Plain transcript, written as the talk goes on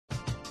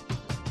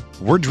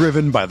We're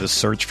driven by the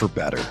search for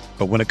better.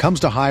 But when it comes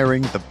to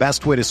hiring, the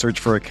best way to search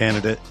for a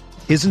candidate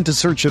isn't to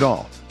search at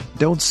all.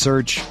 Don't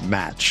search,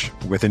 match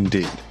with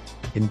Indeed.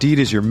 Indeed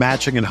is your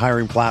matching and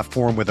hiring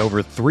platform with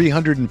over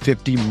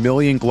 350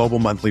 million global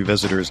monthly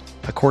visitors,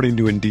 according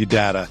to Indeed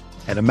data,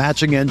 and a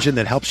matching engine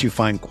that helps you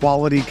find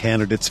quality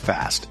candidates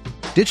fast.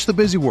 Ditch the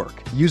busy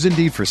work. Use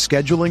Indeed for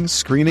scheduling,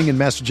 screening, and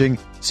messaging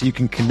so you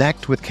can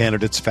connect with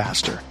candidates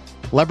faster.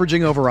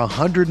 Leveraging over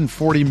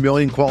 140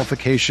 million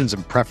qualifications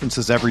and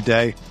preferences every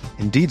day,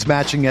 Indeed's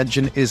matching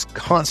engine is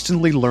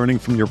constantly learning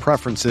from your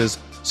preferences,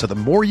 so the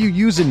more you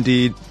use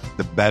Indeed,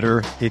 the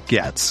better it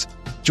gets.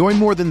 Join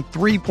more than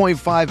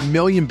 3.5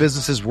 million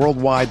businesses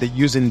worldwide that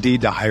use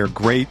Indeed to hire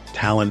great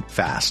talent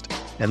fast.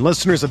 And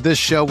listeners of this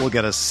show will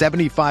get a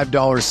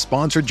 $75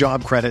 sponsored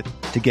job credit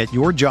to get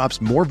your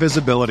jobs more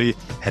visibility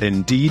at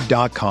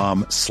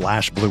Indeed.com/Blue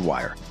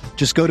Wire.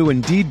 Just go to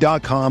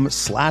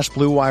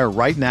Indeed.com/Blue Wire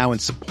right now and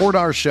support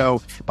our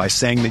show by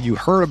saying that you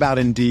heard about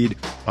Indeed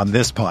on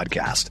this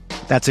podcast.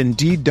 That's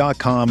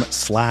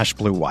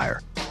Indeed.com/Blue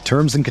Wire.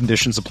 Terms and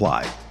conditions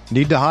apply.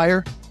 Need to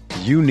hire?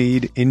 You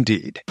need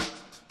Indeed.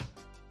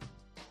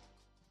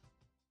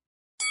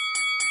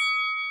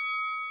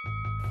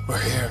 We're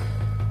here.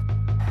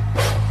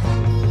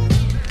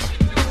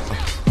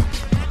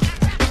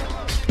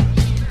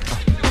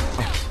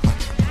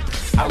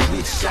 I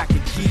wish I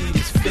could give you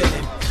this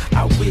feeling.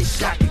 I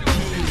wish I could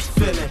give you this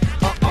feeling.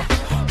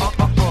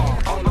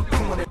 On the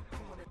corner.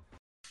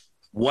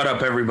 What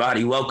up,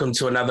 everybody? Welcome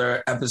to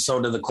another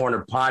episode of the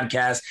Corner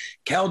Podcast.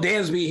 Kel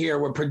Dansby here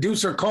with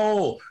producer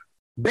Coale.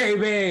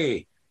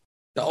 Baby,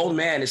 the old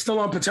man is still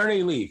on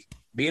paternity leave,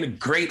 being a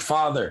great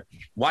father,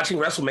 watching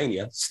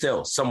WrestleMania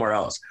still somewhere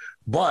else.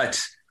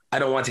 But I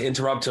don't want to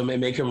interrupt him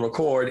and make him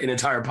record an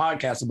entire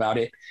podcast about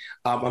it.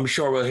 I'm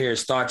sure we'll hear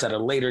his thoughts at a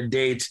later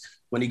date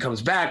when he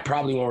comes back,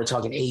 probably when we're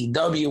talking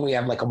AEW. We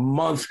have like a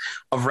month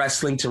of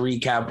wrestling to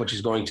recap, which is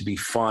going to be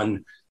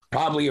fun.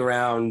 Probably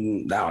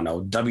around, I don't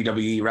know,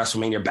 WWE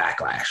WrestleMania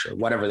Backlash or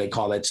whatever they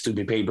call that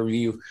stupid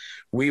pay-per-view.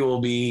 We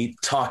will be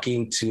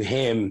talking to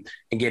him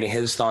and getting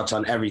his thoughts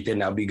on everything.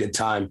 That'll be a good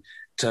time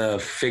to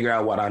figure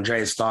out what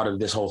Andreas thought of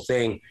this whole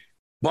thing.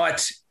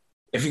 But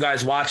if you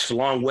guys watched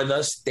along with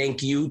us,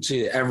 thank you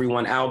to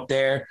everyone out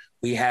there.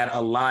 We had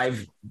a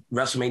live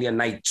WrestleMania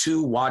Night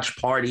 2 watch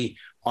party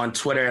on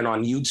Twitter and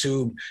on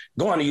YouTube.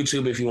 Go on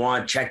YouTube if you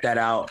want. Check that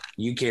out.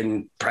 You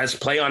can press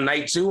play on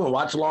Night 2 and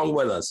watch along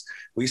with us.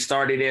 We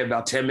started it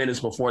about 10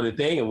 minutes before the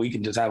thing, and we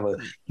can just have a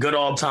good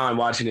old time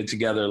watching it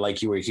together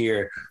like you were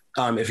here.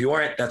 If you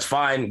weren't, that's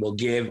fine. We'll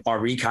give our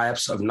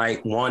recaps of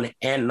Night 1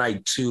 and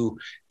Night 2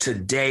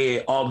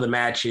 today, all the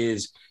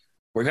matches.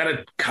 We're going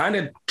to kind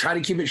of try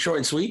to keep it short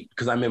and sweet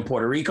because I'm in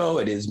Puerto Rico.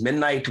 It is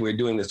midnight. We're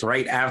doing this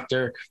right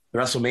after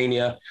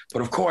WrestleMania.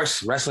 But, of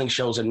course, wrestling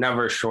shows are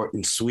never short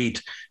and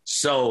sweet.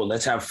 So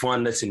let's have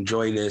fun. Let's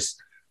enjoy this.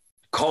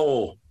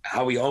 Coale,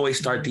 how we always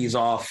start these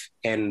off,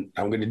 and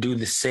I'm going to do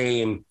the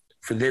same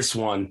for this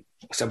one,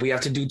 except we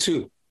have to do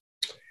two.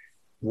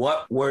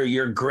 What were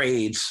your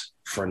grades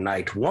for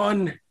Night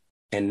 1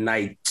 and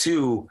Night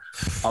 2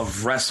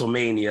 of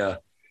WrestleMania?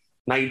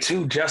 Night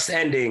 2 just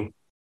ending.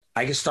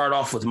 I can start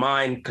off with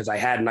mine because I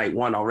had Night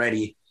 1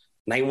 already.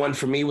 Night 1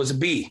 for me was a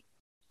B,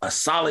 a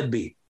solid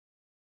B.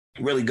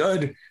 Really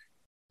good.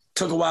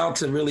 Took a while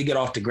to really get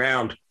off the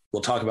ground.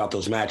 We'll talk about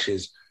those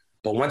matches.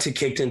 But once it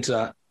kicked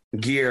into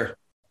gear,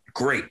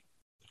 great,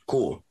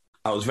 cool.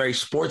 I was very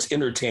sports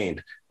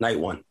entertained. Night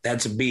 1,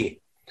 that's a B.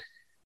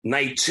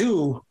 Night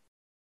 2,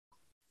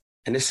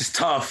 and this is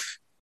tough.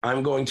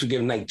 I'm going to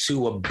give Night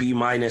 2 a B-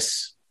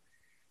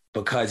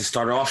 because it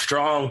started off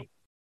strong.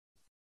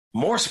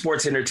 More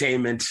sports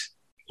entertainment,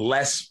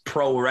 less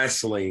pro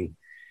wrestling.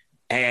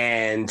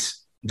 And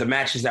the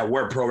matches that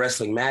were pro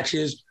wrestling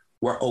matches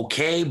were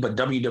okay, but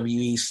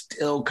WWE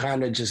still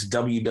kind of just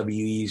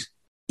WWE's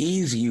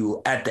ease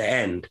you at the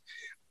end.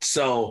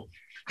 So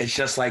it's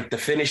just like the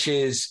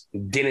finishes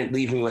didn't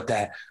leave me with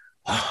that,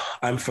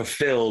 I'm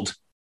fulfilled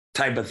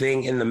type of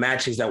thing in the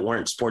matches that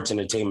weren't sports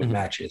entertainment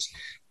matches.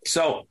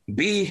 So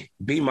B-.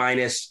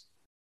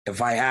 If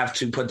I have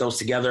to put those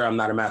together, I'm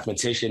not a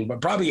mathematician,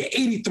 but probably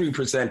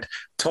 83%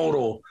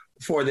 total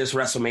for this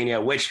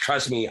WrestleMania, which,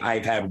 trust me,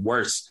 I've had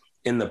worse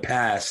in the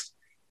past.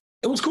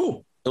 It was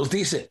cool. It was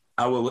decent.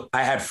 I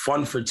had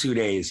fun for 2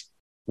 days.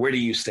 Where do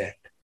you stand?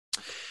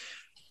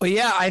 Well,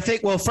 yeah, I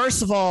think, well,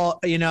 first of all,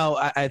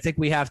 I think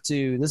we have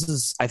to, this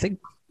is, I think,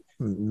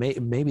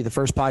 maybe the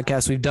first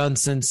podcast we've done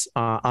since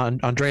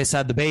Andreas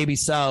had the baby.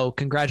 So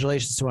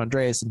congratulations to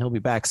Andreas, and he'll be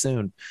back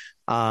soon.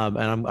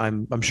 And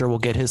I'm sure we'll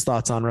get his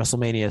thoughts on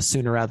WrestleMania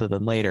sooner rather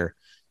than later.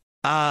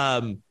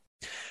 Well,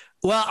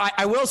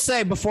 I will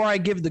say before I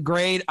give the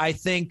grade, I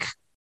think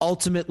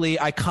ultimately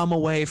I come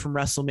away from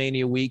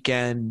WrestleMania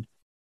weekend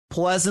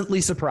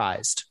pleasantly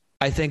surprised.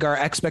 I think our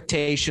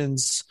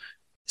expectations,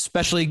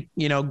 especially,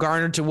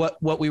 garnered to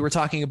what we were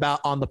talking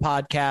about on the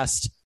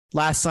podcast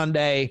last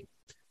Sunday,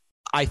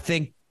 I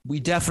think we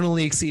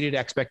definitely exceeded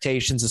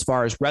expectations as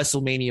far as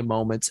WrestleMania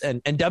moments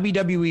and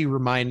WWE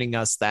reminding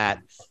us that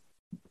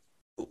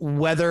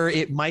whether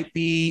it might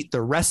be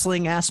the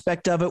wrestling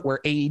aspect of it, where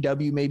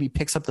AEW maybe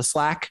picks up the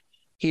slack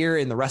here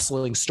in the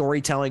wrestling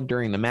storytelling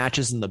during the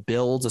matches and the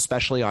builds,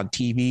 especially on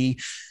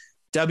TV,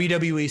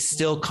 WWE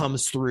still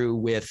comes through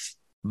with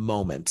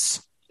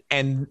moments.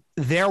 And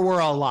there were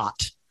a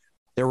lot.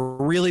 There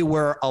really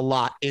were a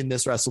lot in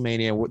this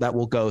WrestleMania that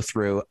we'll go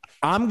through.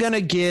 I think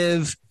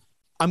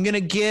I'm going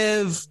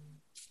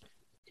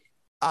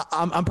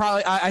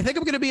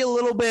to be a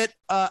little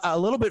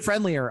bit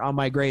friendlier on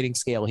my grading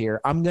scale here.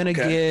 I'm going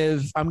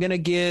to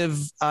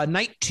give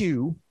night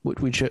 2,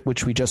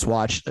 which we just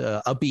watched,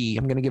 a B.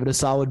 I'm going to give it a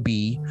solid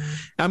B.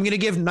 I'm going to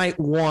give night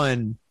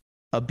 1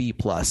 a B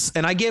plus.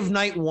 And I give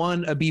night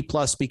 1 a B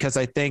plus because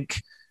I think,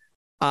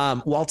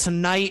 while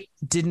tonight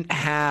didn't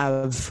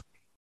have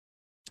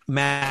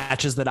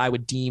matches that I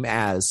would deem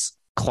as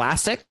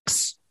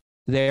classics,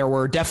 there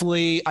were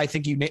definitely, I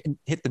think you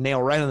hit the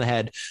nail right on the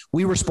head.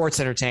 We were sports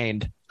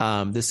entertained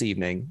this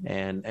evening.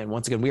 And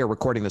once again, we are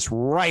recording this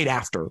right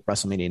after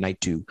WrestleMania night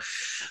 2.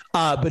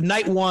 But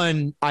night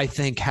 1, I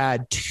think,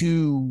 had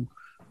 2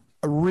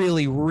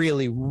 really,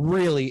 really,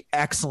 really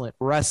excellent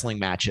wrestling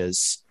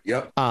matches.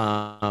 Yep.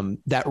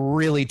 That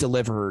really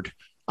delivered,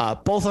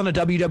 both on a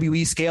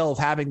WWE scale of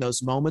having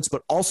those moments,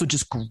 but also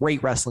just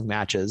great wrestling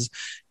matches.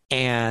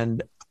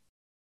 And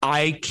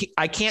I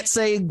can't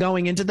say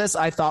going into this,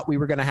 I thought we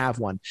were going to have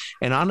one.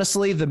 And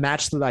honestly, the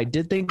match that I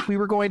did think we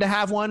were going to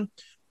have one,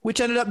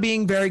 which ended up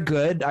being very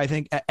good, I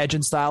think Edge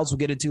and Styles we'll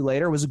get into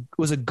later, was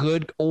a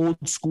good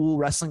old school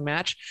wrestling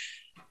match.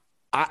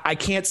 I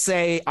can't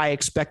say I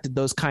expected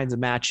those kinds of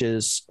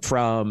matches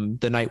from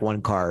the night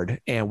 1 card,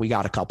 and we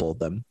got a couple of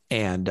them,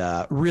 and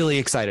really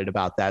excited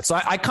about that. So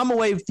I come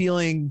away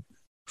feeling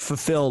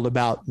fulfilled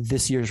about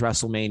this year's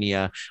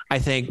WrestleMania. I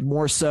think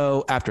more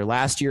so after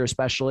last year,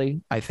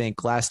 especially. I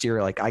think last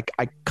year, like I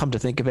come to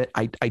think of it,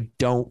 I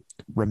don't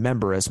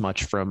remember as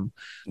much from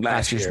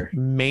last year's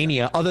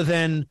Mania other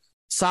than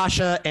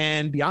Sasha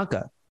and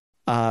Bianca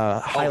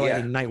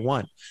highlighting night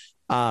 1.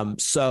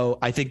 So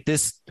I think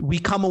we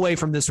come away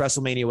from this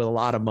WrestleMania with a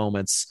lot of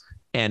moments,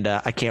 and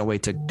I can't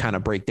wait to kind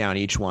of break down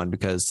each one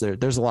because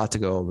there's a lot to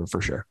go over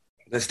for sure.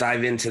 Let's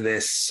dive into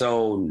this.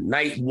 So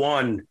night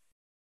 1,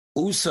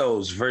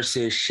 Usos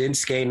versus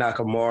Shinsuke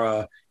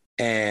Nakamura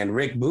and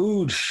Rick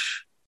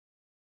Booge.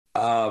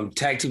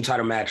 Tag team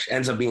title match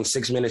ends up being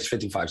 6 minutes,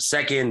 55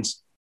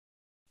 seconds.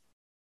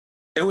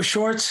 It was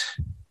short.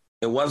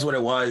 It was what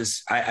it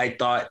was. I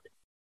thought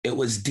it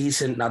was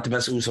decent. Not the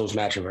best Usos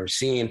match I've ever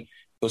seen.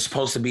 It was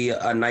supposed to be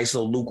a nice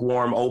little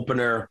lukewarm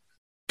opener,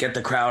 get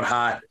the crowd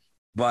hot.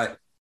 But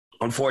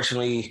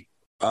unfortunately,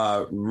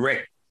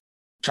 Rick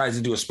tries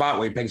to do a spot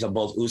where he picks up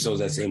both Usos at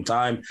the same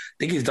time. I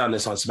think he's done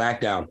this on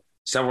SmackDown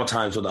several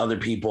times with other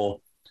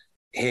people.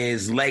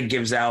 His leg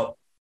gives out,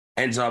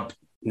 ends up,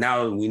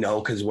 now we know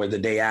because we're the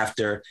day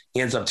after, he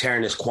ends up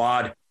tearing his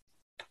quad.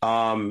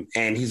 And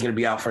he's going to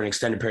be out for an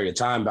extended period of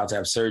time, about to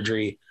have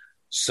surgery.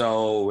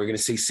 So we're going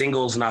to see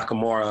singles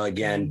Nakamura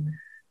again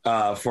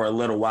for a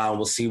little while, and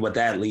we'll see what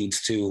that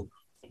leads to.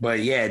 But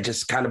yeah,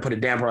 just kind of put a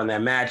damper on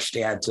that match.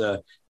 They had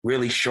to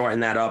really shorten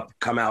that up,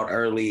 come out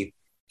early.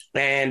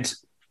 And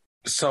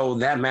so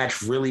that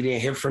match really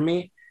didn't hit for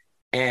me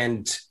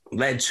and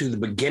led to the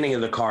beginning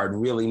of the card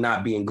really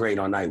not being great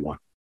on night 1.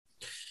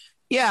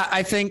 Yeah,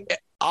 I think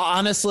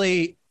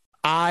honestly,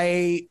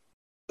 I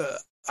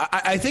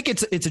think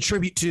it's a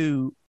tribute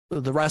to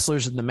the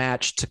wrestlers in the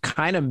match to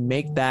kind of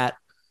make that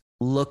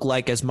look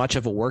like as much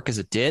of a work as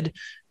it did.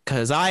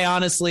 Because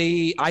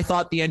I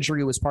thought the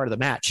injury was part of the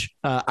match.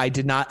 I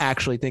did not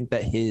actually think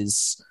that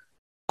his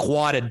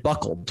quad had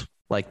buckled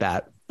like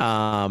that.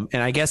 And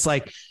I guess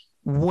like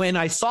when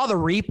I saw the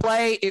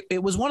replay,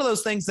 it was one of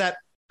those things that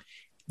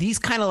these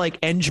kind of like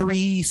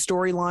injury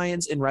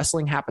storylines in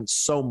wrestling happen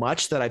so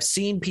much that I've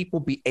seen people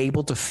be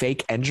able to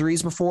fake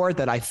injuries before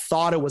that I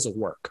thought it was a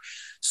work.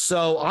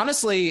 So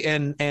honestly,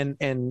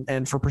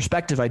 and for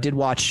perspective, I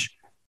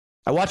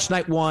watched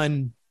night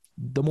 1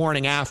 the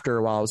morning after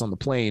while I was on the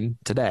plane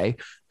today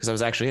because I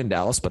was actually in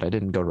Dallas, but I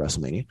didn't go to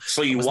WrestleMania.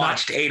 So you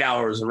watched 8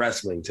 hours of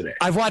wrestling today?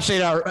 I've watched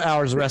 8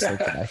 hours of wrestling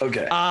today.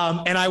 Okay.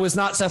 And I was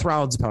not Seth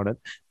Rollins' opponent.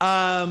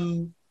 Yeah,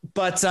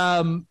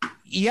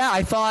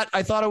 I thought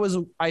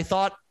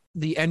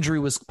the injury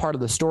was part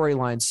of the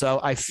storyline. So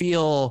I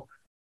feel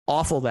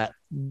awful that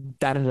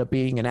ended up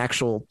being an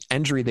actual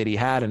injury that he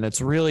had. And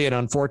it's really an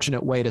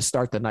unfortunate way to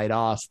start the night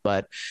off.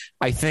 But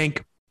I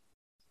think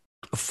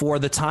for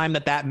the time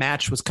that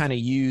match was kind of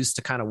used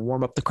to kind of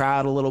warm up the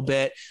crowd a little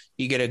bit,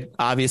 you get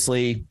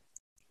obviously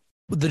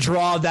the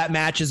draw of that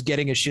match is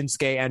getting a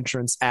Shinsuke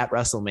entrance at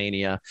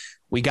WrestleMania.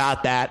 We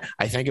got that.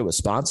 I think it was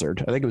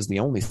sponsored. I think it was the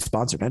only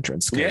sponsored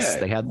entrance because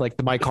they had like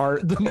the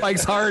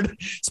Mike's Hard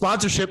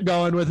sponsorship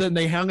going with it. And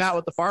they hung out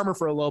with the farmer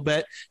for a little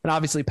bit, and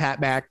obviously Pat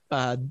Mack,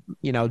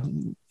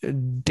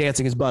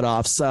 dancing his butt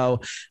off.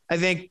 So I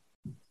think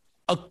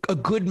a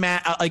good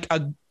match, like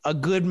a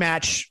good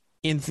match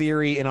in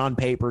theory and on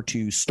paper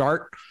to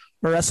start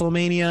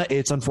WrestleMania.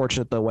 It's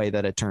unfortunate the way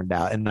that it turned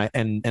out, and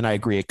I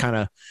agree. It kind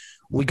of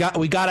we got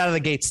out of the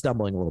gate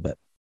stumbling a little bit.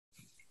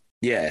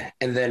 Yeah.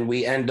 And then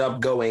we end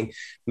up going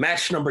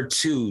match number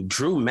 2,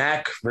 Drew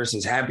Mack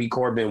versus Happy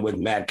Corbin with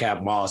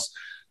Madcap Moss.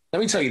 Let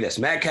me tell you this.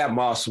 Madcap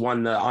Moss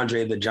won the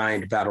Andre the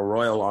Giant Battle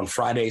Royal on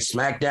Friday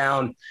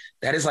SmackDown.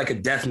 That is like a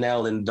death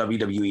knell in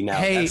WWE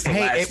now. That's the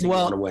last thing you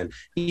want to win.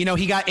 You know,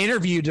 he got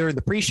interviewed during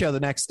the pre-show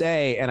the next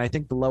day, and I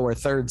think the lower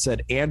third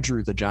said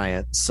Andrew the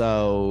Giant.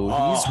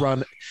 So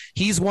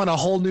he's won a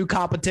whole new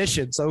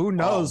competition. So who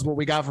knows what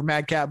we got from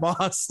Madcap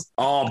Moss?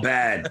 All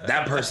bad.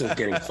 That person's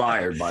getting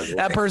fired, by the way.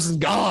 That person's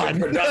gone.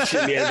 The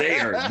production, yeah,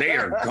 they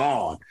are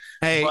gone.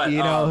 Hey, but,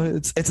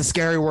 it's a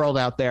scary world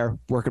out there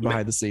working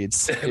behind the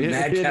scenes.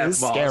 It is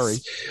scary.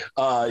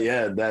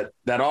 Yeah, that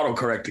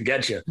autocorrect to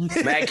get you.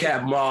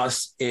 Madcap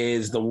Moss is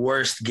the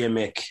worst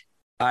gimmick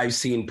I've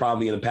seen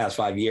probably in the past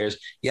 5 years.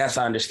 Yes,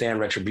 I understand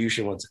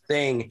Retribution was a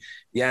thing.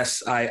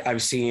 Yes,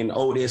 I've seen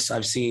Otis.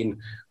 I've seen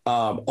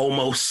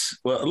Omos.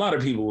 Well, a lot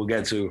of people will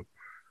get to.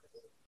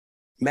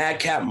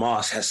 Madcap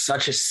Moss has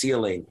such a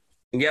ceiling.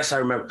 And yes, I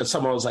remember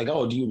someone was like,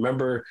 oh, do you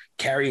remember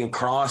Karrion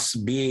Kross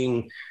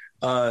being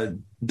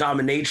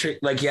dominatrix?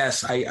 Like,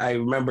 yes, I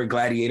remember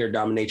Gladiator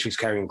dominatrix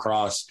Karrion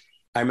Kross.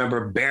 I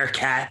remember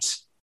Bearcat,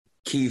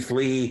 Keith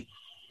Lee.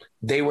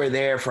 They were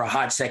there for a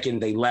hot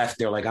second. They left.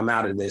 They're like, I'm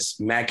out of this.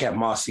 Madcap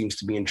Moss seems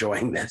to be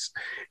enjoying this.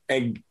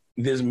 And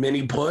this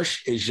mini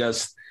push is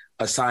just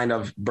a sign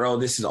of, bro,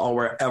 this is all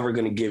we're ever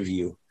going to give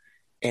you.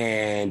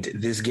 And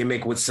this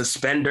gimmick with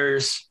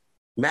suspenders,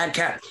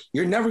 Madcap,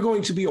 you're never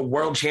going to be a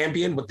world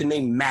champion with the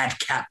name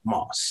Madcap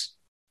Moss.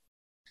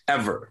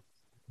 Ever.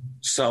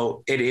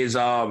 So it is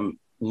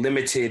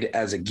limited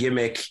as a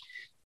gimmick.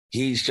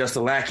 He's just a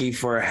lackey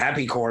for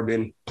Happy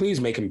Corbin. Please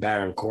make him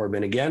Baron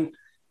Corbin again.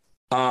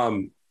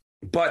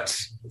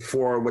 But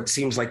for what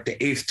seems like the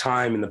 8th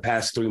time in the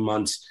past 3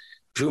 months,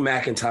 Drew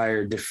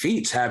McIntyre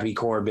defeats Happy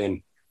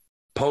Corbin,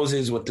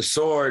 poses with the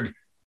sword,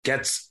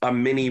 gets a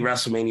mini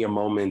WrestleMania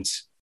moment,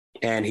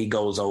 and he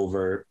goes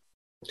over.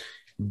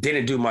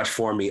 Didn't do much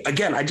for me.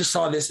 Again, I just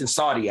saw this in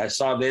Saudi. I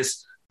saw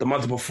this the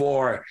month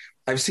before.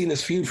 I've seen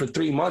this feud for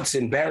 3 months,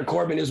 and Baron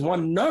Corbin has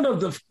won none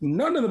of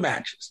the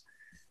matches.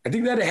 I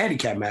think they had a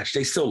handicap match.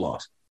 They still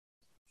lost.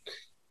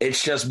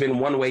 It's just been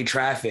one-way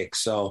traffic.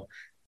 So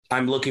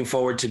I'm looking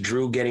forward to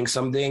Drew getting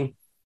something.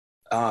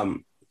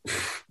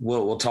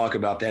 We'll talk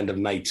about the end of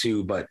night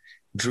 2, but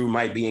Drew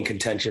might be in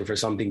contention for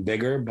something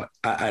bigger, but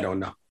I don't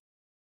know.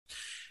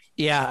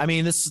 Yeah, I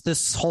mean,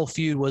 this whole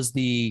feud was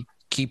the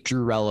keep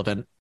Drew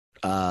relevant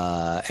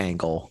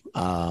angle.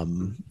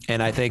 And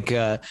I think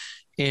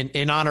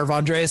in honor of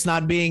Andreas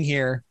not being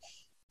here,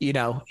 you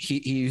know,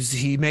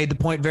 he made the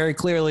point very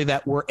clearly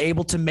that we're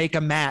able to make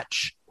a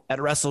match at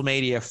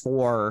WrestleMania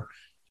for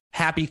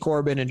Happy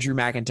Corbin and Drew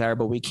McIntyre,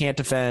 but we can't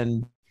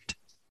defend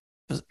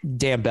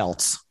damn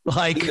belts.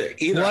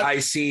 Like either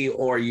IC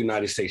or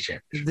United States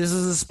Championship. This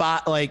is a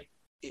spot like,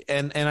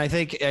 and I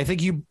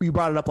think you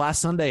brought it up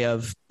last Sunday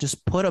of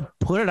just put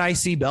an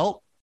IC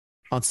belt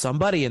on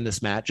somebody in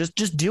this match.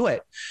 Just do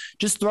it.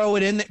 Just throw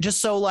it in just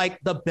so like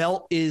the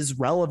belt is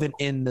relevant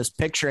in this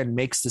picture and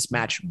makes this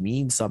match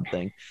mean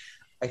something.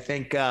 I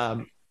think,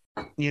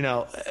 you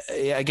know,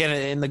 again,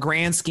 in the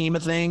grand scheme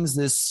of things,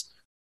 this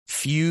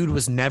feud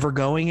was never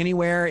going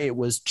anywhere. It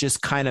was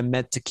just kind of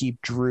meant to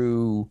keep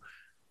Drew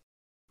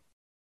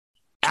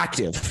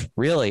active,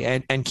 really,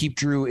 and keep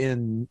Drew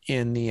in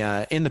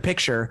the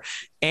picture.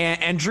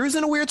 And Drew's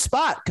in a weird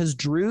spot because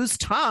Drew's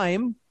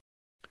time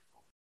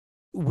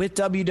with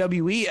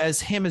WWE as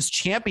him as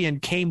champion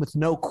came with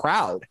no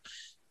crowd.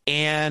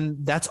 And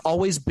that's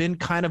always been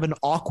kind of an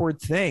awkward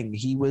thing.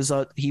 He was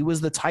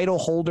the title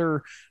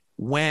holder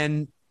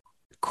when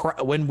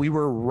we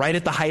were right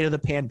at the height of the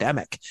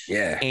pandemic.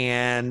 Yeah.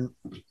 And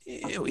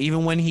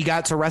even when he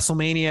got to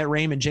WrestleMania at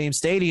Raymond James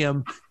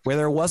Stadium, where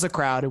there was a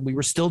crowd and we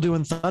were still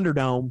doing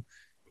Thunderdome,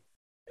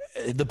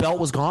 the belt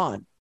was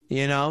gone,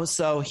 you know?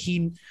 So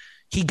he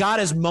got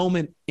his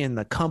moment in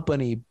the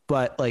company,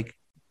 but like,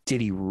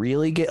 did he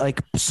really get,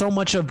 like, so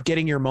much of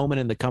getting your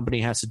moment in the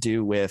company has to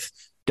do with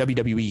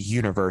WWE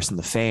Universe and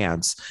the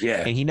fans.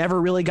 Yeah. And he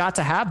never really got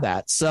to have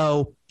that.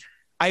 So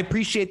I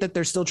appreciate that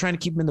they're still trying to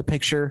keep him in the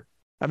picture.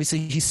 Obviously,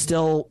 he's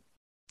still,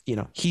 you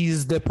know,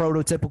 he's the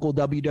prototypical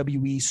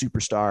WWE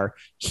superstar,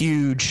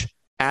 huge,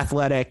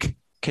 athletic,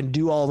 can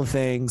do all the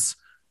things,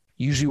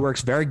 usually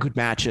works very good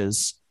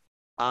matches.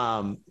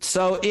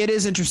 So it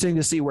is interesting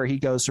to see where he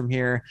goes from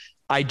here.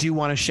 I do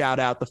want to shout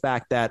out the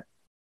fact that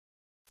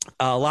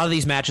a lot of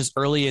these matches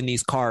early in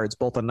these cards,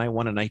 both on night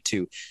 1 and night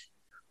 2,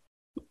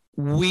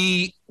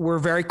 we were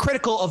very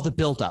critical of the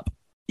buildup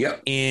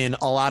in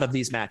a lot of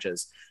these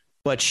matches.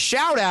 But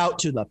shout out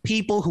to the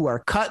people who are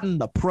cutting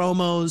the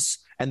promos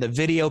and the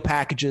video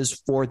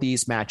packages for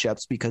these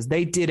matchups, because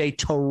they did a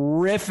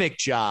terrific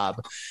job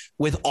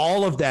with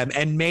all of them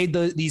and made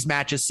these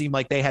matches seem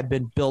like they had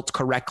been built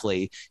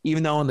correctly,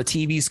 even though on the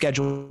TV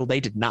schedule they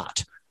did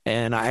not.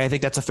 And I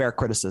think that's a fair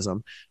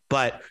criticism.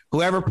 But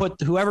whoever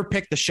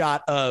picked the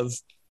shot of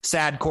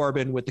Sad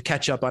Corbin with the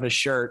ketchup on his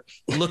shirt,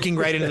 looking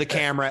right into the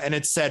camera, and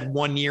it said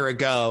 1 year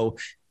ago,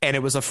 and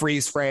it was a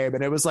freeze frame,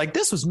 and it was like,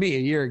 this was me a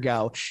year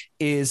ago,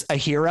 is a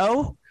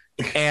hero.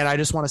 And I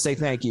just want to say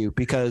thank you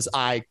because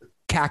I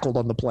cackled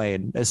on the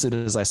plane as soon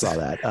as I saw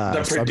that.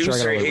 The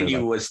producer in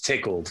you was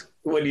tickled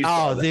when you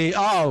saw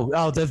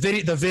that.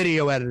 The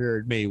video editor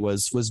in me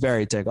was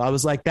very tickled. I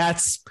was like,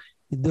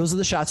 those are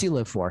the shots you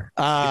live for.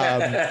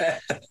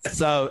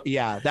 So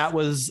yeah, that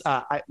was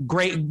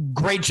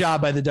great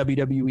job by the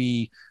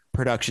WWE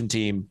production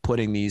team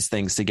putting these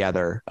things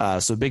together.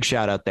 So big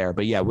shout out there.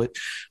 But yeah,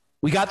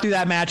 we got through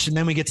that match and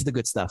then we get to the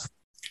good stuff.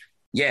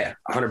 Yeah,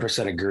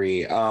 100%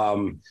 agree.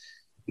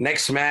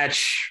 Next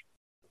match,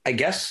 I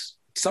guess,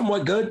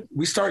 somewhat good.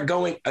 We start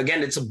going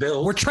again. It's a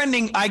build. We're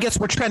trending. I guess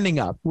we're trending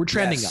up.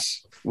 Up.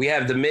 We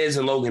have The Miz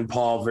and Logan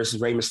Paul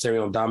versus Rey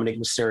Mysterio and Dominic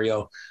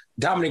Mysterio.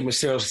 Dominic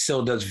Mysterio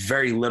still does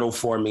very little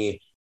for me.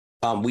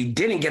 We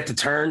didn't get the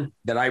turn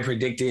that I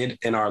predicted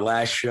in our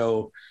last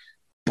show,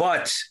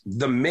 but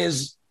The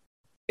Miz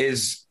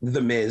is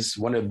The Miz,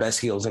 one of the best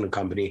heels in the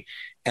company,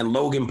 and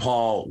Logan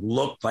Paul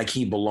looked like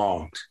he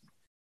belonged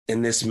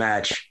in this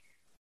match.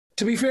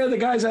 To be fair, the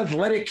guy's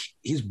athletic.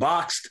 He's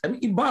boxed. I mean,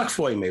 he boxed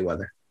Floyd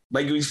Mayweather.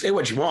 Like, you say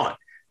what you want,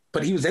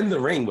 but he was in the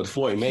ring with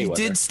Floyd Mayweather.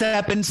 He did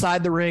step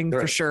inside the ring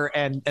for sure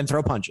and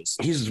throw punches.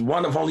 He's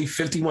one of only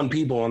 51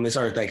 people on this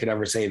earth that could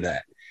ever say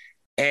that.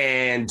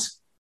 And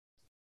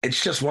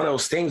it's just one of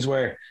those things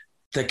where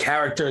the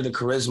character, the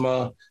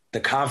charisma,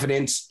 the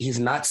confidence, he's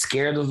not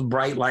scared of the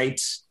bright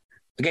lights.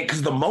 Again,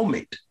 because the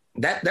moment,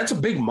 that's a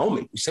big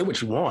moment. You say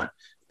what you want.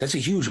 That's a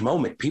huge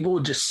moment. People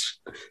would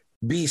just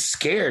be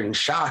scared and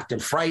shocked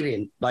and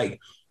frightened. Like,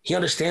 he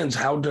understands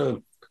how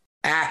to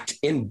act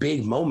in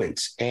big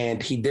moments.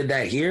 And he did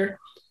that here.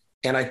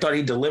 And I thought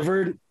he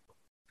delivered.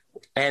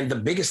 And the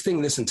biggest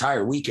thing this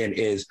entire weekend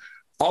is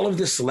all of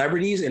the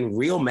celebrities in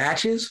real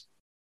matches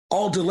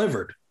all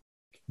delivered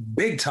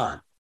big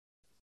time.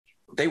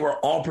 They were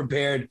all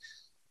prepared.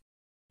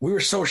 We were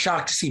so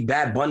shocked to see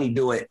Bad Bunny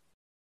do it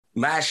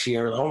last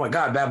year. Oh my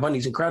God, Bad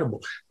Bunny's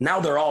incredible. Now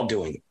they're all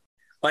doing it.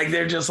 Like,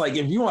 they're just like,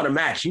 if you want a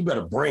match, you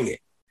better bring it.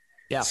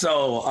 Yeah.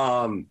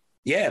 So,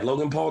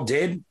 Logan Paul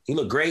did. He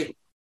looked great.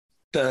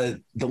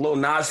 The little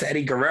nods to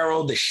Eddie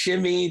Guerrero, the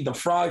shimmy, the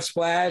frog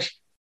splash,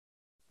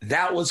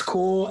 that was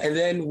cool. And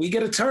then we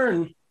get a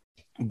turn,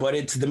 but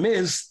it's The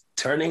Miz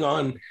turning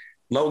on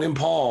Logan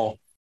Paul.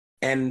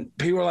 And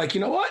people are like,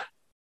 you know what?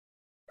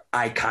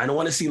 I kind of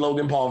want to see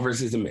Logan Paul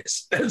versus The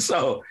Miz.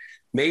 So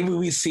maybe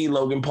we see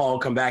Logan Paul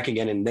come back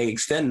again and they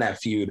extend that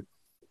feud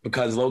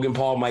because Logan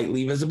Paul might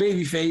leave as a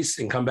babyface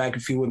and come back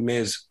and feud with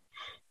Miz.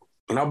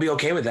 And I'll be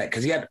okay with that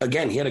because he had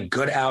a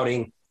good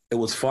outing. It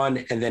was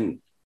fun. And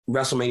then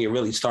WrestleMania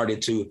really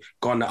started to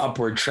go on the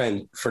upward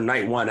trend for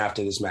night one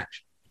after this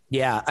match.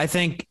 Yeah, I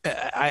think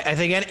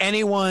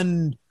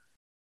anyone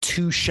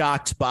too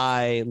shocked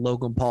by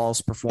Logan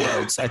Paul's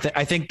performance.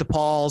 I think the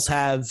Pauls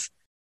have,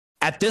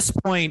 at this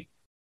point,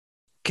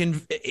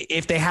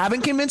 if they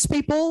haven't convinced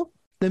people,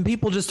 then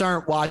people just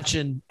aren't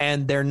watching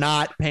and they're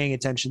not paying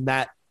attention.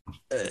 That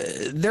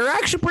they're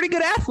actually pretty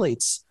good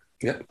athletes.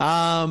 Yep.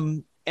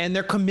 And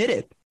they're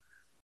committed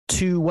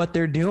to what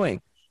they're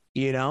doing.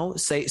 You know,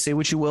 say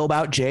what you will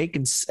about Jake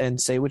and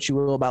say what you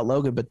will about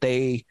Logan, but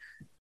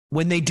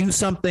when they do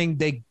something,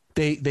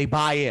 they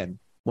buy in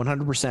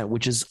 100%,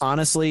 which is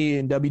honestly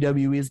in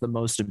WWE is the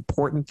most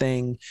important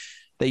thing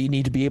that you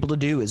need to be able to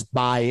do is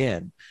buy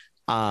in.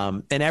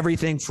 And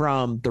everything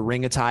from the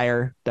ring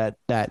attire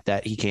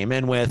that he came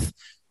in with.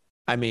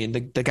 I mean,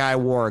 the guy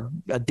wore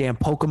a damn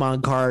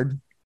Pokemon card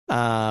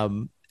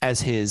as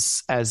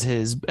his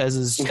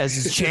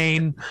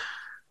chain.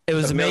 It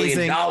was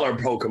amazing. $1 million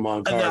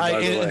Pokemon card, by the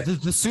way.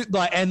 The suit,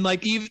 and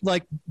like even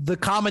like the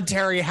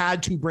commentary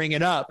had to bring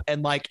it up,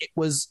 and like it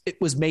was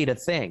made a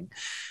thing.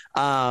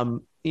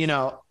 You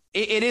know,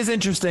 it is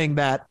interesting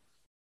that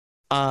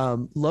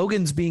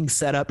Logan's being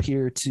set up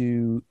here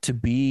to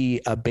be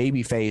a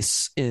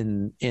babyface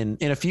in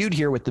a feud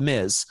here with The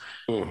Miz.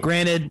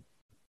 Granted,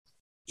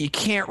 you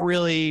can't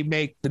really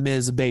make The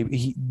Miz a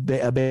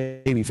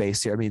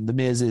babyface here. I mean, The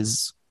Miz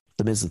is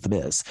The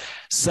Miz.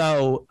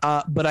 So,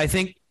 but I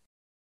think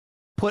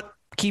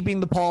keeping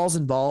the Pauls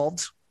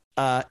involved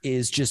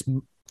is just,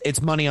 it's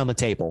money on the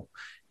table.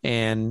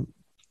 And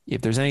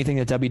if there's anything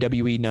that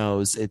WWE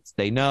knows,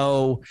 they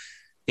know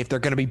if they're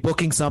going to be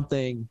booking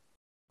something,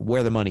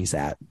 where the money's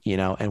at, you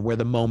know, and where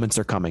the moments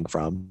are coming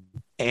from.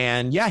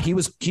 And yeah, he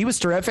was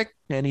terrific.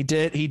 And he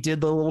did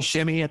the little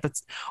shimmy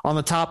on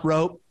the top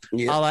rope,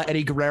 a la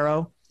Eddie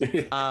Guerrero,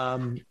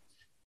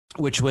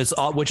 which was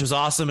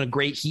awesome. A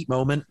great heat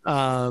moment.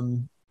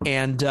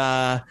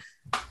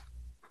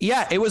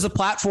 Yeah, it was a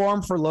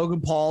platform for Logan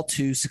Paul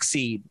to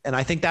succeed. And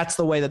I think that's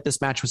the way that this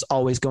match was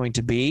always going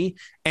to be.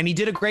 And he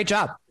did a great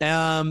job.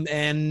 And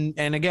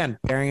again,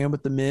 pairing him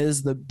with The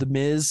Miz, the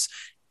Miz,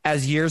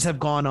 as years have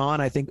gone on,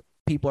 I think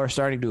people are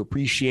starting to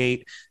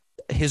appreciate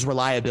his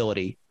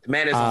reliability. The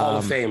man is a Hall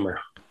of Famer.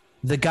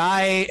 The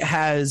guy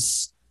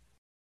has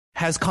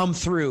come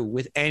through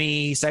with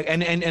any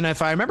second. And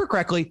if I remember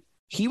correctly,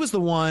 he was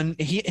the one,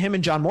 him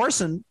and John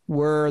Morrison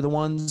were the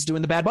ones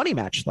doing the Bad Bunny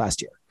match last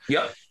year.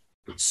 Yep.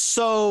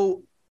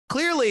 So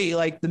clearly,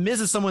 like, the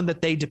Miz is someone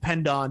that they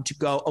depend on to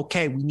go,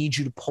 okay, we need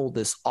you to pull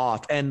this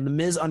off. And the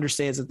Miz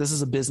understands that this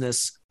is a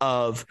business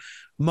of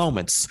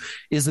moments.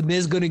 Is the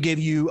Miz going to give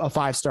you a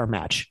 5-star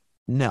match?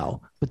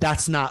 No, but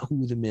that's not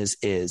who the Miz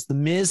is. The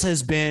Miz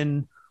has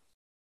been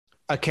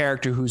a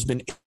character who's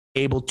been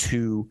able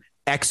to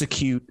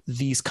execute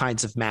these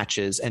kinds of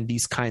matches and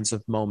these kinds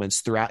of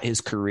moments throughout his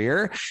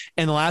career.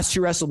 And the last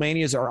 2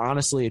 WrestleManias are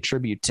honestly a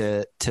tribute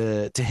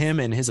to him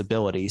and his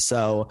ability.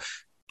 So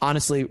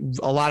honestly,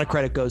 a lot of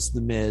credit goes to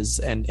the Miz,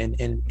 and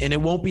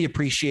it won't be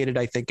appreciated,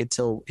 I think,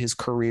 until his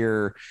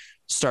career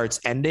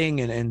starts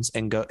ending and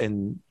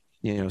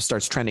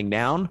starts trending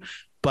down.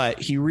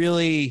 But he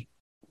really,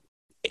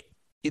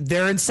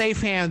 they're in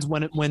safe hands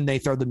when they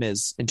throw the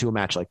Miz into a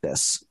match like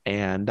this.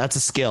 And that's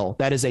a skill.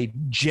 That is a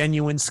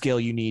genuine skill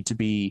you need to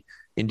be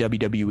in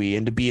WWE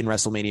and to be in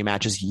WrestleMania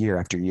matches year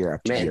after year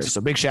after year. So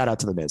big shout out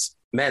to the Miz.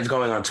 Man's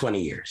going on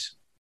 20 years,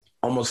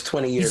 almost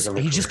 20 years.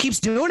 He just keeps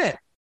doing it.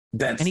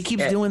 And he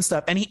keeps doing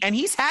stuff. And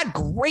he's had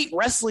great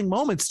wrestling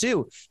moments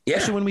too. Yeah.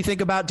 Especially when we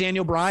think about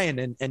Daniel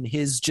Bryan and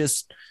his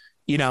just,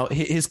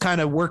 his kind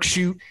of work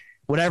shoot,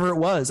 whatever it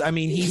was. I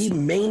mean, he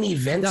main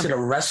evented a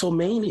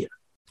WrestleMania.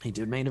 He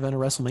did main event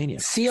of WrestleMania.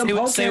 CM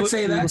Punk can't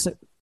say that.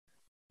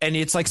 And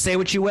it's like, say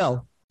what you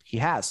will. He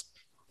has.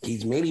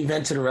 He's main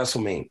evented a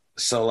WrestleMania.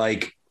 So,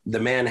 like, the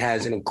man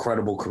has an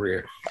incredible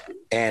career.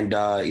 And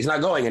he's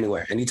not going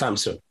anywhere anytime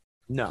soon.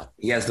 No.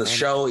 He has the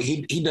show.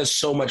 He does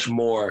so much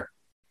more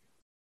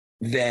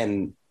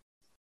than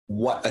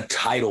what a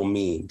title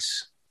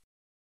means.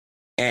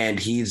 And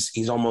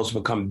he's almost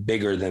become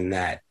bigger than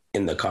that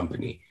in the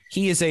company.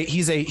 He's a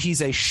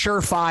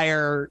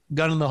surefire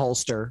gun in the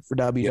holster for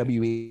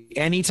WWE. Yep.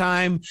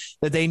 Anytime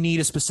that they need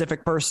a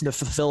specific person to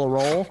fulfill a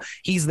role,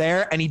 he's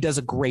there and he does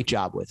a great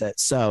job with it.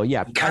 So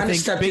yeah, he kind of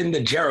stepped in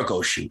the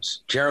Jericho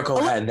shoes.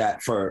 Jericho had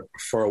that for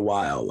a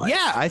while. Like.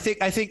 Yeah, I think,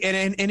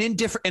 and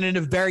in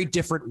a very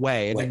different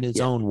way, and in his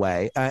own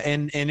way,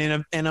 and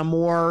in a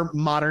more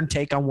modern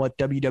take on what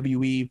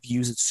WWE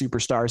views its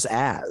superstars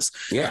as.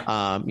 Yeah,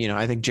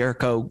 I think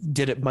Jericho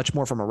did it much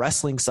more from a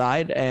wrestling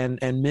side,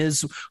 and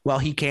Miz, while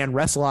he can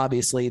wrestle,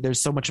 obviously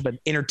there's so much of an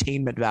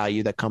entertainment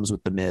value that comes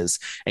with the Miz,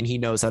 and he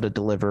knows how to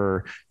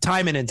deliver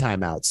time in and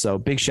time out. So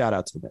big shout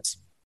out to the Miz.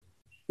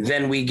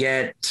 Then we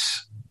get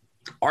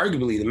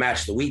arguably the match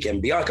of the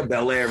weekend, Bianca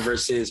Belair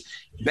versus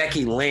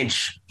Becky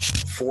Lynch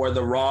for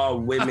the Raw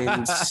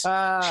Women's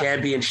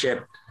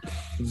Championship.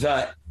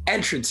 The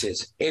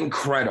entrances,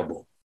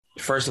 incredible.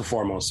 First and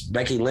foremost,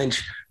 Becky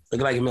Lynch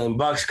looking like $1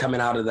 million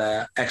coming out of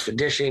the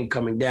expedition,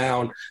 coming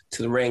down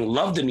to the ring.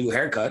 Love the new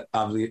haircut,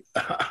 obviously,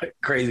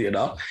 crazy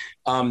enough,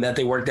 that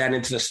they worked that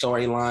into the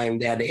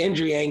storyline. They had the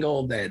injury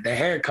angle, the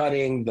hair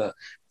cutting, the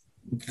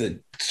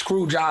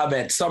screw job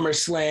at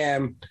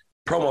SummerSlam,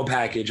 promo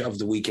package of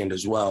the weekend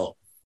as well.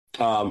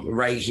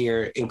 Right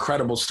here,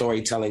 incredible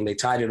storytelling. They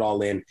tied it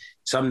all in,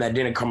 something that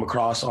didn't come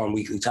across on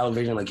weekly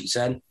television, like you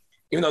said.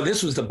 Even though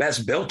this was the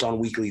best built on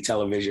weekly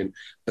television,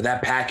 but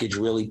that package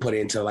really put it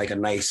into like a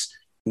nice,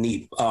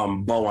 neat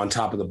bow on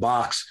top of the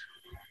box.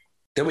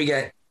 Then we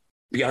get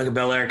Bianca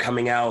Belair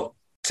coming out,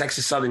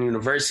 Texas Southern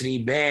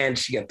University band.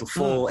 She got the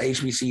full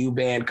HBCU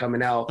band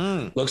coming out.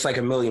 Looks like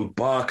 $1 million.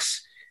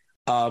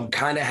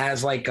 Kind of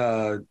has like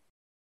a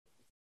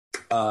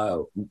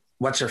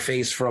what's her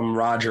face from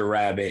Roger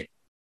Rabbit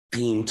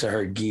theme to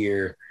her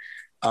gear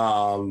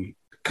coming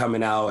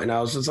out. And I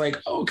was just like,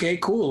 okay,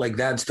 cool. Like,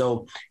 that's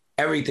dope.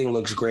 Everything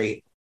looks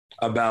great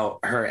about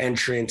her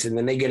entrance. And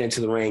then they get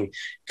into the ring,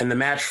 and the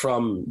match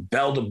from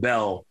bell to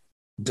bell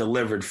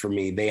delivered for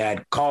me. They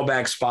had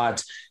callback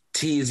spots,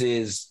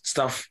 teases,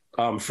 stuff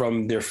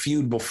from their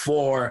feud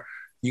before.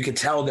 You could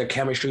tell their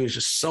chemistry was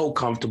just so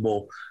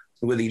comfortable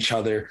with each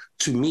other.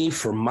 To me,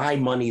 for my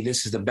money,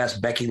 this is the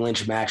best Becky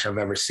Lynch match I've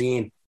ever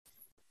seen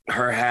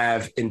her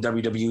have in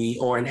WWE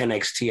or in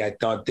NXT. I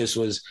thought this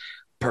was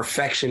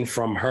perfection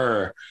from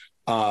her.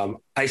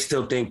 I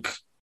still think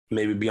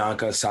maybe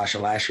Bianca, Sasha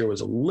last year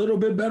was a little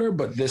bit better,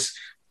 but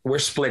we're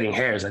splitting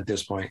hairs at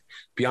this point.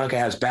 Bianca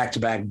has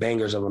back-to-back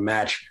bangers of a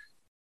match.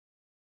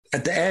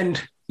 At the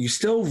end, you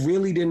still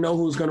really didn't know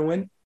who was going to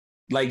win.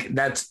 Like,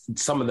 that's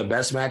some of the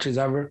best matches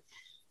ever.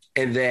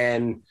 And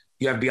then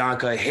you have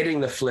Bianca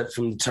hitting the flip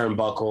from the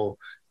turnbuckle,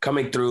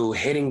 coming through,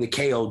 hitting the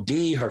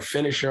KOD, her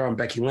finisher on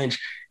Becky Lynch.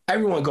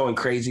 Everyone going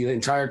crazy. The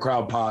entire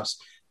crowd pops.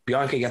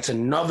 Bianca gets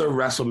another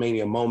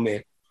WrestleMania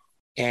moment.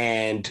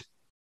 And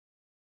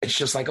it's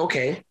just like,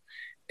 okay,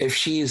 if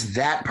she's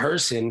that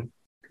person,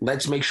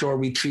 let's make sure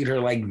we treat her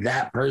like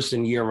that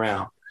person year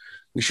round.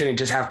 We shouldn't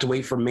just have to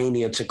wait for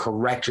Mania to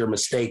correct your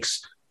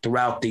mistakes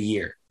throughout the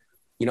year.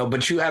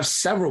 But you have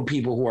several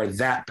people who are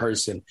that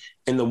person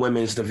in the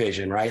women's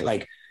division, right?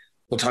 Like,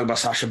 we'll talk about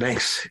Sasha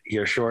Banks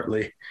here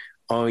shortly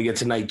when we get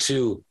to night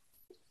 2.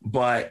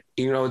 But,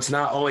 it's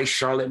not always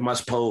Charlotte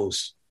must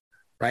pose,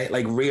 right?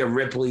 Like, Rhea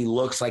Ripley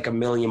looks like $1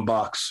 million.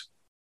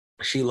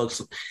 She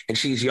looks, and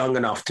she's young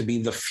enough to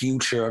be the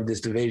future of this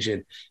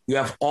division. You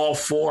have all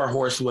 4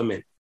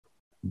 horsewomen.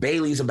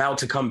 Bayley's about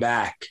to come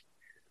back.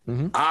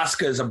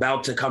 Asuka's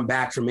about to come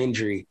back from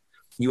injury.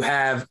 You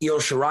have Io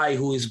Shirai,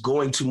 who is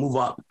going to move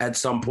up at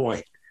some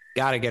point.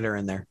 Got to get her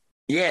in there.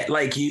 Yeah,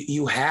 like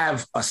you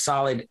have a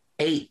solid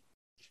 8,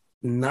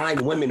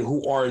 9 women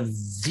who are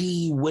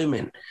the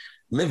women.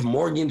 Liv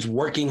Morgan's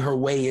working her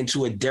way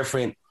into a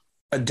different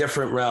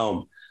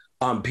realm.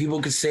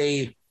 People could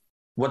say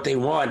what they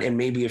want, and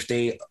maybe if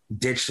they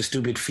ditch the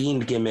stupid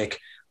Fiend gimmick,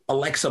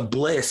 Alexa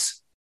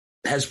Bliss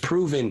has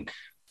proven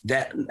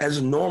that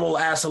as normal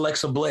ass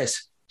Alexa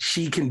Bliss,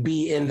 she can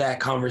be in that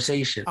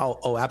conversation.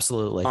 Oh,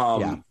 absolutely.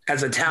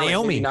 As a talent,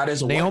 Naomi, not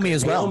as a Naomi worker.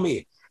 as well.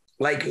 Naomi.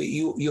 Like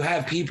you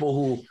have people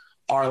who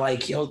are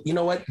like, you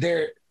know what?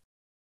 They're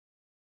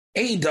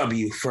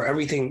AEW for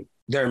everything.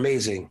 They're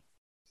amazing.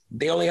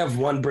 They only have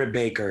one Britt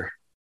Baker.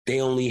 They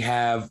only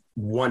have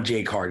one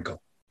Jade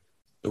Cargill.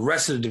 The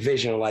rest of the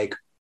division are like,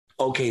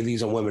 okay,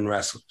 these are women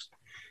wrestlers.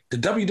 The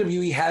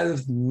WWE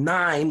has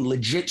 9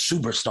 legit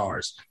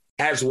superstars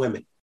as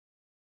women.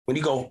 When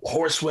you go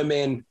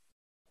horsewomen,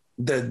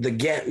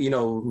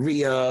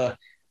 Rhea,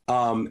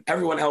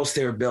 everyone else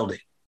they're building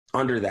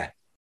under that.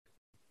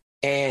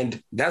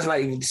 And that's not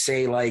even to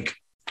say like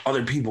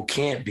other people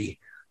can't be.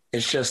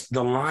 It's just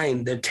the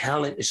line, their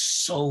talent is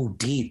so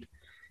deep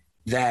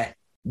that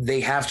they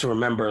have to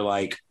remember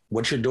like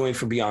what you're doing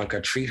for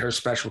Bianca, treat her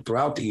special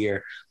throughout the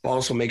year, but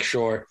also make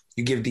sure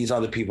you give these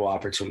other people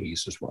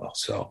opportunities as well.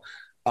 So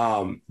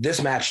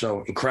this match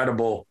though,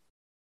 incredible.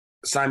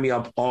 Sign me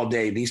up all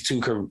day. These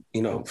two could,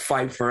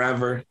 fight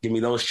forever. Give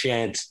me those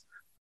chants.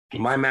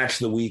 My match of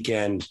the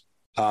weekend,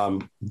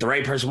 the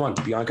right person won.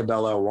 Bianca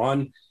Belair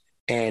won.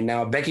 And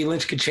now Becky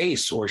Lynch could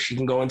chase, or she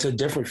can go into a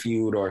different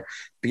feud, or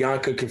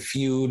Bianca could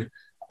feud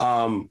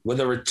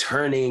with a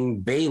returning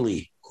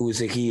Bayley,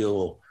 who's a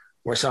heel,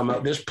 or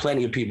something. There's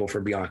plenty of people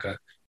for Bianca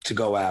to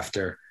go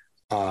after.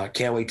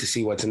 Can't wait to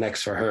see what's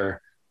next for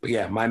her. But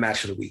yeah, my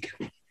match of the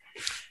weekend.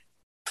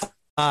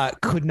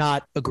 Could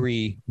not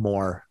agree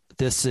more.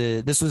 This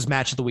was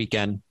match of the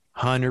weekend,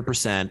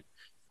 100%.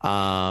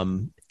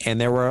 And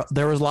there was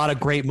a lot of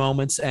great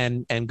moments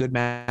and good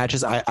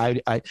matches.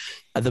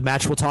 The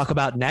match we'll talk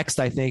about next,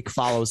 I think,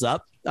 follows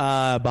up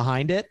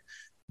behind it.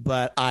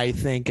 But I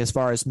think as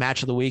far as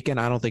match of the weekend,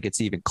 I don't think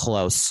it's even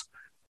close.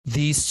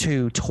 These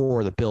two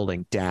tore the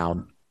building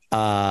down.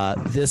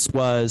 This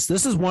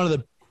is one of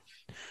the.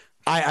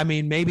 I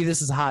mean, maybe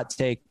this is a hot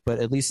take, but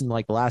at least in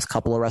like the last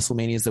couple of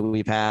WrestleManias that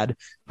we've had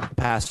the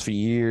past few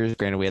years,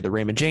 granted we had the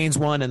Raymond James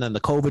one and then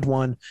the COVID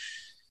one.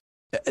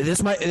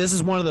 This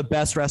is one of the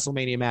best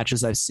WrestleMania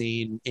matches I've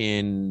seen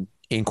in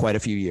quite a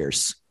few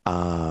years.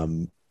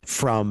 From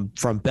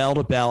bell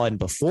to bell and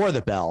before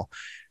the bell.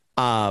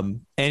 Bianca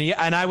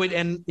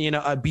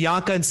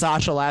and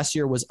Sasha last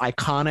year was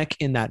iconic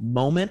in that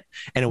moment,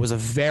 and it was a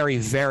very,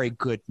 very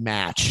good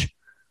match.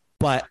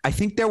 But I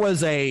think there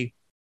was a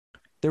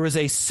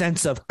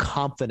sense of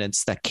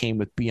confidence that came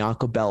with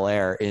Bianca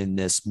Belair in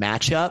this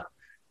matchup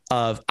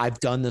of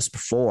I've done this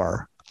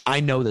before. I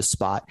know this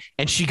spot.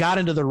 And she got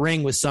into the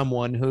ring with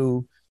someone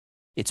who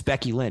it's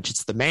Becky Lynch.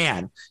 It's the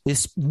man.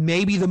 It's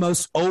maybe the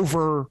most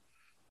over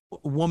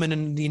woman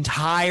in the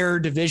entire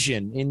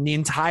division, in the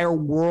entire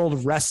world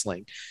of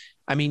wrestling.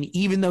 I mean,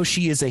 even though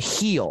she is a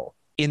heel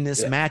in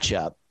this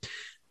matchup,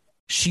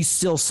 she's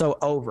still so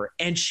over.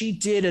 And she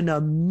did an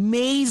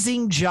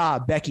amazing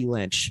job, Becky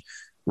Lynch,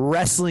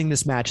 wrestling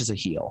this match as a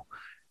heel.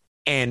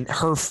 And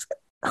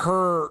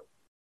her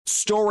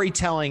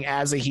storytelling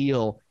as a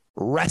heel,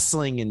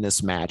 wrestling in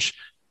this match.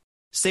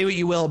 Say what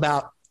you will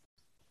about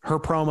her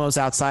promos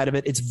outside of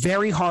it. It's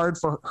very hard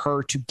for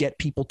her to get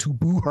people to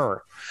boo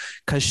her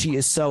because she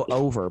is so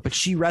over. But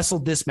she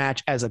wrestled this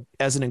match as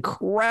an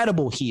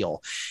incredible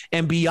heel.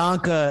 And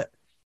Bianca,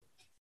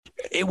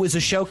 it was a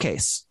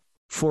showcase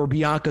for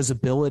Bianca's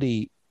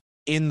ability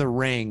in the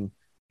ring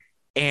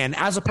and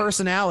as a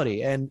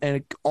personality. And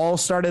it all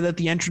started at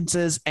the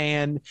entrances,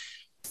 and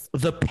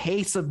the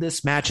pace of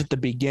this match at the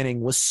beginning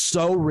was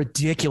so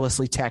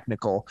ridiculously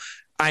technical.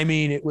 I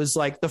mean, it was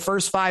like the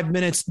first 5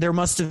 minutes, there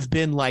must have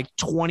been like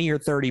 20 or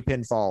 30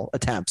 pinfall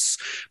attempts,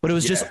 but it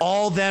was just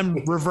all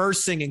them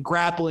reversing and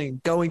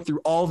grappling, going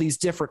through all these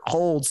different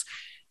holds.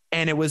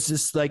 And it was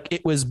just like,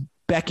 it was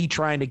Becky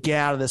trying to get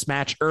out of this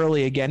match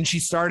early again. She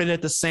started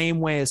it the same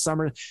way as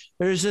Summer.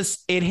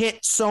 It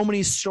hit so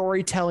many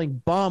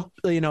storytelling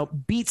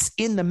beats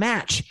in the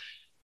match.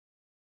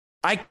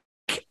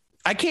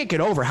 I can't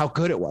get over how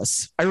good it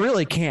was. I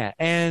really can't.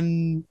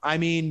 And I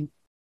mean,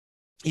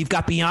 you've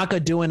got Bianca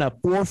doing a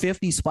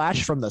 450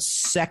 splash from the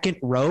second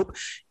rope.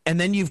 And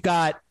then you've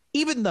got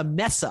even the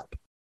mess up,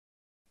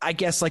 I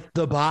guess, like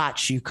the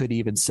botch, you could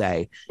even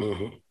say,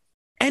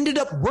 ended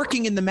up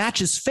working in the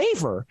match's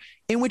favor,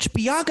 in which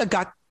Bianca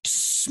got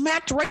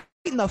smacked right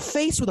in the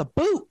face with a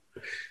boot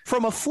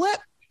from a flip.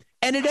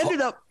 And it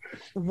ended up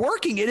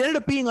working. It ended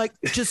up being like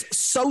just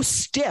so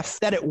stiff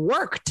that it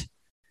worked.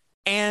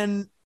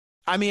 And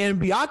I mean,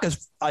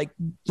 Bianca's like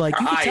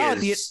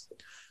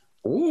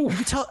you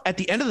could tell at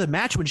the end of the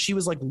match when she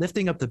was like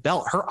lifting up the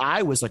belt, her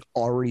eye was like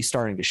already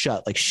starting to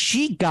shut. Like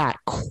she got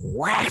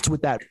cracked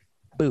with that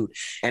boot,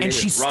 and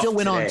she still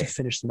went on to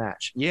finish the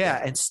match.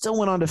 Yeah, and still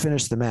went on to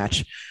finish the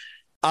match.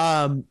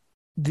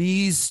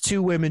 these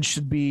two women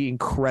should be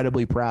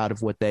incredibly proud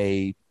of what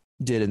they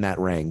did in that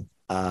ring.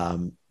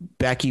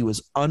 Becky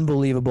was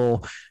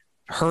unbelievable.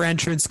 Her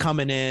entrance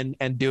coming in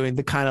and doing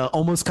the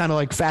almost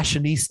like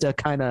fashionista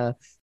kind of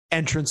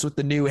entrance with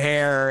the new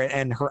hair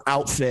and her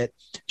outfit.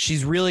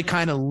 She's really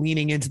kind of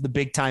leaning into the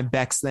big time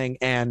Bex thing,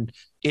 and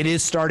it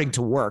is starting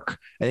to work.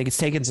 I think it's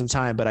taken some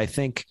time, but I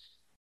think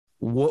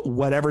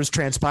whatever's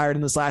transpired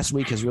in this last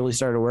week has really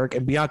started to work.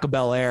 And Bianca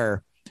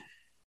Belair,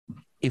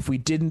 if we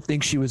didn't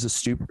think she was a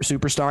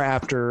superstar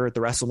after the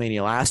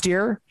WrestleMania last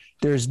year,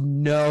 there's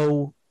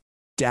no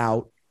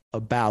doubt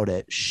about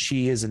it.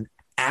 She is an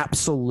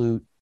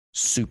absolute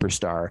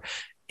superstar.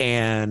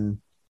 And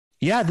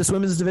yeah, this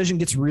women's division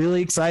gets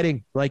really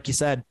exciting. Like you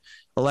said,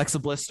 Alexa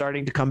Bliss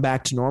starting to come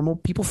back to normal.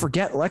 People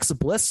forget Alexa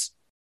Bliss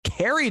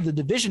carried the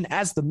division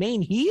as the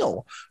main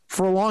heel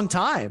for a long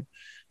time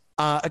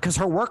because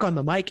her work on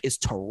the mic is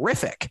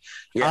terrific.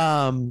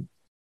 Yeah.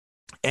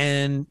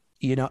 And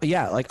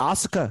like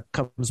Asuka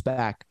comes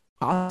back.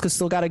 Asuka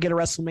still got to get a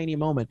WrestleMania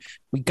moment.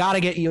 We got to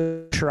get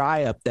Io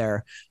Shirai up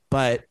there,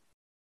 but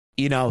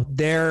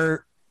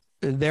there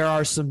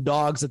are some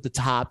dogs at the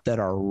top that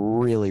are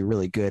really,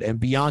 really good. And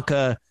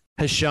Bianca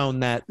has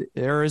shown that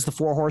there is the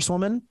 4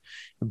 horsewoman,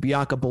 and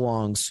Bianca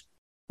belongs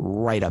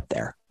right up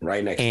there.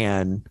 Right next.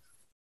 And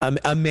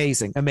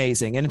amazing.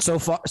 And so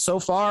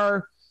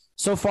far,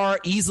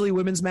 easily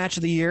women's match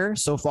of the year.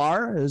 So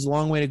far, there's a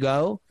long way to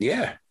go.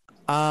 Yeah.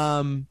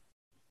 But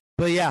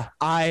yeah,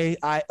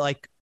 I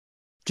like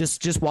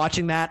just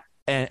watching that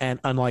and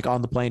unlike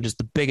on the plane, just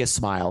the biggest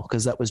smile,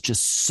 because that was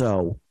just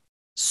so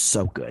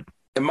good.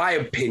 In my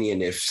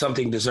opinion, if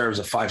something deserves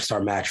a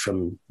 5-star match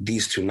from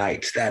these 2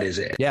 nights, that is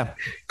it. Yeah.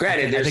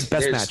 Granted, I think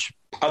best there's match.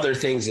 Other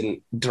things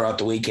throughout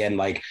the weekend,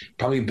 like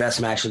probably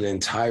best match of the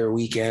entire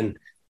weekend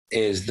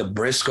is the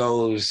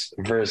Briscoes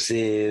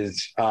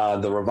versus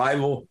the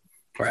Revival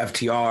or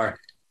FTR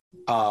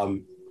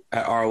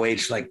at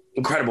ROH. Like,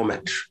 incredible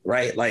match,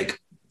 right? Like,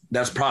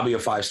 that's probably a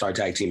 5-star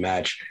tag team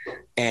match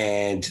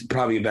and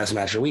probably the best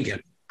match of the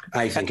weekend.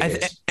 I think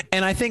it is.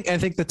 And I think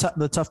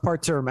the tough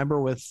part to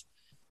remember with,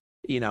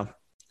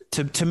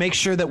 to make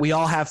sure that we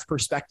all have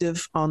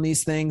perspective on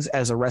these things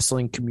as a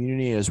wrestling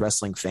community, as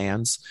wrestling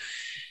fans,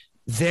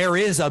 there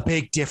is a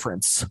big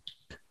difference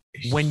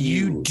when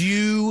you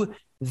do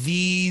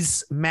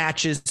these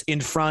matches in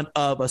front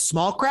of a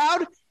small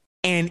crowd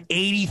and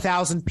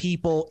 80,000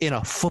 people in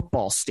a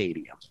football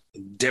stadium.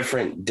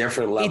 Different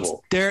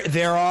level.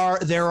 There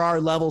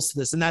are levels to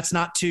this, and that's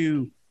not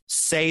to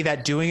say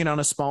that doing it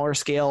on a smaller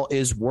scale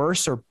is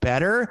worse or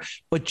better,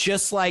 but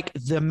just like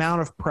the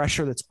amount of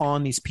pressure that's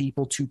on these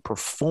people to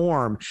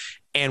perform.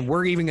 And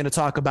we're even going to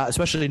talk about,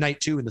 especially night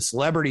 2 and the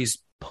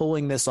celebrities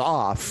pulling this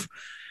off,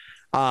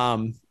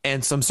 and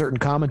some certain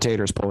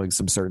commentators pulling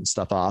some certain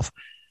stuff off.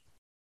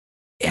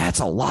 Yeah, it's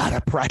a lot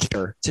of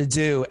pressure to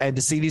do, and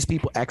to see these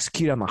people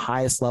execute on the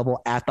highest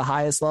level at the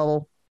highest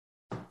level.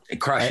 They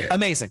crush it.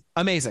 Amazing.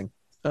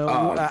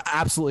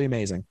 Absolutely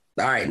amazing.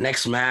 All right.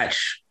 Next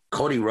match.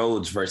 Cody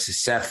Rhodes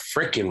versus Seth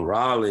freaking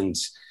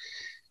Rollins.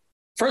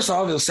 First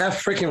off, it was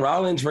Seth freaking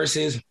Rollins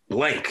versus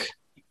blank.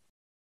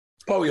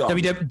 What we all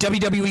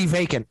WWE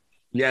vacant.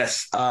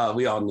 Yes,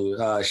 we all knew.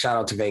 Shout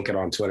out to Vacant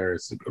on Twitter.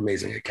 It's an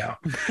amazing account.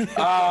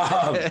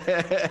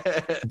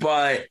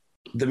 But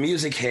the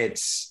music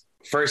hits.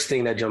 First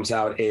thing that jumps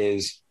out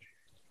is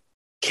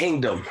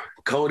Kingdom.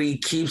 Cody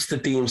keeps the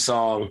theme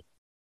song,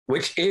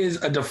 which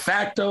is a de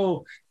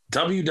facto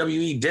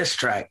WWE diss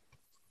track.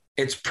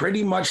 It's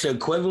pretty much the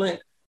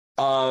equivalent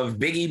of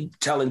Biggie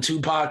telling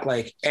Tupac,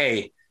 like,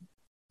 hey,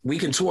 we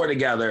can tour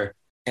together,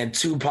 and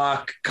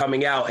Tupac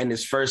coming out and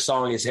his first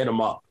song is Hit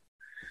 'Em Up.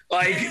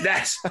 Like,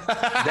 that's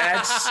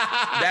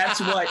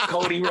what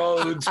Cody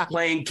Rhodes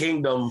playing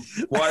Kingdom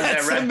was at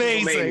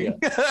WrestleMania.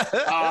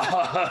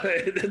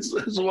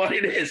 That's what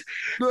it is.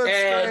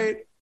 That's great.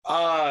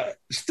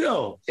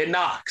 Still, it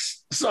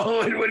knocks. So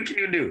what can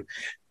you do?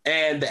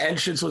 And the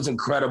entrance was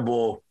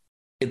incredible.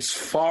 It's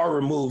far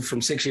removed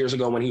from 6 years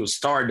ago when he was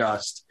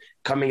Stardust,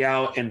 coming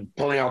out and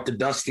pulling out the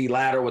dusty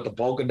ladder with the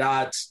polka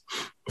dots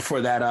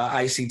for that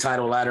IC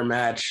title ladder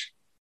match.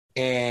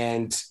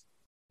 And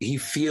he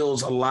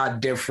feels a lot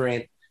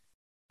different.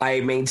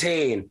 I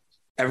maintain,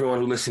 everyone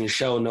who listens to the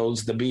show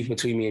knows the beef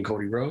between me and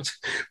Cody Rhodes,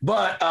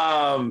 but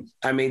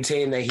I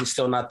maintain that he's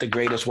still not the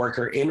greatest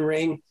worker in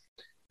ring.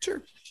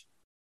 Sure.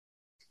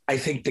 I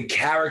think the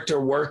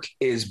character work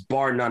is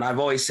bar none. I've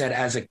always said,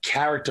 as a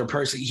character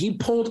person, he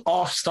pulled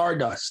off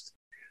Stardust.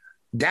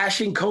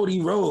 Dashing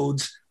Cody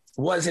Rhodes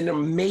was an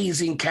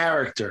amazing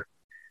character.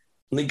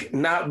 Like,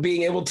 not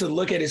being able to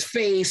look at his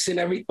face and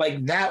everything,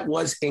 like, that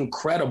was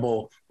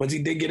incredible. Once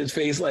he did get his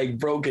face like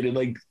broken and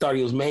like thought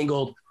he was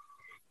mangled,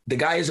 the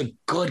guy is a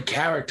good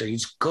character.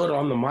 He's good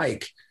on the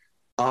mic.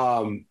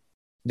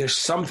 There's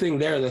something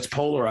there that's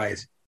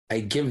polarized. I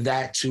give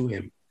that to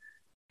him.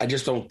 I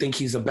just don't think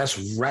he's the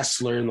best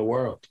wrestler in the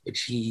world,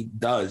 which he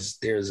does.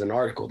 There's an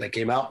article that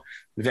came out,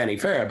 Vanity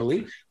Fair, I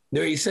believe,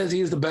 there he says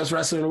he is the best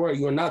wrestler in the world.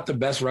 You are not the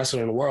best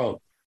wrestler in the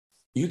world.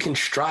 You can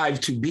strive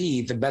to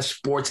be the best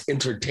sports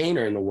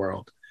entertainer in the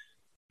world.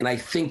 and I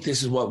think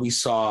this is what we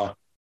saw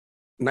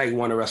night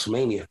one of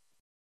WrestleMania.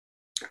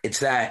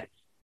 It's that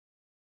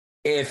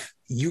if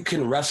you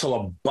can wrestle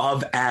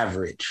above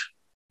average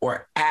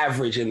or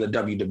average in the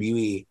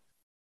WWE,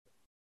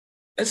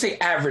 let's say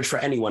average for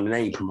anyone in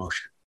any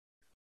promotion,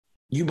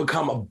 you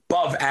become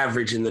above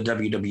average in the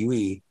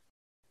WWE.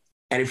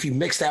 And if you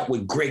mix that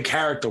with great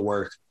character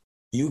work,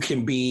 you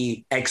can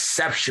be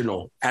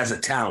exceptional as a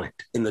talent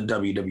in the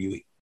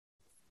WWE.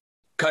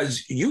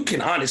 Because you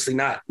can honestly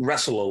not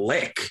wrestle a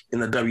lick in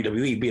the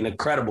WWE, be an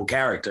incredible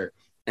character,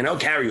 and they'll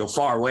carry you a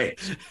far way.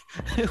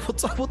 We'll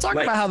talk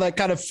about how that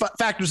kind of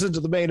factors into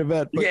the main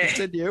event. But yeah,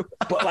 continue.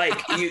 But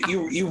like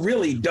you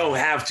really don't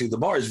have to. The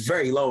bar is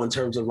very low in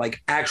terms of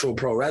like actual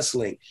pro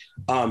wrestling.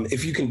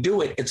 If you can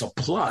do it, it's a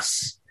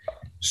plus.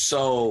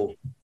 So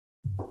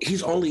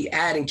he's only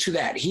adding to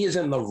that. He is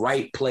in the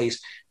right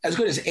place. As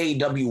good as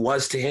AEW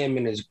was to him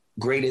and as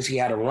great as he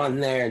had a run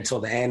there until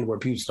the end where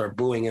people start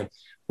booing him,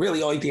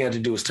 really all he had to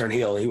do was turn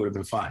heel and he would have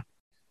been fine.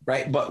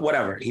 Right? But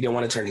whatever. He didn't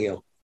want to turn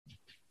heel.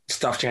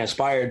 Stuff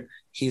transpired.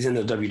 He's in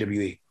the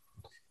WWE.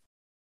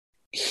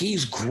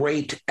 He's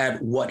great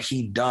at what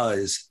he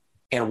does.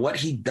 And what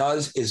he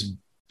does is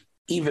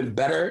even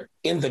better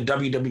in the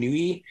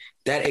WWE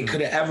than it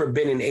could have ever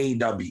been in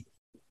AEW.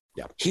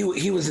 Yeah.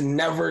 He was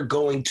never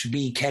going to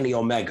be Kenny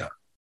Omega.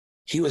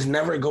 He was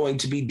never going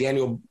to be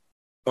Daniel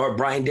or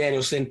Bryan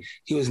Danielson.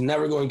 He was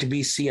never going to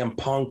be CM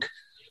Punk.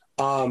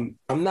 I'm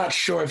not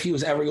sure if he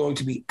was ever going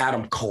to be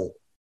Adam Cole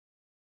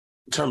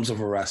in terms of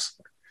a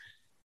wrestler.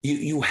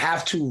 You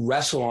have to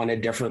wrestle on a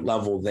different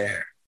level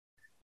there.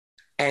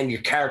 And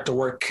your character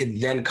work could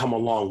then come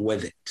along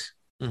with it.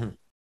 Mm-hmm.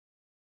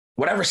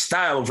 Whatever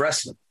style of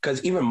wrestling,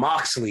 because even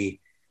Moxley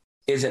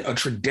isn't a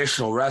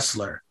traditional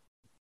wrestler,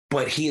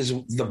 but he is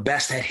the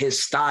best at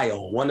his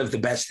style, one of the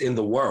best in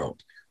the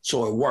world.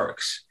 So it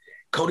works.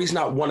 Cody's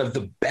not one of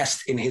the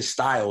best in his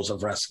styles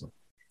of wrestling.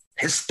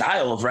 His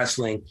style of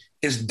wrestling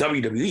is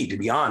WWE, to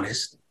be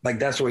honest. Like,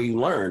 that's where you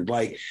learned.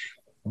 Like,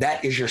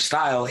 that is your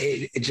style.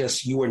 It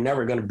just, you were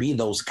never going to be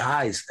those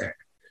guys there.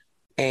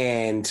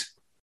 And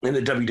in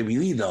the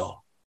WWE,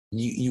 though,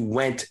 you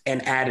went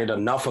and added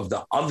enough of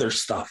the other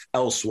stuff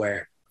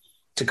elsewhere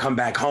to come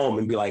back home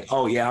and be like,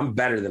 oh, yeah, I'm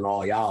better than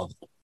all y'all.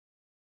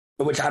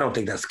 Which I don't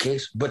think that's the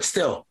case. But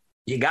still,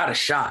 you got a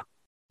shot.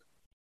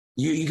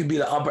 You could be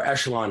the upper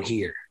echelon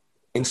here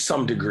in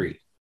some degree.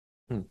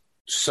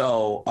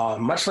 So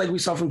much like we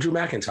saw from Drew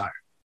McIntyre,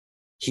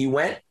 he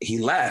went, he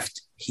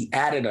left, he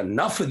added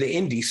enough of the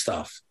indie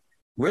stuff,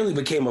 really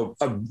became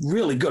a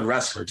really good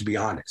wrestler, to be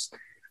honest.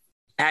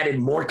 Added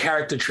more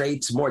character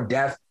traits, more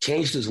depth,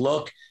 changed his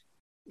look,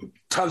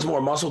 tons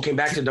more muscle, came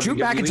back to WWE. Drew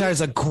McIntyre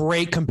is a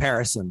great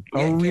comparison.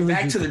 Yeah, came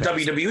back to the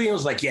WWE and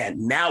was like, yeah,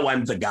 now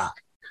I'm the guy.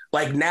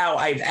 Like, now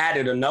I've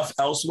added enough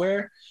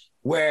elsewhere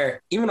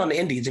where even on the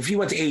indies, if he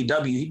went to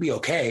AEW, he'd be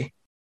okay.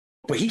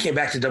 But he came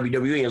back to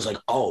WWE and was like,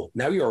 oh,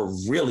 now you're a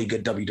really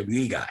good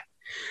WWE guy.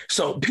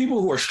 So people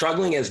who are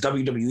struggling as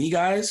WWE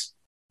guys,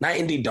 not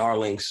indie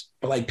darlings,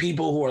 but like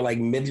people who are like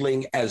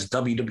middling as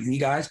WWE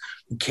guys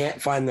who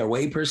can't find their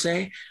way per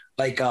se,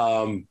 like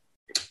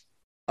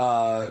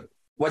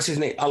what's his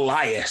name?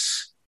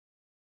 Elias,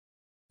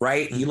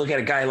 right? Mm-hmm. You look at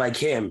a guy like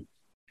him,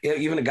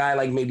 even a guy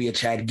like maybe a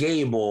Chad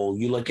Gable,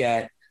 you look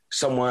at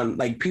someone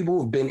like people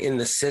who've been in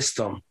the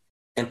system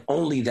and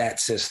only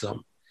that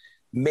system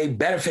may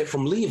benefit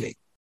from leaving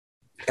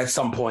at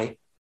some point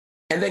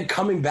and then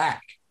coming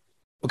back,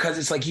 because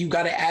it's like you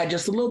got to add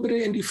just a little bit of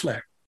indie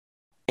flair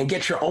and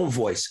get your own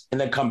voice and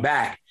then come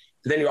back.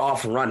 Then you're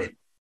off and running.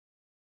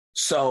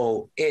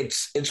 So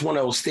it's one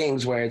of those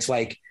things where it's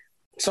like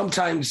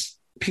sometimes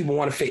people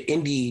want to fit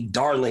indie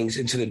darlings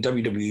into the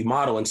WWE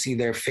model and see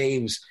their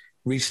faves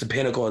reach the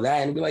pinnacle of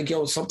that and be like,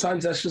 yo,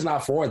 sometimes that's just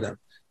not for them.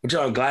 Which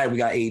I'm glad we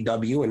got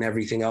AEW and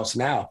everything else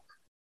now.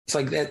 It's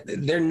like that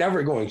they're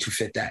never going to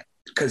fit that,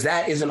 because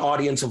that is an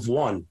audience of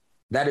one.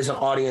 That is an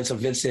audience of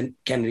Vincent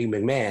Kennedy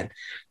McMahon.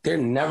 They're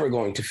never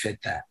going to fit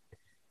that.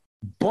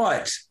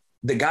 But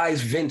the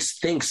guys Vince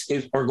thinks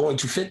are going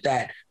to fit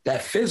that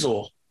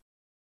fizzle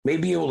may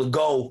be able to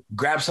go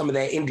grab some of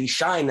that indie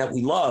shine that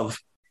we love,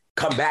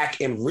 come back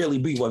and really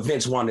be what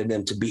Vince wanted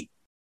them to be.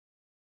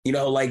 You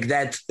know, like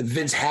that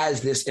Vince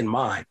has this in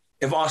mind.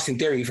 If Austin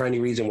Theory, for any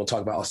reason, we'll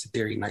talk about Austin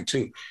Theory night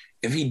two.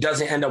 If he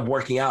doesn't end up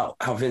working out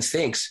how Vince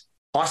thinks,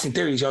 Austin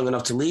Theory is young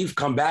enough to leave,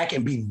 come back,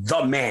 and be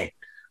the man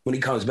when he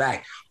comes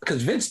back.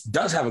 Because Vince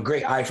does have a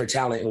great eye for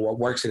talent and what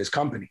works in his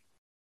company.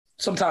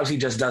 Sometimes he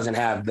just doesn't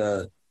have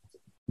the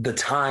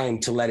time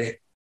to let it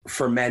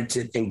ferment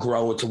it and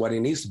grow into what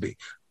it needs to be.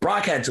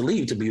 Brock had to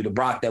leave to be the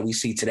Brock that we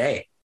see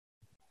today.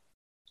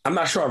 I'm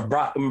not sure if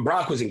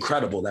Brock was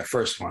incredible, that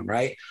first one,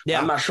 right? Yeah.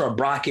 I'm not sure if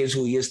Brock is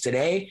who he is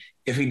today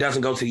if he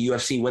doesn't go to the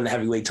UFC, win the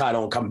heavyweight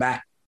title, and come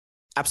back.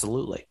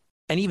 Absolutely.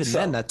 And even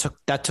then, that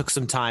took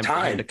some time for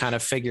him to kind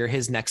of figure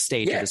his next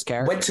stage of his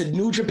character. Went to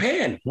New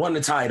Japan, won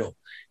the title.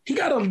 He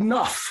got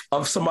enough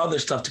of some other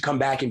stuff to come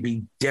back and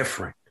be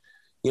different.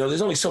 You know,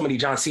 there's only so many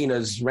John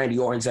Cena's, Randy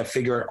Orton's that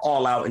figure it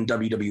all out in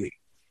WWE.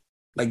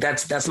 Like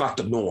that's not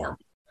the norm.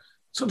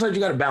 sometimes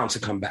you got to bounce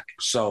and come back.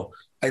 So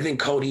I think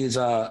Cody is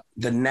the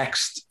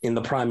next in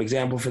the prime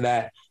example for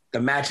that. The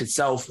match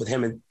itself with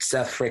him and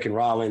Seth freaking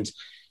Rollins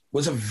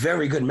was a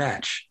very good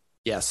match.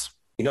 Yes.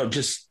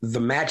 Just the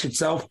match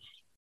itself,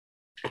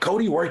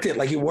 Cody worked it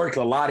like he worked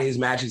a lot of his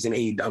matches in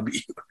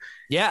AEW.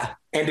 Yeah.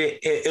 And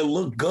it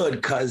looked good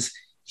because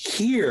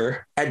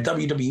here at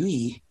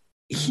WWE,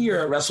 here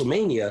at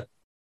WrestleMania,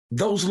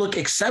 those look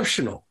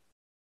exceptional.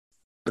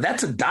 But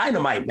that's a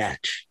Dynamite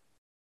match.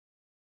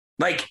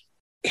 Like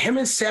him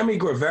and Sammy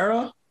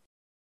Guevara,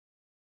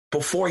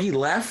 before he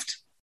left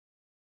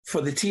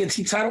for the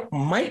TNT title,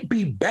 might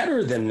be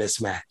better than this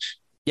match.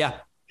 Yeah.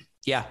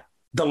 Yeah.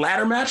 The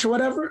ladder match or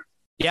whatever.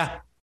 Yeah.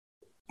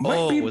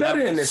 Might be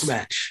better than this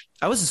match.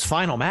 That was his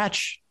final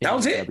match. That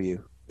was it.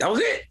 That was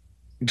it.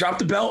 Dropped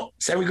the belt.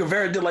 Sammy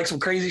Guevara did like some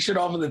crazy shit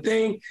off of the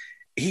thing.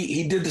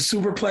 He did the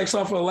superplex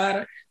off of the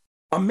ladder.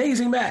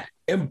 Amazing match.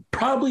 And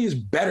probably is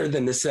better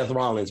than the Seth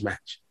Rollins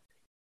match.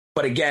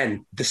 But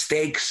again, the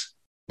stakes,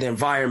 the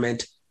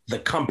environment, the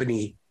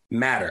company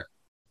matter.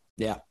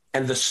 Yeah.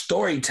 And the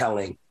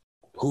storytelling,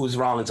 who's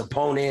Rollins'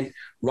 opponent,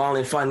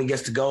 Rollins finally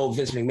gets to go,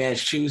 Vince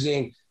McMahon's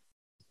choosing.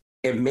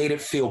 It made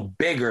it feel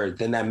bigger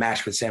than that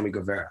match with Sammy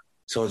Guevara.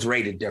 So it's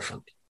rated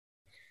differently.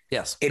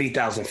 Yes.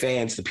 80,000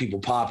 fans, the people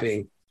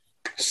popping.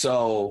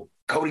 So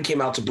Cody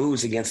came out to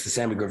booze against the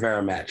Sammy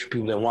Guevara match.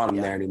 People didn't want him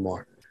there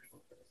anymore.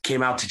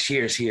 Came out to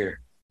cheers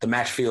here. The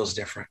match feels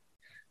different.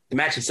 The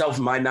match itself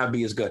might not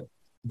be as good,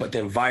 but the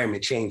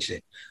environment changed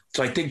it.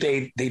 So I think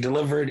they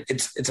delivered.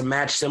 It's a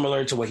match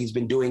similar to what he's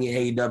been doing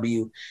in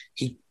AEW.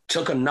 He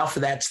took enough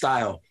of that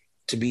style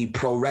to be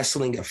pro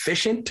wrestling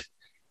efficient,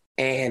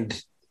 and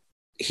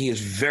he is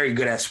very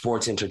good at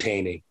sports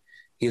entertaining.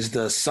 He's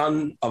the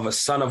son of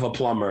a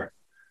plumber,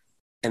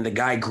 and the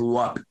guy grew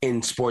up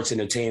in sports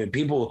entertainment.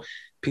 People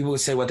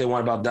would say what they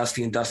want about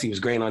Dusty, and Dusty was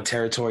great on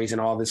territories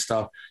and all this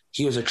stuff.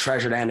 He was a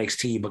treasure to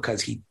NXT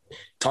because he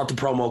taught the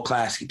promo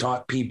class. He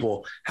taught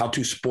people how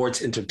to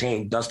sports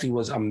entertain. Dusty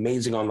was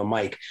amazing on the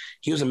mic.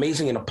 He was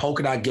amazing in a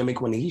polka dot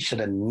gimmick when he should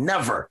have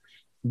never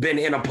been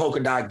in a polka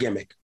dot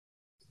gimmick.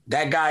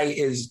 That guy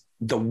is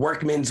the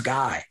workman's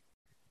guy.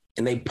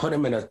 And they put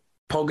him in a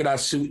polka dot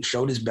suit and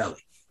showed his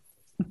belly.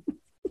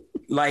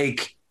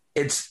 Like,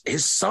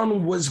 his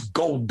son was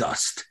gold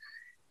dust.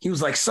 He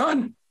was like,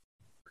 son,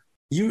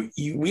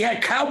 we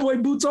had cowboy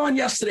boots on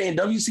yesterday in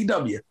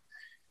WCW,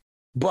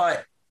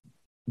 but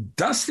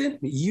Dustin,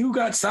 you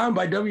got signed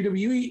by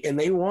WWE and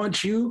they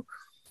want you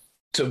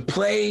to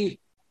play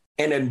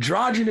an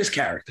androgynous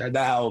character.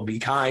 That I'll be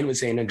kind with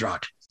saying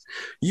androgynous.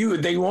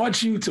 They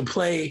want you to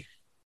play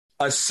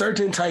a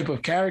certain type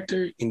of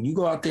character, and you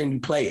go out there and you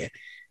play it.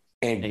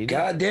 And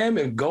goddamn,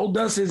 if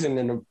Goldust isn't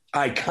an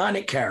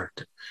iconic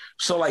character.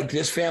 So like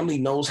this family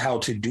knows how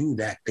to do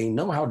that. They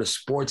know how to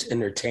sports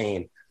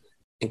entertain.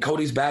 And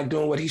Cody's back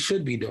doing what he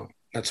should be doing.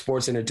 That's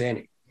sports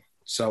entertaining.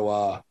 So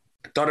I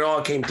thought it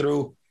all came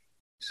through.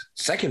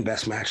 Second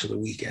best match of the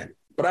weekend.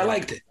 But I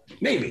liked it.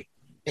 Maybe.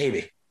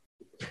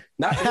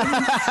 Not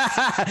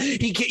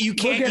you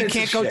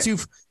can't go too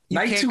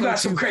Night 2 got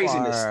some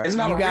craziness. It's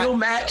not a real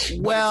match.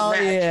 Well,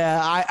 yeah,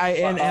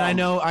 I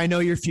know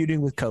you're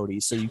feuding with Cody,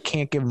 so you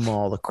can't give him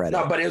all the credit.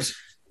 No, but as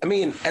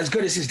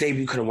good as his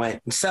debut could have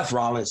went. Seth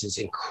Rollins is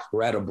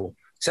incredible.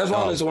 Seth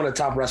Rollins is one of the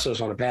top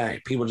wrestlers on the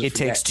planet. People just it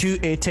takes two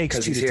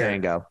to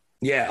tango.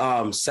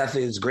 Yeah, Seth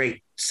is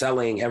great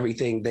selling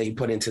everything they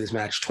put into this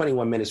match.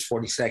 21 minutes,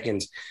 40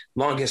 seconds,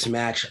 longest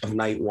match of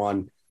night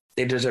 1.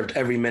 They deserved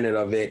every minute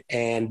of it,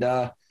 and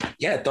I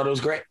thought it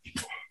was great.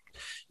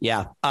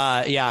 Yeah.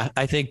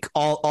 I think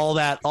all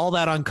that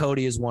on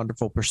Cody is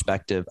wonderful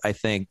perspective. I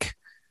think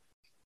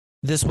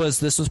this was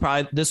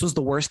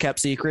the worst kept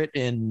secret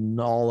in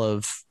all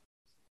of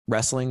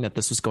wrestling that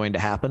this was going to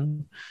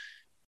happen.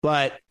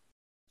 But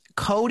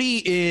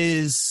Cody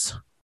is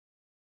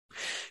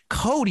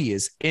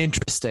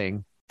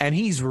interesting, and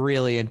he's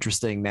really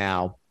interesting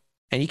now.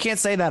 And you can't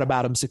say that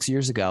about him 6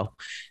 years ago.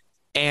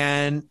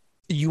 And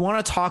you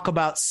want to talk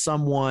about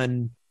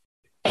someone.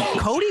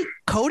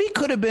 Cody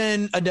could have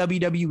been a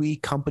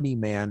WWE company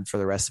man for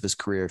the rest of his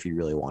career if he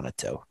really wanted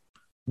to.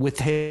 With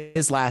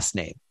his last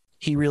name,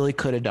 he really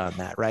could have done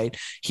that, right?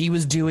 He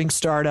was doing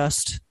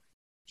Stardust.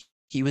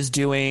 He was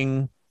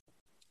doing,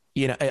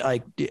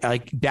 like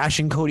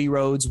Dashing Cody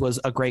Rhodes was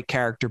a great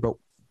character, but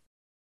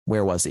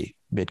where was he?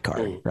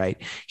 Mid-card, right?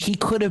 He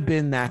could have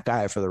been that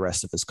guy for the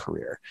rest of his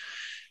career.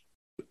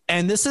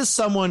 And this is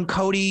someone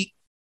Cody,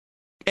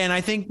 and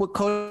I think what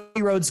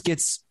Cody Rhodes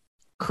gets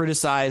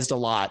criticized a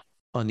lot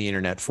on the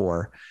internet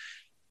for,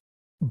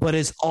 but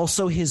is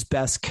also his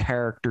best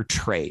character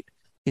trait,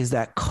 is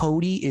that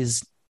Cody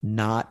is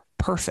not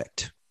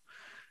perfect.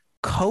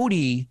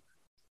 Cody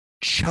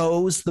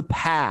chose the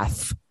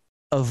path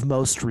of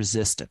most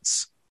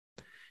resistance.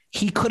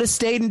 He could have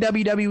stayed in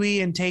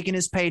WWE and taken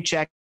his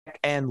paycheck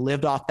and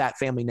lived off that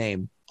family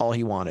name all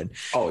he wanted.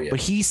 Oh yeah. But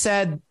he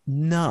said,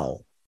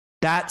 no,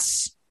 I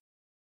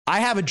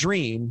have a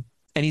dream,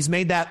 and he's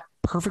made that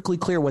perfectly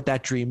clear what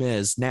that dream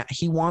is. Now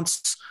he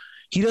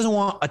doesn't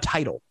want a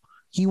title.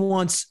 He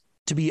wants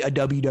to be a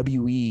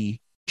WWE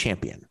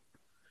champion.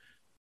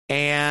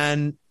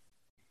 And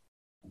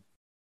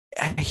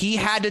he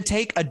had to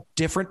take a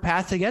different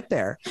path to get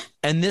there.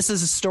 And this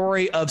is a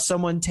story of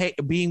someone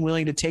being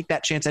willing to take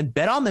that chance and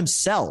bet on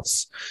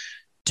themselves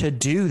to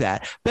do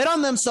that. Bet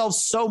on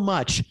themselves so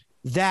much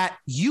that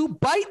you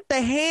bite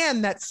the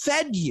hand that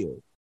fed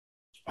you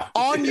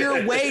on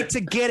your way to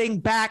getting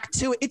back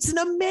to it. It's an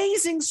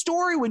amazing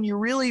story when you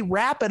really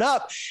wrap it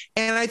up.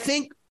 And I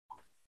think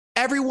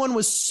everyone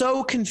was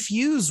so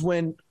confused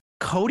when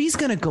Cody's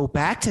going to go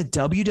back to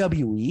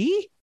WWE.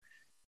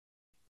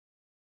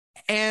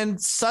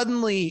 And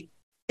suddenly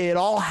it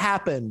all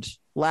happened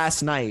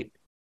last night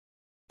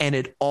and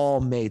it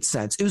all made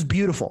sense. It was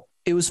beautiful.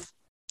 It was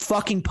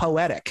fucking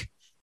poetic.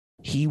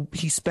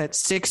 He spent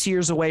 6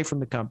 years away from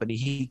the company.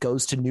 He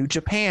goes to New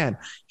Japan.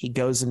 He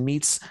goes and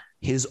meets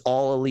his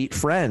all elite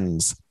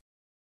friends.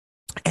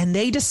 And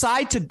they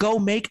decide to go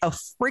make a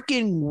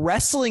freaking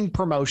wrestling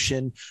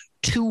promotion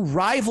to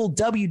rival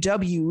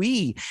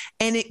WWE.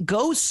 And it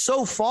goes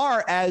so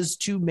far as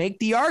to make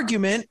the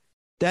argument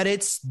that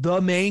it's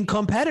the main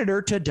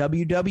competitor to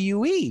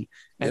WWE.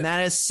 And that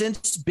has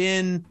since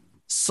been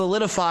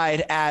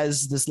solidified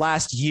as this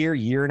last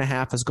year and a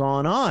half has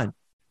gone on.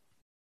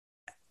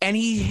 And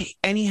he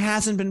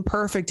hasn't been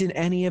perfect in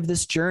any of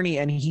this journey.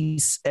 And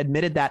he's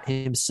admitted that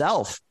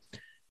himself.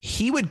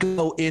 He would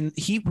go in,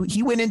 he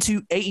went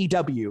into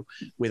AEW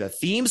with a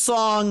theme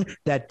song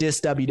that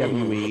dissed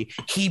WWE.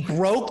 He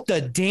broke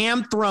the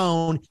damn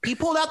throne. He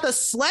pulled out the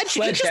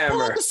sledgehammer. He just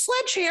pulled out the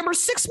sledgehammer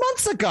 6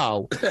 months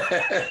ago.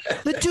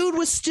 The dude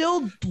was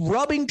still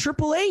rubbing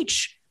Triple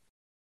H.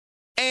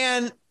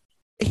 And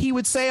he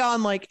would say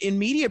on in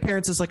media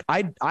appearances,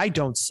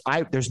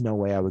 there's no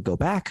way I would go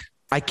back.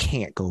 I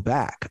can't go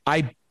back.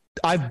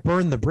 I've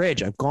burned the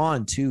bridge. I've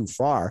gone too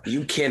far.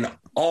 You can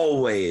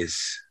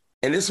always,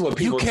 and this is what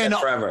people said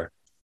forever,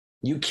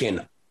 you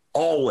can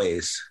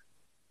always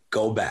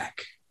go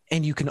back.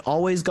 And you can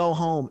always go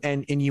home.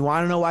 And you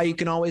want to know why you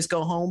can always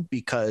go home?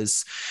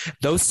 Because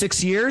those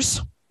 6 years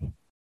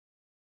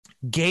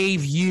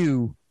gave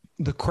you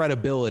the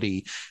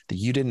credibility that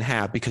you didn't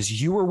have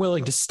because you were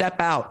willing to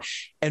step out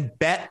and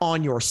bet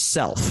on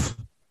yourself.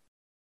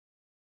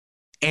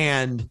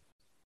 And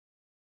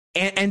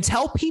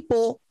tell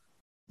people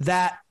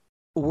that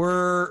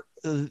were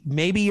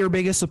maybe your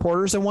biggest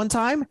supporters at one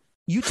time,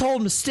 you told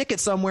them to stick it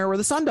somewhere where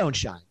the sun don't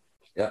shine.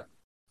 Yeah.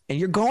 And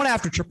you're going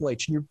after Triple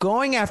H and you're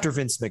going after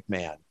Vince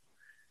McMahon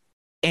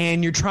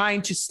and you're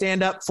trying to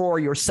stand up for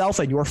yourself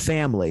and your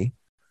family.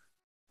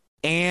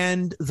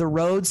 And the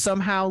road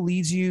somehow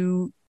leads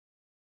you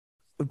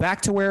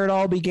back to where it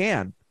all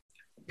began.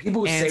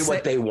 People say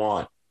what they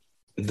want.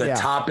 The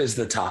top is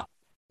the top.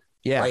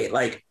 Yeah. Right?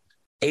 Like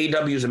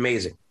AEW is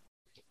amazing.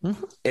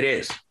 Mm-hmm. It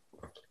is.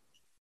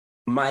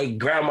 My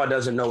grandma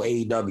doesn't know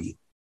AEW.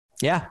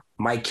 Yeah.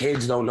 My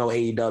kids don't know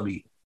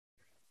AEW.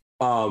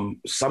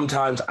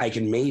 Sometimes I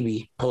can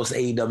maybe post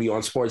AEW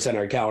on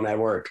SportsCenter account at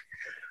work.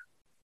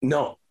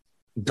 No,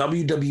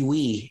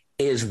 WWE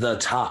is the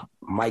top.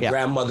 My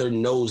grandmother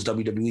knows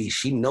WWE.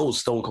 She knows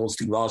Stone Cold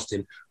Steve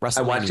Austin.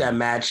 I watched that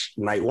match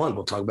night one,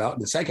 we'll talk about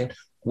in a second,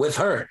 with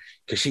her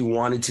because she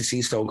wanted to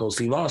see Stone Cold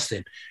Steve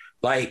Austin.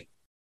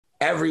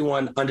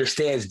 Everyone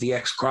understands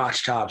DX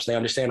crotch chops. They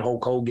understand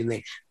Hulk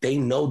Hogan. They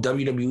know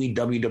WWE,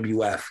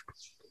 WWF.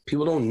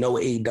 People don't know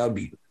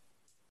AEW.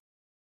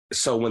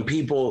 So when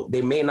people,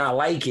 they may not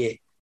like it,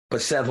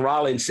 but Seth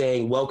Rollins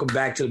saying, "Welcome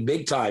back to the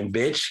big time,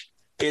 bitch,"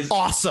 is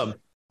awesome.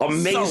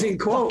 Amazing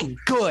quote.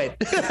 Good.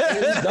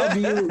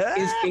 AEW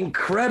is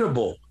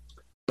incredible,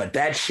 but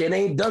that shit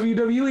ain't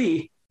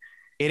WWE.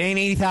 It ain't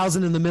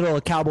 80,000 in the middle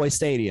of Cowboy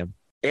Stadium.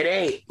 It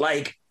ain't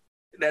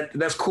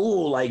that's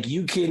cool.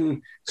 You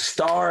can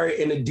star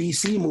in a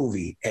DC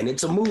movie and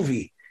it's a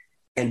movie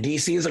and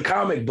DC is a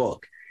comic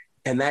book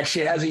and that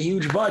shit has a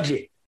huge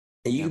budget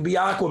and you can be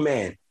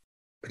Aquaman,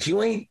 but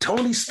you ain't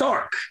Tony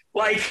Stark.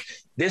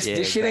 This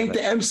shit ain't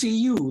the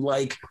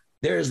MCU.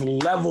 There's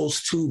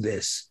levels to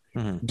this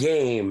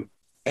game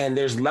and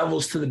there's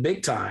levels to the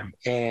big time.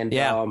 And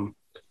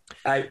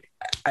I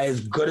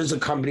as good as a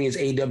company as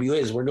AEW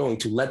is, we're going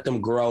to let them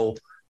grow.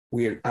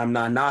 I'm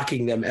not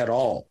knocking them at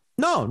all.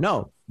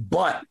 No.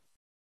 But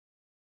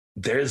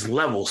there's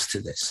levels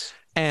to this.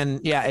 And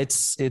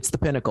it's the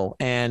pinnacle.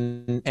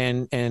 And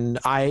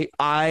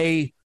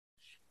I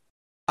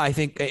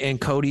think, and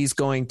Cody's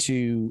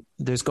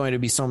there's going to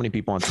be so many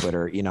people on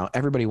Twitter,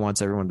 everybody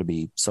wants everyone to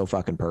be so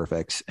fucking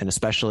perfect. And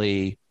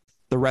especially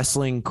the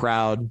wrestling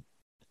crowd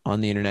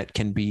on the internet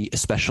can be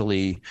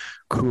especially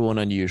cruel and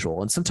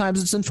unusual. And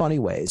sometimes it's in funny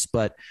ways,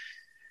 but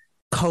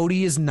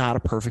Cody is not a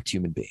perfect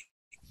human being.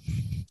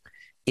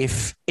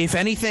 If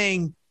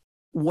anything,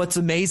 what's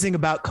amazing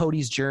about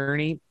Cody's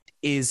journey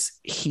is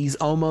he's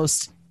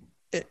almost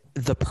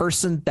the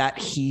person that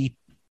he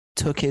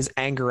took his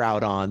anger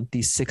out on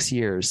these 6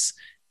 years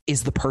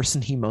is the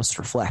person he most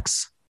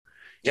reflects.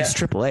 He's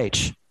Triple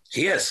H.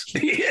 He is.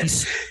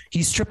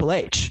 He's Triple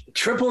H.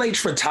 Triple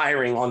H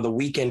retiring on the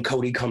weekend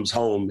Cody comes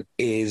home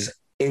is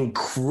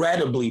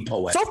incredibly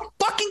poetic. So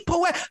fucking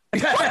poetic. I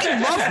fucking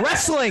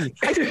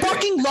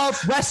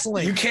love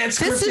wrestling. You can't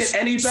script it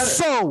any better.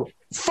 So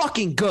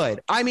fucking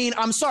good. I mean,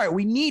 I'm sorry.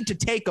 We need to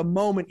take a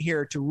moment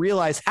here to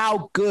realize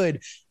how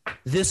good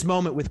this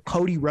moment with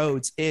Cody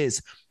Rhodes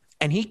is.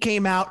 And he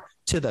came out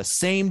to the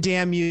same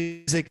damn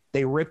music.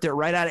 They ripped it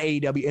right out of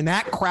AEW, and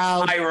that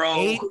crowd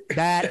ate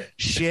that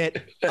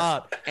shit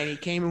up. And he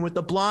came in with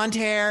the blonde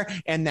hair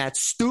and that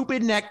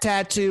stupid neck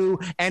tattoo,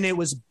 and it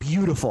was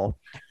beautiful.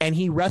 And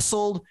he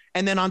wrestled,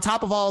 and then on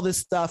top of all this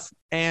stuff,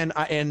 and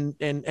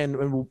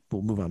we'll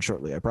move on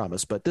shortly, I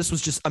promise. But this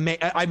was just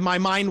amazing. My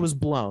mind was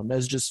blown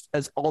as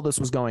all this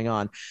was going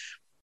on.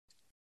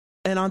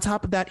 And on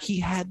top of that, he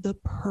had the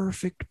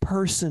perfect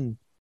person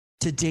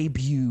to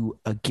debut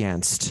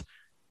against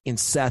in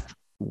Seth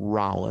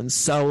Rollins.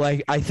 So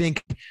like, I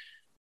think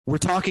we're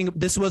talking,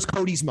 this was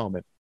Cody's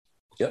moment.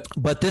 Yep.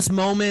 But this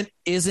moment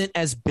isn't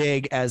as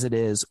big as it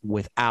is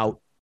without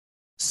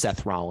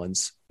Seth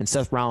Rollins. And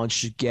Seth Rollins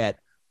should get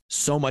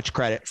so much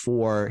credit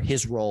for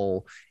his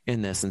role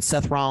in this. And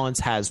Seth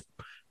Rollins has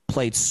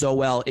played so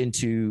well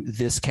into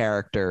this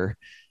character.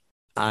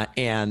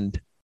 And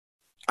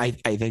I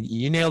think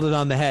you nailed it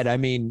on the head. I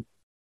mean,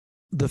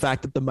 the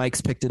fact that the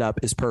mics picked it up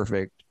is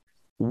perfect.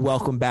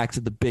 Welcome back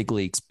to the big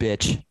leagues,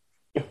 bitch,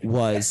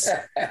 was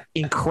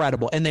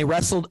incredible. And they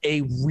wrestled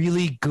a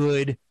really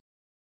good,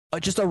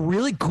 just a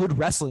really good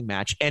wrestling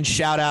match. And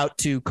shout out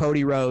to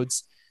Cody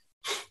Rhodes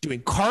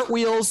doing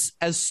cartwheels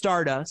as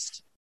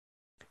Stardust.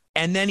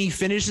 And then he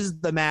finishes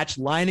the match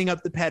lining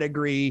up the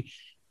pedigree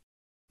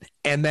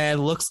and then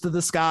looks to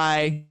the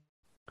sky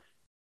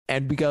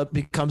and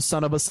becomes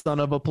son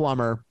of a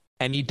plumber.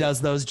 And he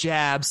does those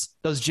jabs,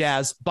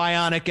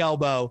 bionic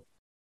elbow,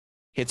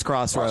 hits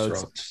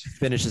Crossroads,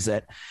 finishes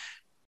it.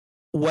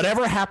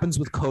 Whatever happens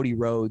with Cody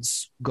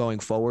Rhodes going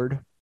forward,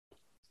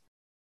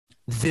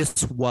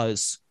 this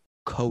was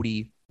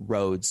Cody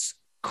Rhodes'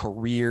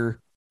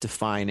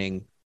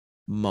 career-defining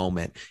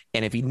moment.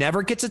 And if he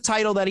never gets a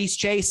title that he's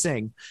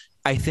chasing,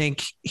 I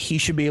think he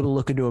should be able to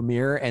look into a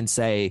mirror and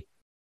say,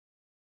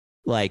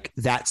 like,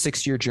 that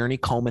 6-year journey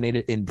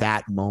culminated in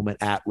that moment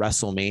at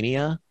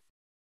WrestleMania.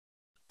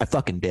 I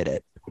fucking did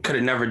it. Could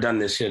have never done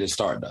this shit at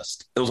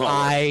Stardust. It was all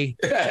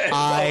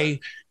I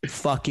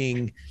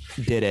fucking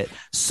did it.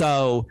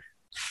 So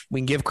we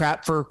can give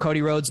crap for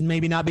Cody Rhodes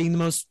maybe not being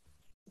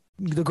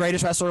the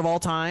greatest wrestler of all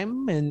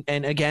time. And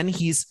again,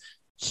 he is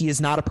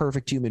not a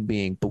perfect human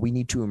being, but we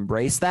need to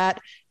embrace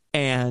that.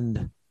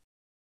 And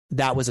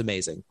that was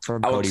amazing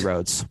from Cody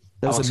Rhodes.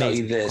 That was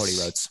amazing from Cody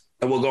Rhodes.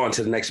 And we'll go on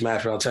to the next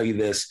match, but I'll tell you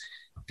this.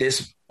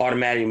 This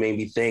automatically made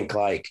me think,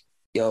 like,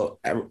 yo,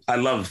 I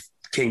love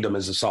Kingdom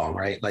as a song,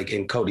 right? Like,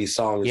 in Cody's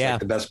song is like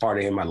the best part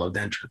of him. I love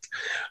the entrance.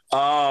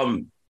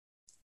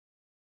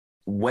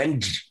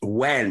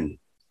 When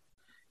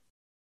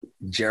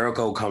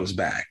Jericho comes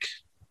back,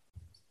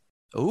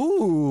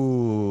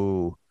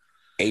 ooh,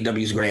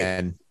 AEW's great.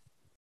 Man.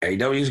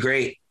 AEW's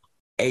great.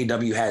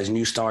 AEW has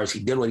new stars. He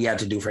did what he had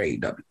to do for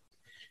AEW.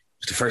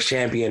 He's the first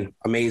champion.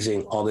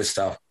 Amazing. All this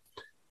stuff.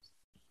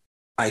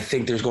 I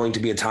think there's going to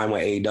be a time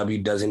where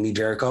AEW doesn't need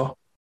Jericho.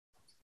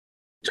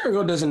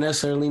 Jericho doesn't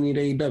necessarily need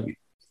AEW.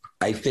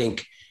 I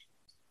think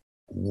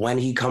when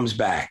he comes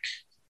back,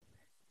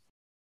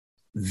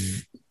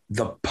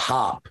 the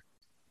pop,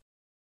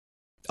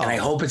 and I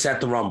hope it's at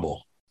the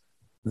Rumble,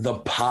 the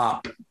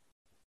pop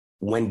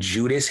when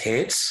Judas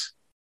hits,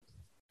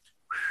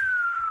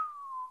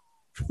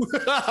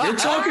 you're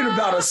talking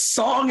about a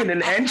song and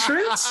an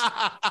entrance?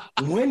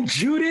 When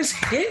Judas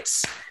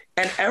hits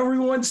and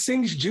everyone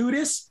sings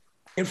Judas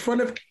in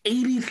front of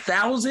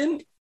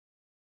 80,000,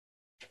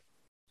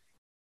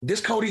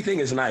 this Cody thing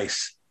is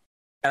nice.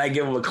 And I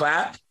give him a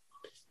clap.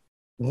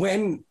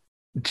 When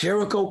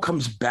Jericho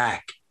comes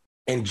back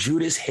and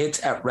Judas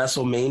hits at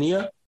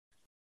WrestleMania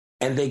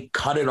and they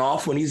cut it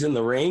off when he's in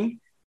the ring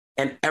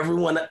and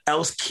everyone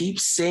else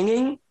keeps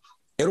singing,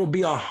 it'll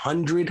be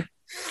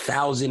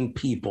 100,000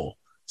 people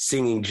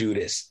singing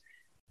Judas.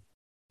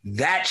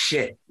 That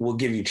shit will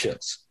give you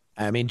chills.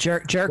 I mean,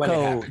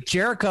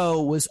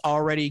 Jericho was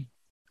already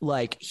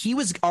like, he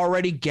was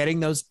already getting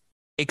those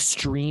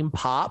extreme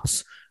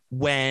pops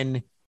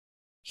when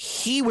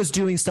he was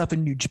doing stuff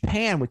in New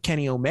Japan with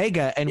Kenny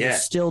Omega and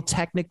was still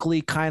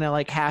technically kind of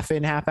like half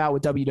in, half out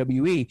with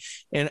WWE.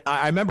 And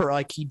I remember,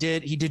 like, he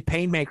did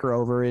Painmaker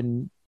over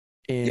in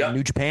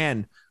New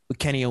Japan with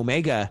Kenny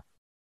Omega,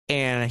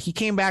 and he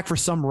came back for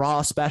some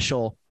Raw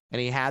special and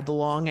he had the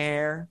long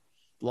hair.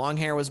 Long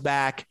hair was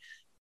back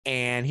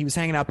and he was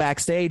hanging out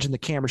backstage and the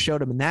camera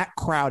showed him, and that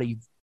crowd, he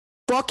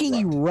fucking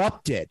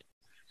erupted.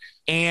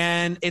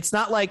 And it's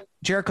not like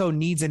Jericho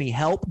needs any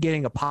help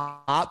getting a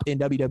pop in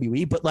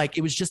WWE, but like,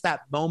 it was just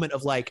that moment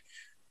of like,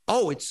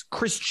 oh, it's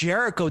Chris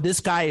Jericho. This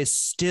guy is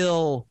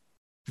still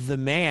the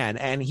man.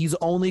 And he's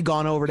only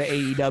gone over to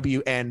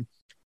AEW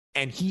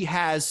and he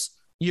has,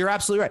 you're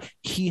absolutely right.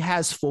 He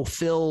has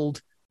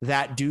fulfilled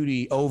that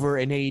duty over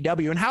in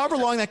AEW. And however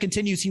long that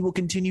continues, he will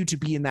continue to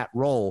be in that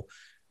role.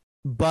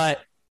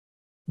 But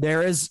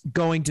there is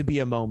going to be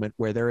a moment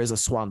where there is a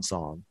swan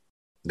song.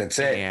 That's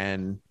it.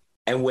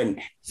 And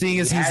when seeing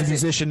as he's a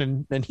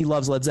musician and he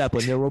loves Led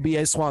Zeppelin, there will be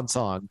a swan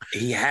song.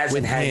 He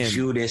hasn't had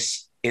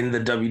Judas in the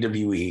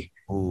WWE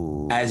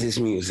as his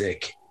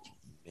music.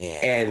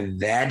 Man. And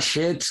that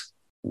shit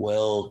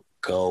will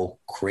go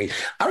crazy.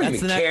 I don't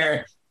even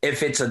care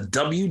if it's a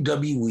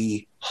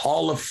WWE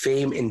Hall of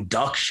Fame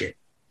induction.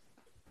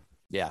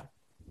 Yeah.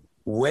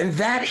 When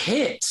that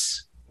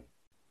hits,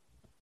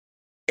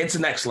 it's the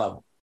next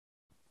level.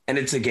 And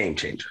it's a game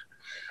changer.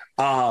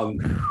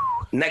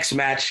 Next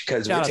match,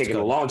 because we're taking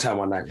a long time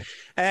on that.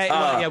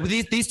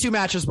 These two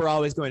matches were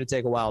always going to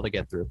take a while to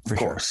get through. For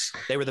course.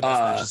 Sure. They were the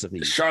best matches of the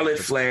year. Charlotte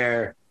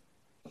Flair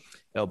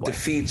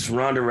defeats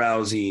Ronda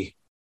Rousey,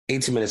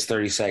 18 minutes,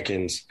 30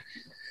 seconds.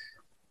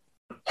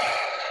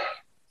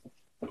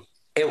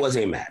 It was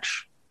a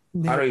match.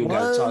 I don't even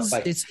got to talk.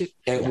 Like,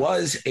 it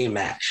was a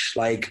match.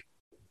 Like,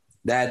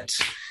 that,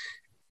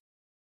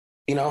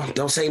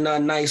 don't say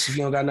nothing nice if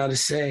you don't got nothing to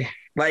say.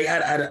 Like,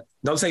 I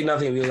don't say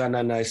nothing if you don't got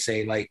nothing nice to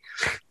say. Like,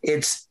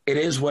 it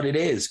is what it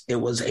is. It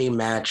was a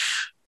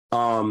match.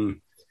 The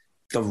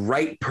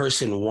right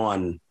person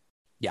won.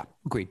 Yeah,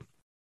 agreed.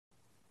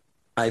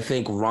 I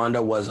think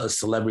Ronda was a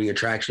celebrity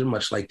attraction,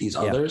 much like these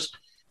others.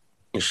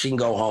 And she can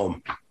go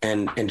home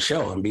and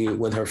chill and be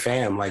with her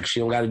fam. Like, she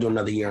don't got to do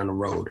another year on the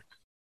road.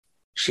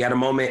 She had a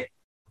moment.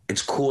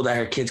 It's cool that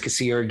her kids could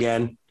see her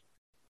again.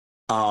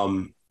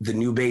 The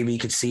new baby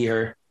could see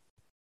her.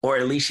 Or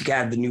at least she could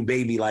have the new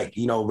baby, like,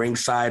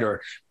 ringside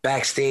or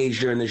backstage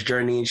during this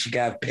journey. And she could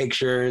have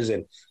pictures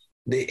and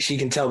she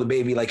can tell the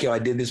baby, like, yo, I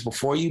did this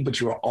before you, but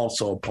you are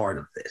also a part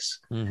of this.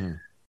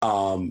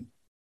 Mm-hmm.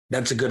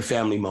 That's a good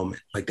family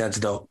moment. Like, that's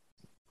dope.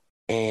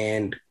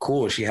 And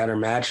cool. She had her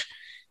match.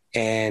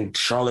 And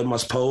Charlotte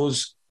must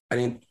pose. I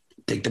didn't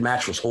think the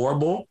match was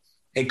horrible.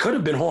 It could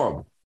have been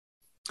horrible.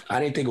 I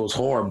didn't think it was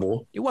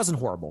horrible. It wasn't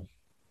horrible.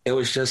 It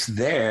was just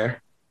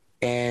there.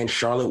 And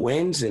Charlotte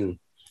wins. And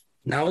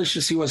now let's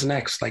just see what's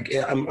next. Like,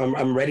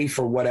 I'm ready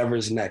for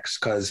whatever's next.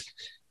 Because,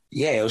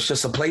 it was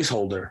just a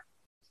placeholder.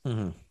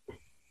 Mm-hmm.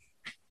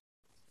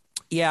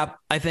 Yeah,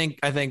 I think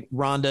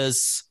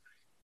Ronda's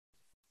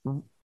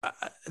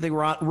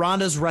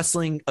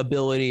wrestling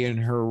ability and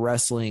her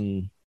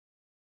wrestling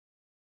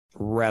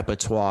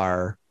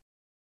repertoire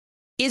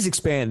is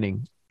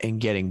expanding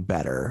and getting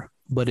better,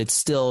 but it's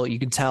still, you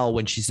can tell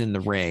when she's in the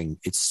ring,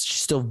 it's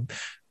still,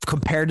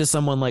 compared to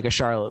someone like a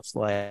Charlotte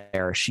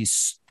Flair,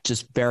 she's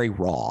just very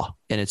raw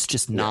and it's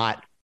just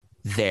not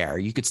there.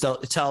 You could still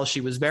tell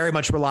she was very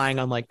much relying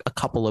on like a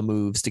couple of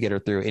moves to get her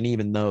through. And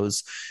even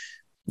those,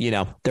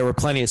 there were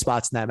plenty of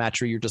spots in that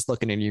match where you're just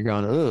looking and you're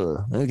going,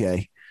 oh,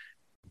 okay.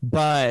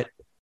 But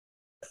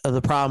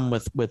the problem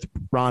with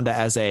Ronda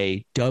as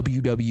a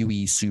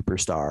WWE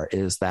superstar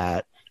is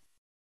that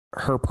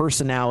her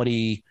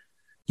personality,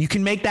 you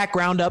can make that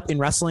ground up in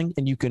wrestling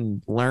and you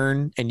can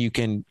learn and you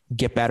can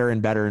get better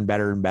and better and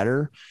better and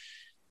better.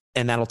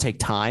 And that'll take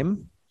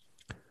time.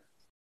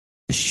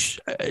 She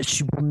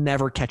will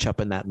never catch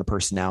up in the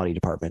personality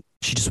department.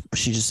 She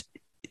just,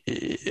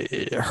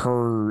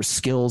 her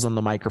skills on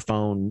the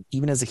microphone,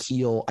 even as a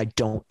heel, I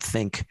don't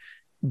think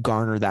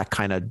garner that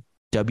kind of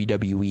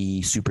WWE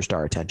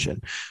superstar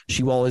attention.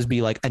 She will always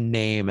be like a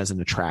name as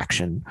an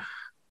attraction,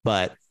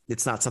 but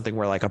it's not something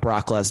where like a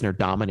Brock Lesnar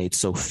dominates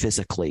so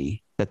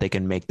physically that they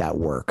can make that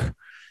work.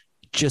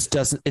 Just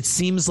doesn't. It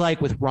seems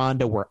like with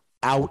Ronda, we're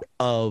out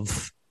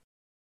of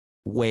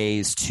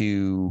ways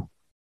to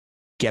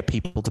get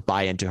people to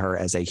buy into her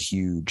as a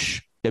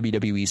huge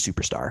WWE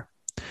superstar.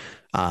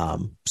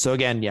 So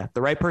again,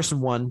 the right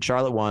person won.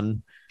 Charlotte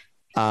won.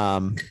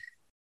 I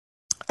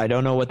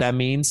don't know what that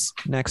means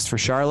next for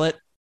Charlotte,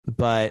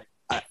 but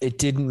it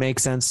didn't make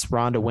sense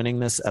Ronda winning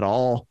this at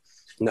all.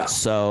 No.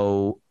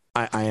 So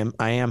I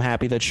am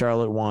happy that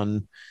Charlotte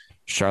won.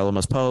 Charlotte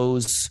must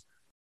pose.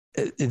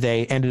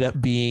 They ended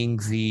up being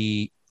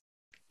the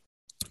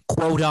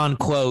quote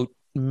unquote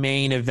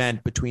main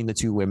event between the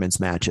two women's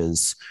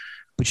matches,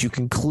 but you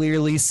can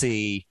clearly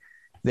see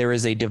there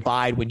is a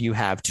divide when you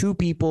have two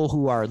people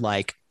who are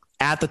like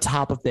at the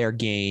top of their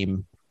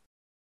game,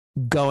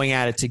 going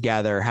at it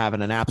together,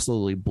 having an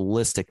absolutely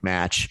ballistic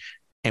match.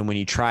 And when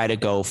you try to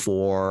go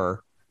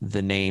for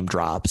the name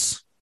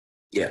drops,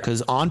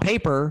 because on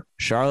paper,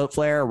 Charlotte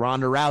Flair,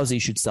 Ronda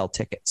Rousey should sell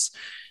tickets,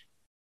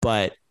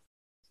 but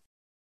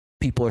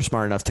people are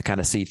smart enough to kind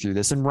of see through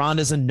this. And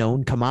Ronda's a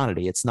known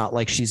commodity. It's not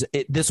like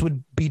this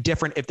would be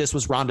different if this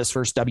was Ronda's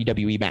first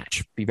WWE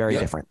match. Be very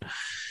different.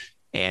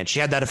 And she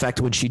had that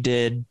effect when she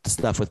did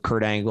stuff with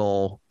Kurt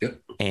Angle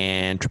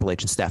and Triple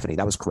H and Stephanie.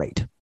 That was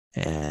great.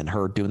 And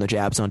her doing the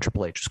jabs on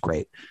Triple H was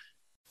great.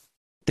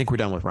 I think we're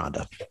done with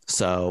Ronda.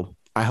 So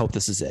I hope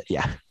this is it.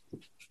 Yeah.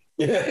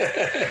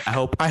 I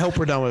hope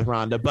we're done with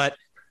Ronda, but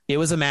it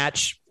was a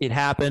match. It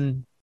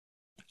happened.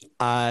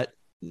 Not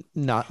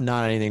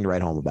anything to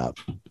write home about.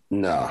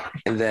 No.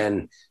 And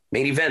then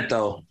main event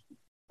though,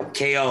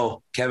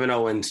 KO, Kevin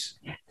Owens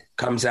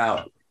comes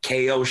out,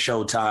 KO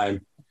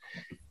showtime.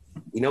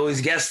 You know who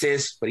his guest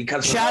is, but he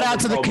comes. Shout out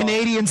to the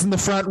Canadians in the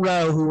front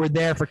row who were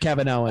there for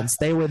Kevin Owens.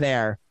 They were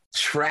there.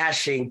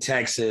 Trashing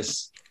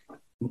Texas,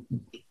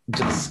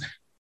 just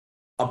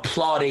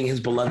applauding his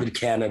beloved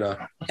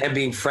Canada and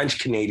being French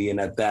Canadian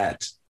at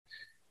that.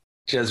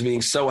 just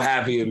being so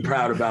happy and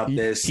proud about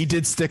this. He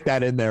did stick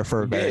that in there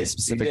for a very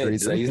specific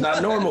reason. He's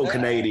not normal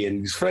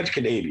Canadian. He's French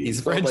Canadian.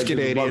 He's French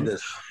Canadian.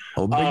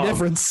 Oh, big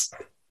difference.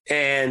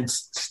 And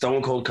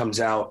Stone Cold comes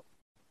out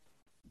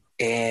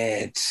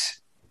and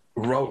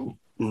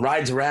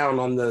rides around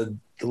on the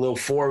little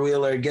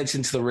four-wheeler, gets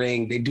into the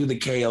ring. They do the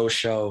KO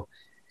show.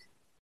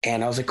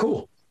 And I was like,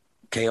 cool.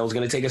 KO's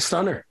going to take a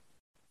stunner.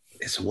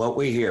 It's what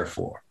we're here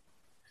for.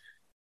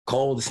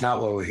 Cole, it's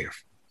not what we're here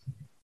for.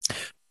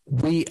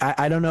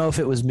 I don't know if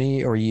it was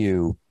me or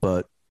you,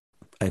 but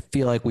I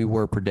feel like we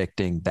were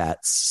predicting that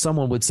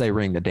someone would say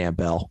ring the damn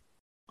bell.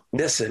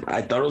 Listen,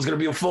 I thought it was going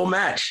to be a full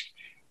match.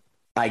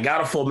 I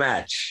got a full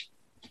match.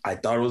 I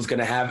thought it was going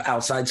to have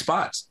outside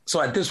spots. So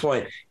at this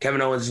point,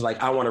 Kevin Owens is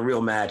like, I want a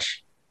real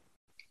match.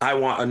 I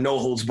want a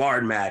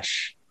no-holds-barred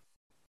match.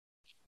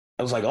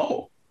 I was like,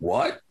 oh,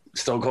 what?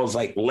 Stone Cold's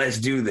like, let's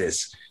do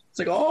this. It's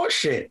like, oh,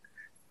 shit.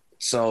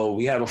 So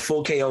we had a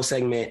full KO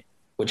segment,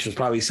 which was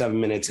probably 7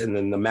 minutes, and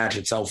then the match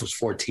itself was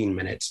 14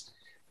 minutes.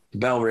 The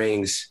bell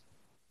rings,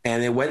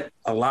 and it went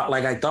a lot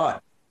like I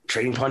thought.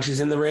 Trading punches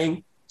in the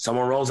ring.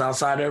 Someone rolls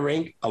outside of the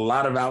ring. A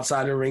lot of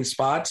outside of the ring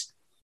spots.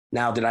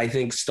 Now, did I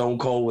think Stone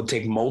Cold would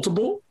take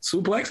multiple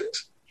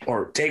suplexes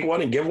or take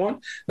one and give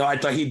one? No, I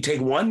thought he'd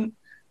take one.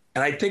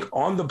 And I think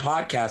on the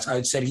podcast, I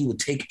had said he would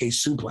take a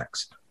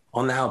suplex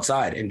on the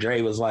outside. And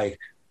Dre was like,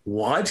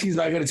 what? He's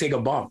not going to take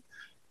a bump.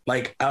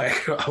 Like,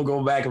 I'll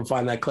go back and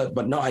find that clip.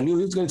 But no, I knew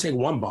he was going to take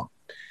one bump.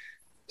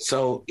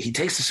 So he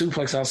takes the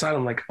suplex outside.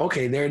 I'm like,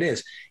 okay, there it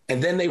is.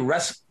 And then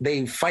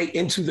they fight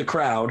into the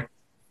crowd,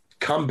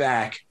 come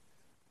back.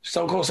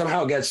 Stone Cold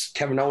somehow gets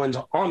Kevin Owens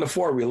on the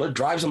four-wheeler,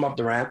 drives him up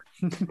the ramp,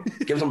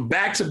 gives him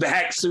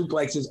back-to-back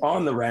suplexes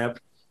on the ramp.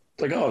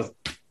 It's like, oh,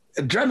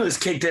 adrenaline's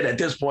kicked in at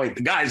this point.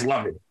 The guy's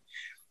loving it.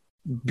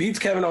 Beats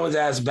Kevin Owens'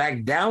 ass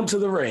back down to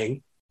the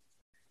ring,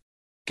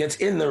 gets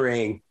in the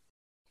ring,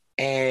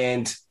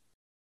 and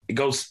it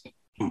goes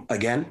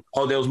again.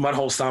 Oh, there was mud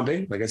hole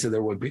stomping. Like I said,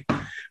 there would be.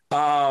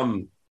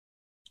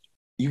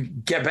 You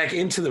get back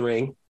into the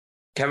ring.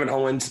 Kevin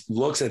Owens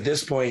looks at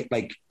this point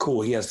like,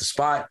 cool, he has the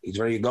spot. He's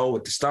ready to go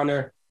with the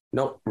stunner.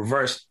 Nope,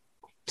 reverse.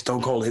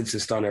 Stone Cold hits the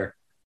stunner.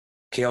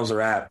 KO's a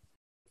wrap.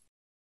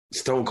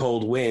 Stone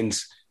Cold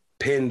wins,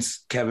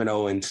 pins Kevin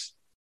Owens.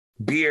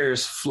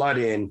 Beers flood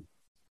in.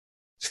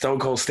 Stone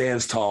Cold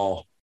stands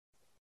tall.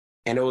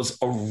 And it was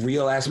a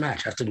real-ass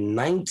match. After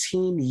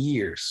 19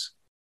 years,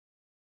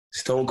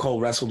 Stone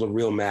Cold wrestled a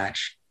real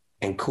match.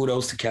 And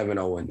kudos to Kevin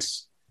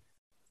Owens.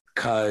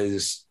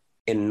 Because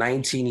in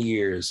 19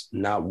 years,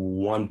 not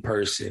one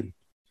person,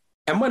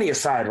 and money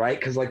aside, right?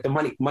 Because like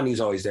the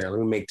money's always there. Let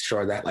me make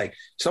sure that like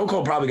Stone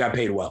Cold probably got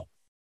paid well.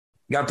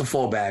 Got the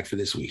full bag for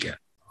this weekend.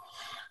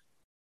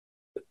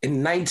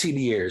 In 19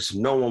 years,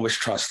 no one was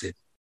trusted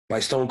by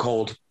Stone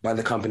Cold, by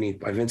the company,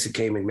 by Vincent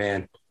K.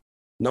 McMahon.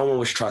 No one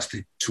was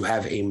trusted to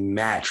have a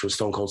match with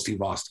Stone Cold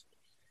Steve Austin.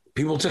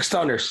 People took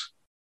stunners.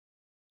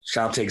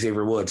 Shout out to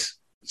Xavier Woods.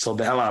 Sold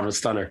the hell out of a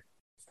stunner.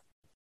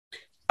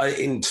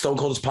 And Stone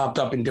Cold has popped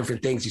up in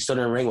different things. He stood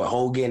in the ring with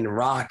Hogan and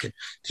Rock. And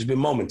there's been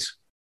moments.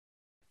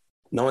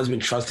 No one's been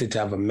trusted to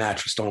have a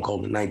match with Stone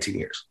Cold in 19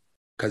 years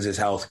because of his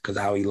health, because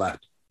of how he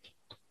left.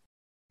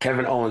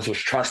 Kevin Owens was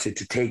trusted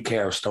to take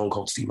care of Stone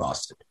Cold Steve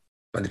Austin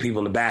by the people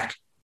in the back,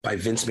 by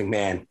Vince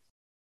McMahon,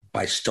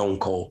 by Stone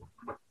Cold,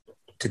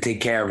 to take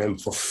care of him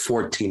for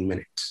 14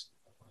 minutes.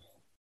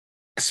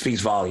 It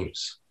speaks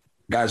volumes.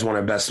 Guy's one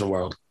of the best in the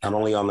world, not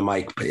only on the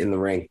mic, but in the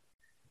ring.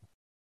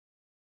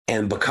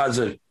 And because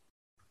of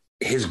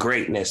his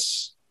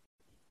greatness,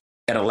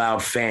 it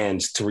allowed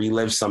fans to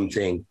relive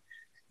something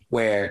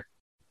where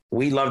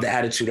we love the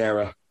Attitude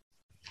Era.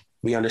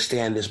 We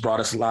understand this brought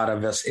us a lot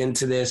of us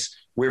into this.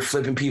 We're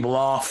flipping people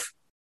off.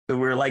 We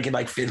were like in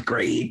like fifth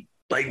grade,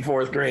 like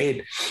fourth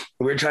grade.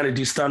 We're trying to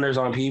do stunners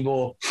on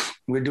people.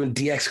 We're doing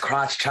DX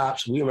crotch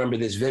chops. We remember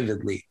this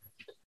vividly.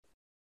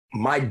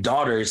 My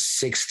daughter is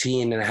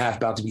 16 and a half,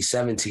 about to be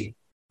 17.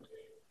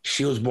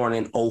 She was born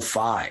in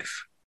 2005.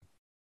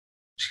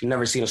 She'd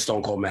never seen a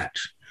Stone Cold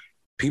match.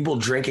 People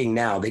drinking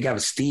now, they got a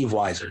Steve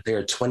Weiser.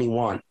 They're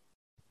 21.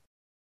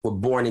 Were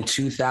born in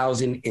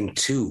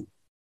 2002.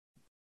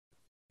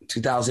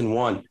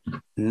 2001.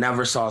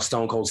 Never saw a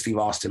Stone Cold Steve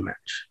Austin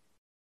match.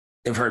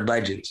 They've heard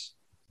legends.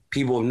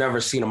 People have never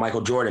seen a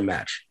Michael Jordan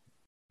match.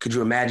 Could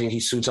you imagine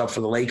he suits up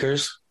for the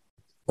Lakers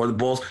or the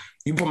Bulls?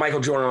 You put Michael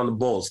Jordan on the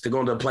Bulls. They're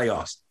going to the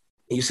playoffs.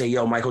 And you say,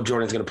 yo, Michael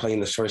Jordan's going to play in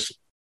this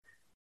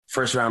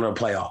first round of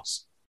the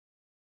playoffs.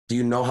 Do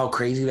you know how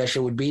crazy that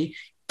shit would be?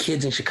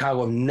 Kids in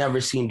Chicago have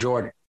never seen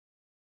Jordan.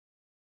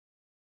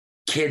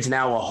 Kids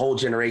now, a whole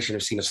generation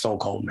have seen a Stone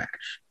Cold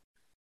match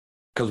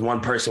because one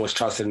person was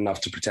trusted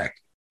enough to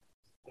protect.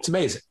 It's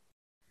amazing.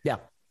 Yeah.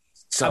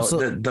 So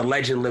the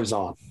legend lives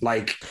on.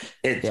 Like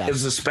it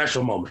was a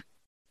special moment.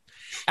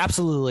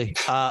 Absolutely.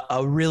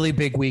 A really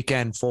big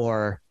weekend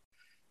for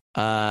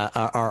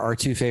our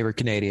two favorite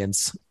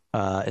Canadians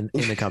in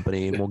the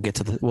company. And we'll get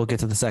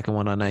to the second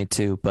one on night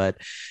two, but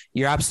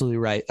you're absolutely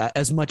right.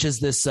 As much as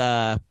this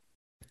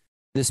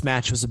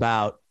match was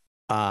about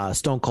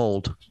Stone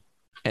Cold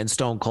and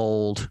Stone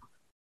Cold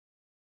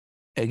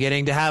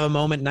getting to have a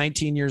moment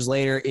 19 years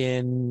later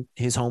in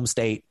his home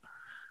state.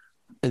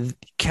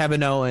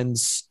 Kevin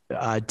Owens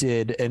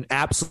did an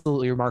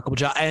absolutely remarkable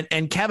job.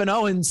 And Kevin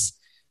Owens,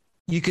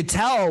 you could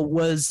tell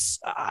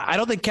I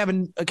don't think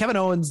Kevin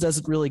Owens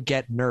doesn't really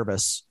get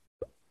nervous.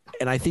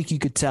 And I think you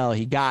could tell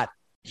he got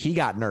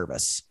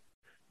nervous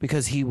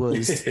because he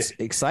was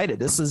excited.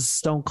 This is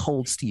Stone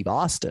Cold Steve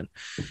Austin.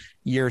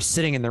 You're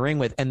sitting in the ring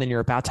with, and then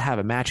you're about to have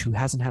a match who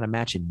hasn't had a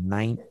match in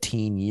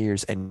 19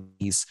 years. And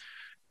he's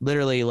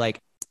literally like,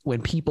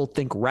 when people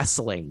think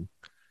wrestling,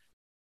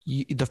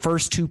 the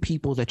first two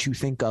people that you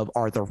think of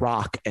are The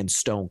Rock and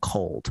Stone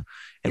Cold.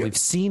 And we've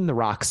seen The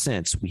Rock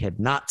since. We had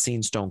not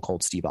seen Stone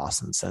Cold Steve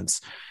Austin since.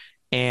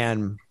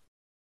 And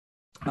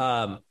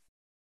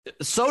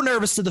so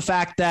nervous to the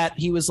fact that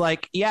he was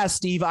like, yeah,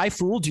 Steve, I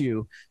fooled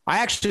you. I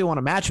actually want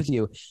a match with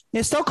you.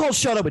 And Stone Cold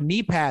showed up with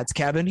knee pads,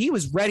 Kevin. He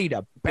was ready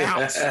to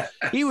bounce.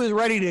 He was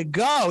ready to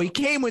go. He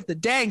came with the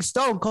dang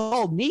Stone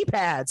Cold knee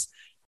pads.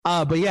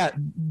 But yeah,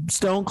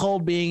 Stone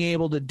Cold being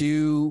able to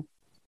do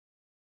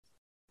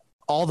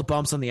all the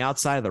bumps on the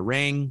outside of the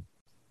ring,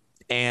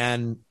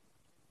 and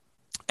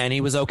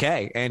he was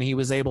okay, and he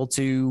was able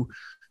to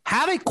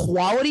have a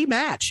quality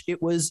match.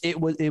 It was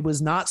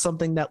not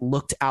something that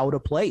looked out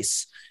of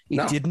place.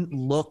 It didn't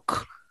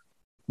look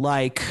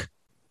like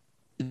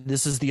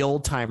this is the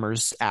old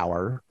timers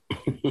hour.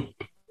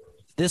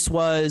 This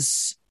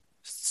was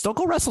Stone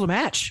Cold wrestled a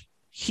match.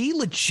 He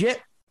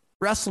legit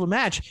wrestled a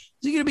match. Is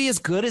he going to be as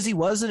good as he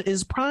was in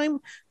his prime?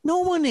 No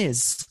one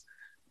is.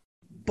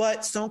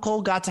 But Stone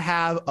Cold got to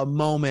have a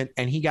moment,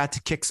 and he got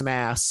to kick some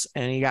ass,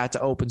 and he got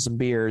to open some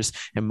beers.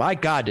 And my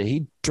God, did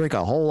he drink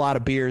a whole lot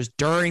of beers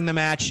during the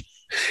match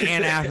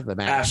and after the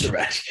match? After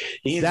match,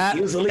 he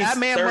was at least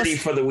 30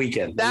 for the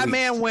weekend. That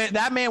man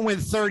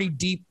went 30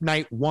 deep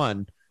night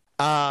one.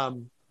 Yeah,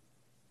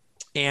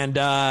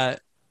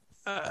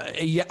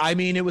 I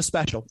mean, it was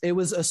special. It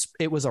was a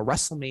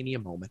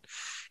WrestleMania moment.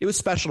 It was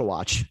special to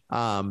watch.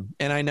 And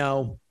I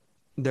know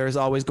there's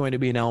always going to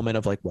be an element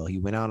of like, well, he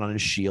went out on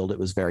his shield. It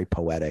was very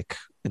poetic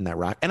in that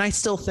Rock. And I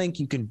still think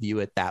you can view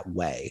it that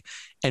way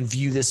and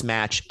view this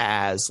match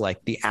as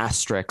like the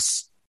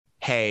asterisks.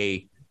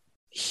 Hey,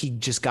 he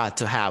just got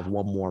to have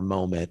one more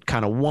moment,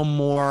 kind of one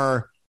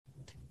more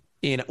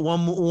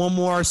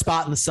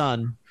spot in the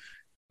sun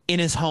in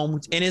his home,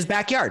 in his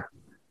backyard.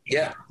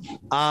 Yeah.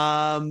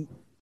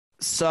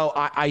 So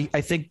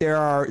I think there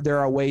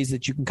are ways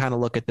that you can kind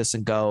of look at this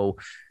and go,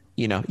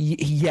 you know,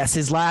 yes,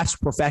 his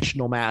last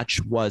professional match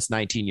was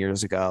 19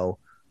 years ago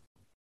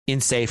in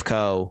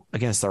Safeco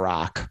against The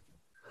Rock,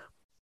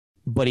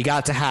 but he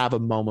got to have a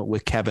moment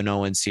with Kevin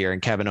Owens here,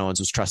 and Kevin Owens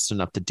was trusted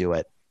enough to do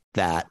it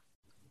that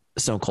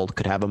Stone Cold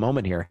could have a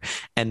moment here.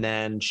 And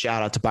then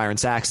shout out to Byron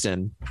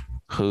Saxton,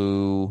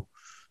 who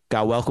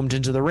got welcomed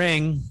into the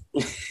ring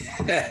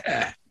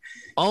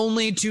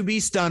only to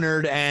be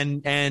stunnered,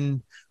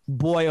 and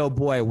boy, oh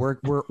boy, we're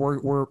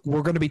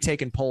going to be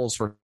taking polls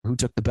for who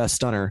took the best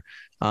stunner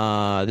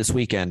this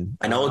weekend.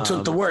 I know who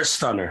took the worst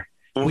stunner.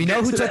 We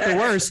know who took the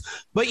worst,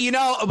 but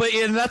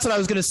that's what I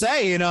was going to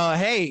say.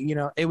 Hey,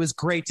 it was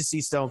great to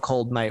see Stone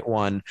Cold night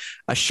one.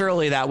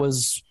 Surely that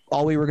was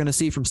all we were going to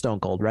see from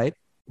Stone Cold, right?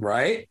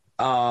 Right.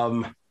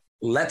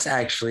 Let's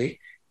actually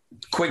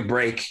quick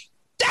break.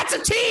 That's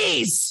a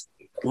tease.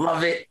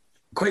 Love it.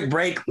 Quick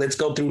break. Let's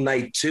go through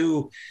night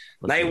two.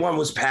 Night one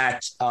was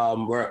packed.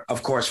 We're,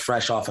 of course,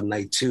 fresh off of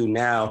night two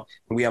now.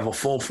 We have a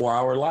full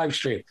 4-hour live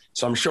stream.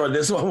 So I'm sure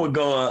this one would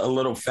go a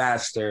little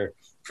faster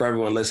for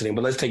everyone listening.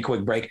 But let's take a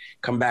quick break.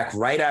 Come back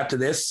right after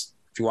this.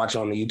 If you watch it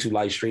on the YouTube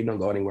live stream, don't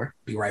go anywhere.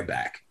 Be right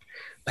back.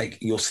 Like,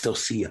 you'll still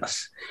see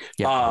us.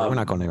 Yeah, we're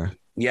not going anywhere.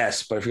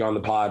 Yes, but if you're on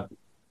the pod,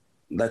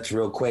 let's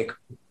real quick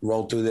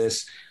roll through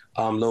this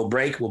little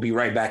break. We'll be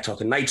right back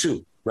talking night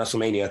two,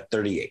 WrestleMania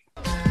 38.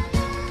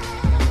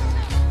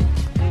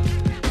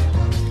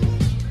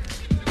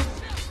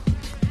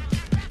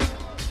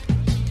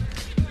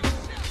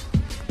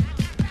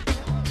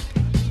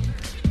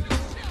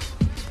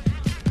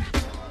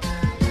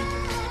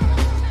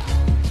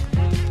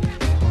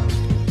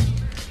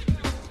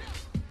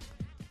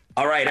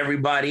 All right,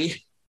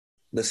 everybody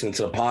listening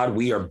to the pod,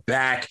 we are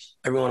back.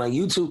 Everyone on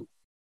YouTube,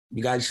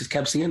 you guys just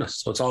kept seeing us,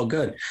 so it's all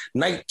good.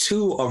 Night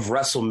two of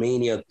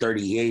WrestleMania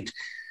 38.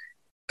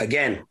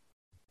 Again,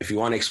 if you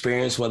want to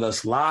experience with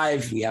us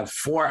live, we have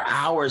 4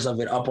 hours of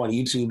it up on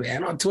YouTube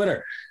and on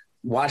Twitter.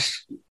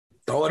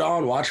 Throw it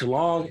on, watch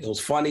along. It was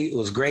funny. It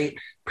was great.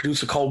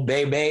 Producer Cole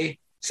Bebe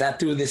sat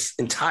through this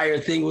entire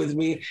thing with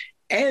me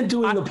and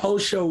doing the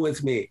post show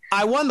with me.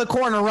 I won the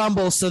Corner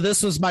Rumble, so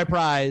this was my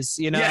prize.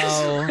 Yes.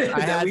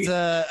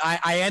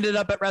 I ended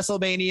up at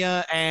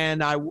WrestleMania,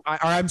 and I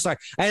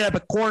ended up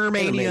at Corner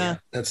Mania.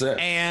 That's it.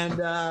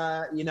 And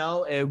I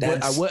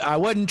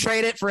wouldn't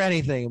trade it for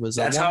anything. It was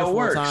that's a wonderful how it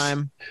works.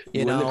 time.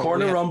 You win the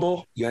Corner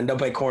Rumble, you end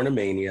up at Corner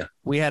Mania.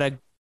 We had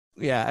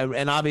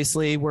and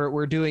obviously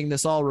we're doing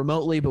this all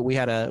remotely, but we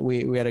had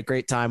a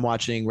great time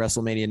watching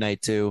WrestleMania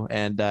night 2,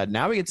 and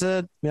now we get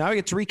to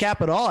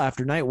recap it all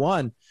after night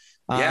 1.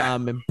 Yeah.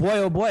 And boy,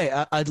 oh boy,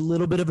 a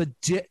little bit of a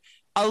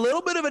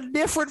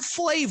different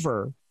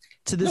flavor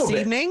to this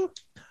evening.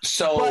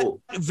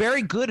 So but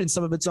very good in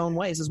some of its own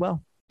ways as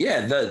well.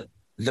 Yeah,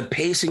 the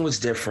pacing was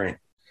different.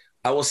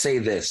 I will say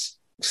this,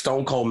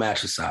 Stone Cold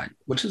match aside,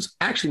 which is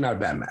actually not a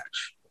bad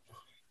match.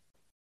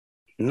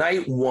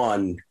 Night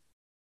one,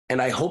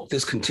 and I hope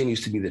this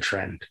continues to be the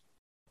trend.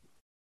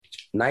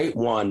 Night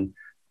one,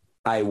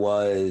 I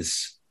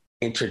was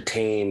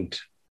entertained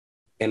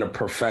in a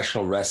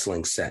professional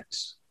wrestling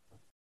sense.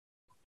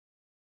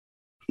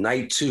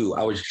 Night two,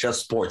 I was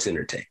just sports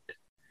entertained.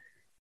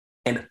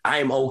 And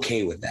I'm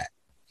okay with that.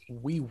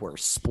 We were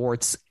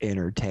sports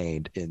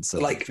entertained in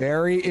some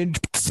very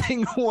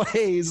interesting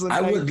ways.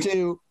 I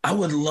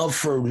would love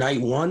for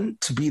night one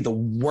to be the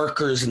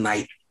workers'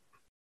 night.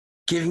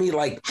 Give me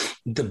like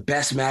the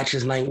best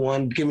matches night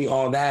one. Give me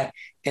all that.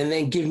 And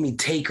then give me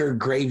Taker,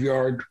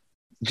 Graveyard,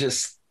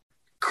 just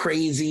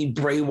crazy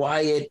Bray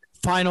Wyatt.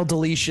 Final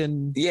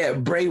deletion. Yeah,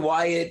 Bray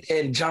Wyatt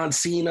and John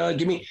Cena.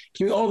 Give me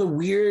all the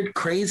weird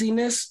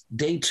craziness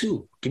day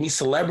two. Give me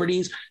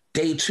celebrities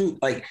day two.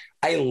 Like,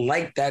 I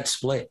like that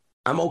split.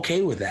 I'm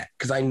okay with that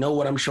because I know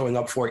what I'm showing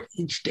up for.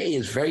 Each day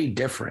is very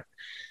different.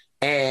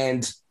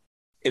 And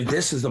if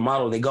this is the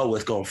model they go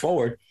with going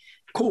forward,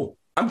 cool.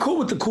 I'm cool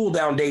with the cool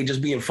down day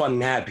just being fun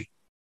and happy.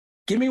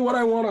 Give me what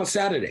I want on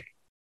Saturday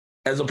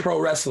as a pro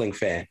wrestling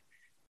fan.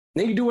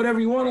 Then you do whatever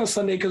you want on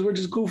Sunday because we're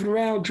just goofing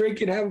around,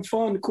 drinking, having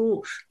fun.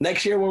 Cool.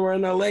 Next year when we're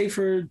in LA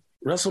for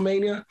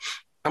WrestleMania,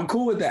 I'm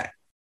cool with that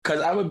because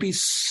I would be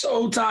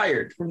so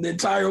tired from the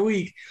entire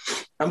week.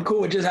 I'm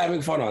cool with just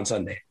having fun on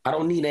Sunday. I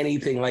don't need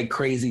anything like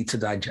crazy to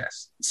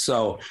digest.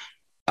 So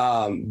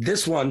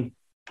this one,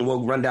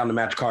 we'll run down the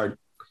match card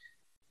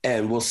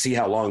and we'll see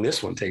how long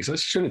this one takes. It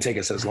shouldn't take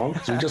us as long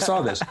because we just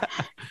saw this.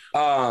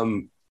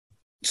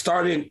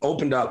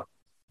 Opened up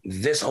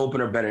this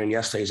opener better than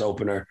yesterday's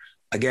opener.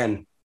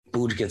 Again,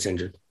 Booge gets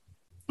injured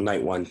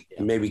night one.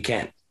 Yeah. Maybe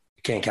can't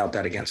count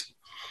that against him.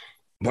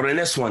 But in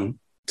this one,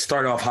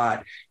 start off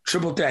hot.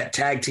 Triple threat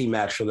tag team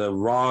match for the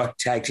Raw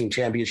Tag Team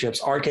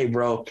Championships. RK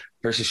Bro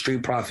versus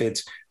Street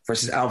Profits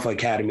versus Alpha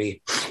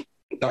Academy.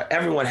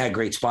 Everyone had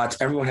great spots.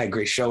 Everyone had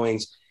great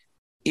showings.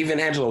 Even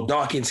Angelo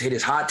Dawkins hit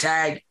his hot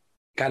tag,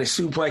 got his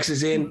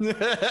suplexes in.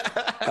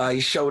 He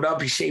showed up.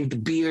 He shaved the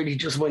beard. He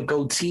just went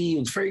goatee. He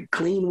was very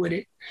clean with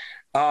it.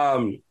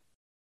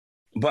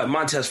 But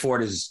Montez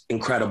Ford is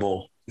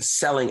incredible,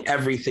 selling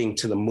everything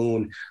to the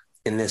moon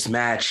in this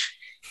match.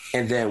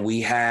 And then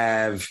we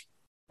have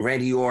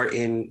Randy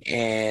Orton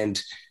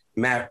and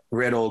Matt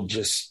Riddle.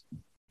 Just,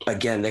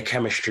 again, their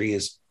chemistry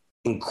is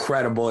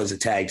incredible as a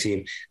tag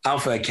team.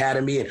 Alpha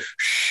Academy and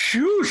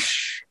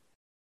shoosh.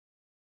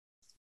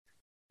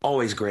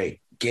 Always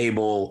great.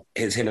 Gable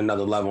has hit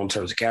another level in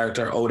terms of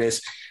character.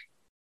 Otis,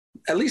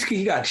 at least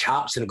he got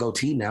chops and a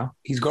goatee now.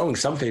 He's growing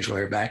some facial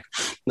hair back.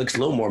 Looks a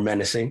little more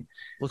menacing.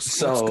 Looks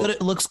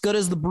good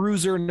as the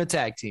bruiser in the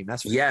tag team.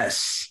 That's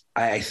yes.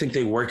 I think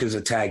they work as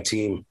a tag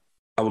team.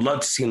 I would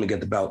love to see them get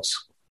the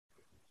belts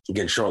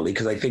again shortly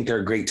because I think they're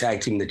a great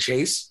tag team to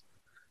chase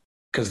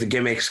because the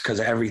gimmicks, because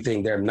of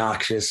everything, they're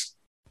obnoxious.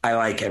 I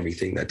like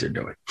everything that they're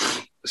doing.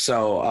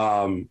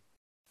 So,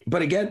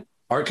 but again,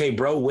 RK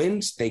Bro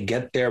wins. They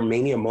get their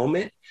Mania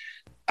moment.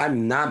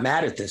 I'm not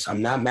mad at this.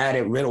 I'm not mad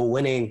at Riddle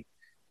winning.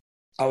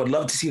 I would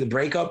love to see the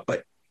breakup,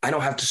 but I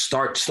don't have to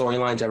start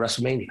storylines at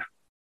WrestleMania.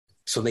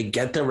 So they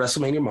get their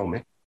WrestleMania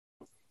moment.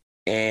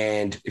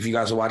 And if you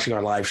guys are watching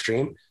our live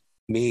stream,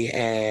 me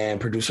and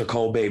producer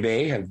Coale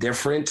Bebe have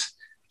different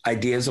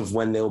ideas of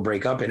when they'll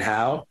break up and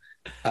how.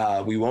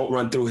 We won't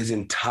run through his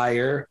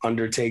entire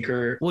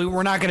Undertaker.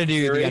 We're not going to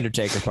do the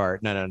Undertaker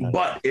part. No.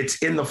 But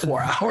it's in the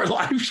 4-hour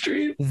live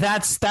stream.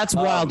 That's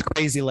wild,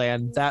 crazy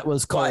land. That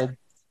was called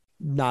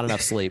not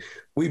enough sleep.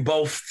 We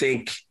both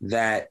think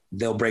that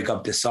they'll break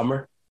up this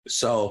summer.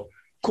 So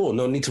cool.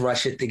 No need to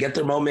rush it. They get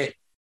their moment.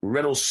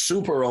 Riddle's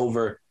super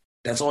over.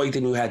 That's all you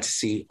think we had to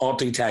see. All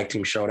three tag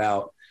teams showed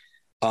out.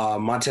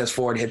 Montez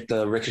Ford hit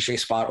the ricochet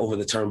spot over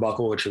the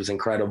turnbuckle, which was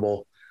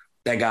incredible.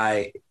 That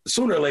guy,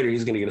 sooner or later,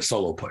 he's going to get a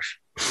solo push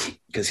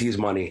because he's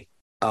money.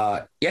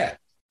 Yeah,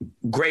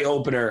 great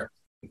opener.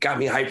 Got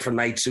me hyped for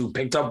night two.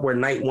 Picked up where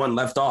night one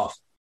left off,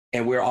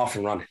 and we're off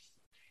and running.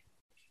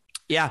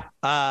 Yeah.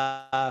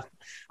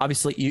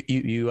 Obviously,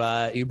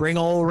 you bring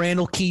old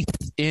Randall Keith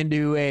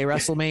into a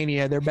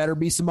WrestleMania. There better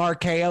be some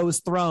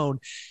RKOs thrown.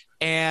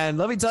 And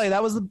let me tell you,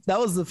 that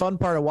was the fun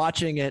part of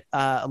watching it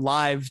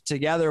live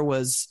together.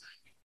 Was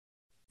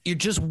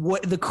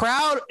the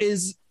crowd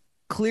is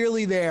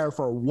clearly there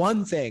for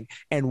one thing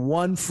and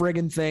one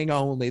friggin' thing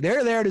only.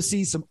 They're there to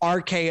see some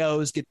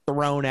RKOs get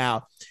thrown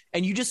out.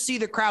 And you just see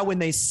the crowd when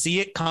they see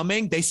it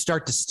coming, they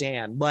start to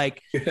stand.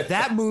 Like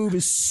that move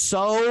is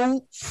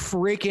so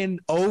freaking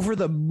over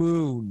the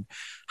moon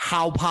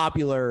how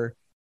popular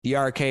the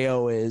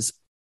RKO is.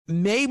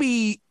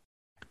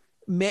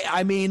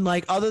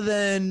 Other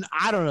than,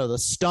 I don't know, the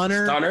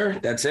stunner,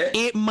 that's it.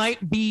 It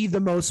might be the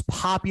most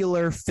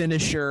popular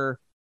finisher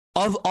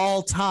of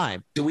all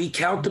time. Do we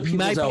count the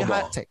people's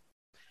elbow?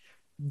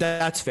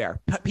 That's fair.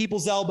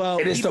 People's elbow.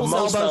 It is the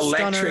most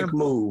electric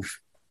move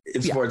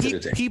It's sports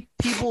entertainment.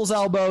 People's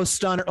elbow,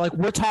 stunner. Like,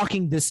 we're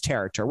talking this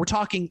territory. We're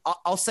talking,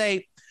 I'll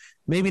say,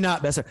 maybe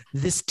not best,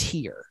 this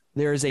tier.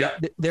 There is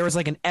there was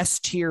like an S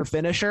tier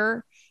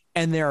finisher,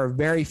 and there are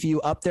very few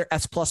up there.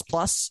 S++,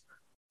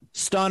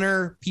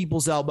 stunner,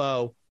 people's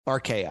elbow,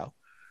 RKO.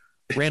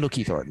 Randall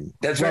Keith Orton.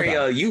 That's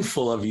very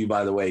youthful of you,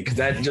 by the way, because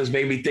that just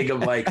made me think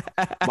of like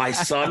my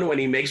son when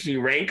he makes me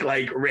rank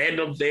like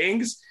random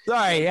things.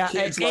 Sorry, yeah,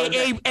 A++++++++,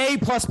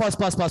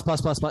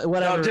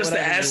 whatever. No, just whatever the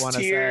S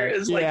tier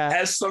is like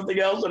S something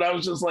else, and I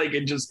was just like,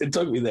 it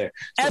took me there.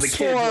 So S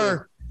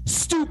for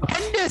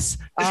stupendous.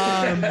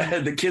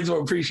 The kids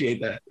will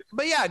appreciate that.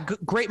 But yeah,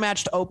 great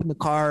match to open the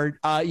card.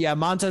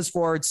 Montez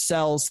Ford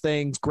sells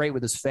things great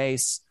with his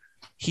face.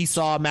 He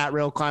saw Matt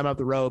Riddle climb up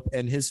the rope,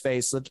 and his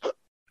face looked.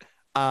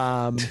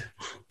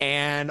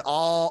 And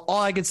all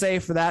I can say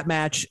for that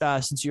match,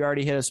 since you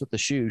already hit us with the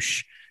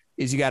shoosh,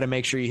 is you got to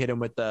make sure you hit him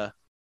with the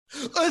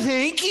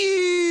thank you,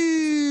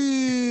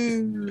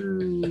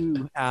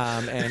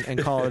 and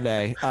call it a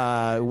day.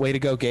 Way to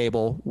go,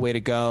 Gable. Way to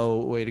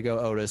go,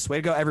 Otis. Way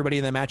to go, everybody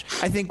in that match.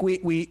 I think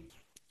we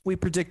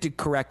predicted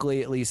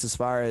correctly, at least as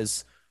far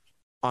as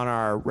on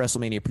our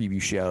WrestleMania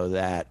preview show,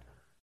 that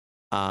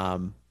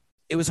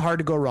it was hard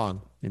to go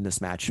wrong in this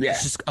match. Yeah.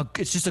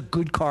 It's just a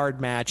good card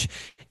match.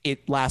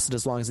 It lasted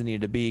as long as it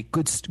needed to be.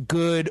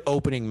 Good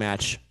opening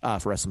match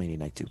for WrestleMania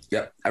Night 2.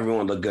 Yep,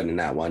 everyone looked good in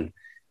that one.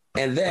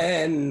 And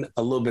then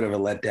a little bit of a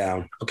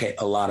letdown. Okay,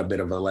 a bit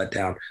of a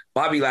letdown.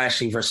 Bobby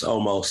Lashley versus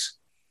Omos.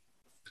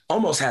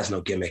 Omos has no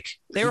gimmick.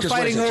 They were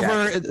fighting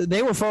over.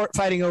 They were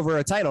fighting over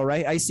a title,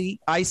 right? IC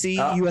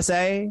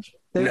USA.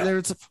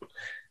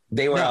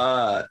 They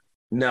were.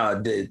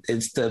 No,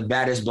 it's the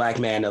baddest black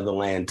man of the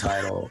land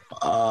title,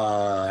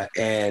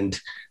 and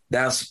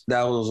that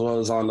was what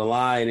was on the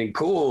line. And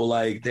cool,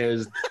 like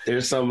there's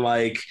some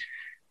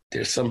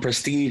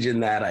prestige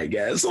in that, I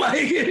guess.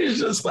 Like it's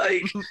just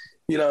like,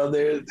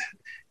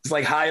 it's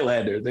like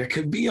Highlander. There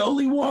could be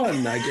only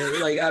one. I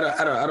guess. Like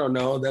I don't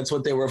know. That's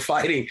what they were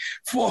fighting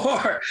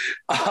for.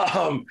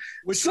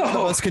 Which one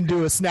of us can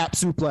do a snap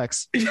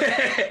suplex?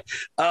 Yeah.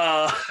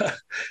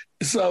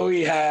 So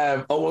we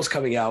have Omos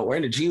coming out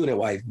wearing a G-Unit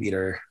wife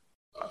beater,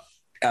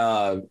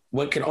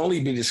 what can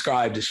only be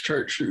described as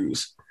church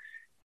shoes,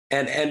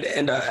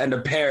 and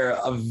a pair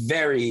of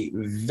very,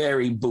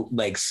 very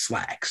bootleg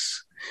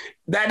slacks.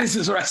 That is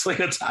his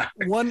wrestling attire.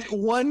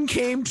 One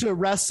came to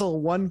wrestle,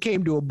 one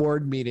came to a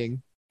board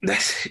meeting.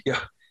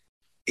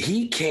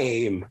 He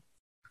came,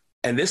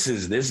 and this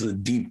is a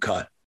deep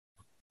cut.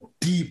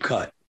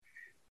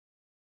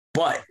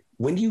 But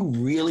when you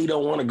really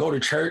don't want to go to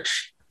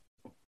church,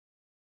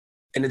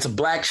 and it's a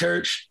black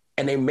church,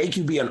 and they make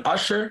you be an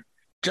usher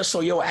just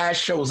so your ass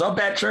shows up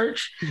at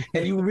church,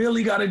 and you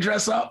really got to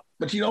dress up,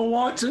 but you don't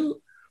want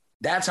to.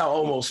 That's how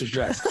Omos is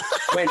dressed.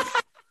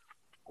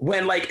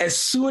 When like as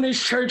soon as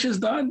church is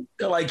done,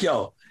 they're like,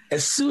 yo,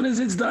 as soon as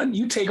it's done,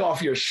 you take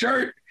off your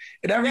shirt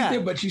and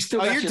everything, but you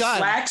still got your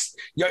slacks.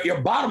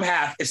 Your bottom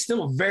half is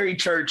still very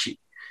churchy.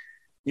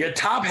 Your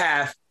top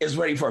half is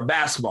ready for a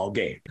basketball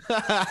game.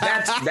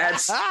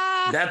 That's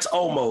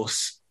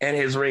Omos and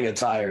his ring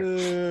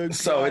attire.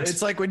 So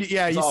it's like when you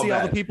see all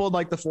the people in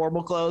like the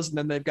formal clothes, and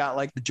then they've got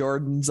like the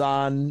Jordans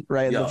on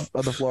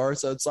on the floor.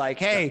 So it's like,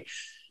 hey,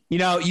 you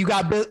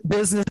got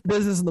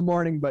business in the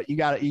morning, but you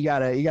gotta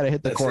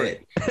hit the court.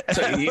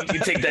 So you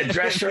take that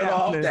dress shirt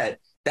off,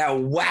 that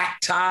whack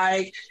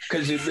tie,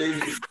 because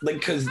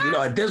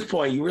at this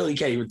point you really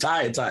can't even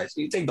tie a tie. So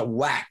you take the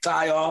whack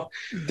tie off,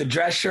 the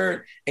dress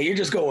shirt, and you're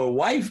just going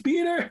wife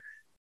beater,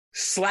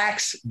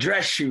 slacks,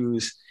 dress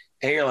shoes,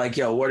 and you're like,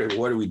 yo, what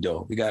are we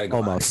doing? We gotta go.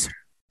 Almost.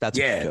 That's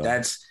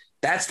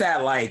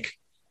that like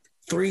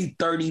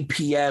 3:30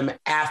 p.m.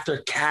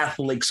 after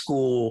Catholic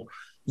school.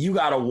 You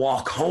got to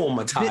walk home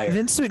attire.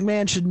 Vince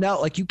McMahon should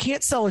know, like, you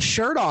can't sell a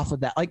shirt off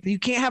of that. Like, you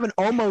can't have an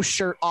Omos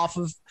shirt off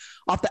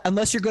that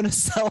unless you're going to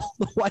sell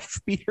the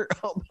wife beater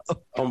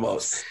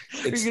almost.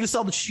 You're going to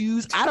sell the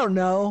shoes. I don't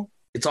know.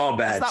 It's all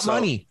bad. That's not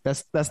money.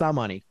 That's not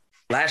money.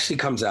 Lashley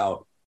comes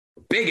out,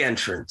 big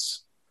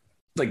entrance.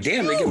 Like,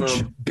 damn, they give him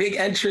a big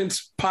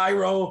entrance,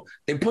 pyro.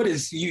 They put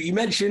you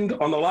mentioned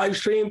on the live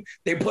stream,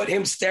 they put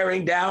him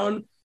staring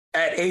down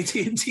at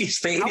AT&T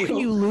Stadium. How can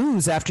you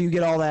lose after you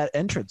get all that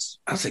entrance?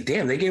 I was like,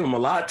 damn, they gave him a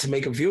lot to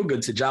make him feel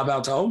good to job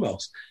out to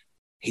Omos.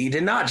 He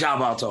did not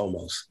job out to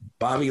Omos.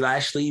 Bobby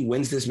Lashley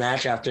wins this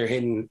match after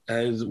hitting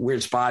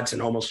weird spots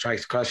and almost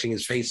tries crushing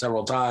his face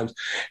several times,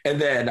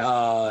 and then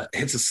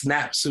hits a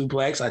snap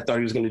suplex. I thought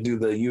he was going to do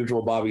the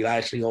usual Bobby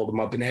Lashley, hold him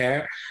up in the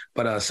air,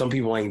 but some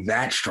people ain't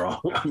that strong.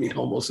 I mean,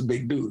 almost a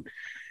big dude.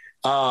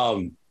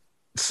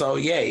 So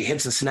yeah, he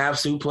hits a snap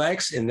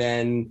suplex and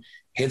then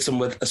hits him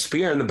with a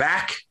spear in the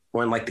back,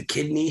 or in like the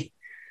kidney,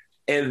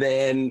 and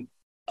then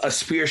a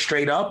spear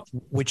straight up,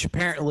 which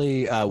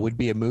apparently would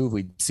be a move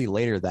we'd see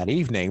later that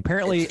evening.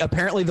 Apparently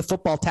the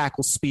football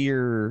tackle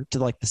spear to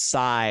like the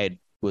side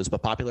was a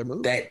popular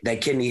move.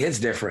 That kidney hits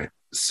different.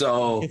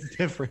 So it's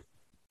different.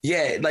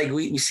 Yeah, like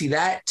we see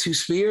that, 2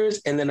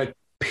 spears and then a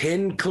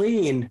pin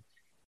clean,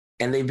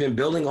 and they've been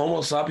building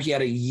almost up. He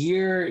had a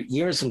year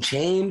and some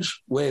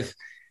change with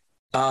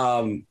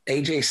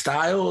AJ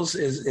Styles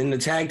is in the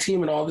tag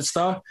team and all this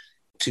stuff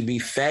to be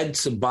fed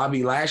to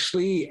Bobby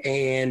Lashley.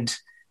 And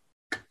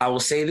I will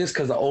say this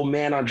because the old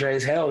man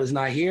Andreas Hale is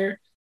not here.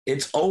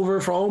 It's over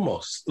for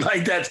Omos.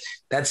 Like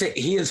that's it.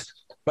 He is,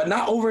 but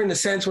not over in the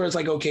sense where it's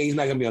like, okay, he's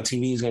not going to be on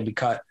TV. He's going to be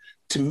cut.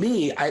 To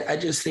me, I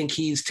just think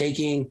he's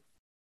taking,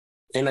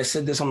 and I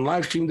said this on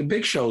live stream, the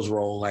Big Show's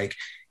role. Like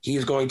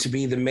he's going to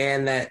be the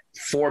man that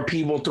 4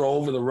 people throw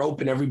over the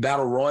rope in every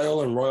battle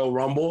royal and Royal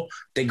Rumble.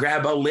 They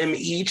grab a limb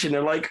each and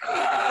they're like,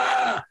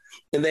 ah,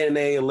 and then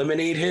they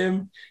eliminate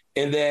him.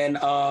 And then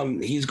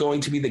he's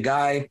going to be the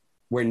guy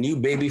where new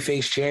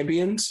babyface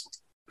champions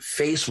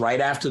face right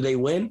after they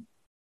win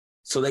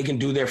so they can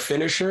do their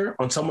finisher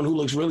on someone who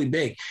looks really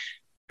big.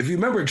 If you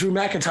remember Drew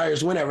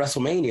McIntyre's win at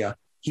WrestleMania,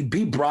 he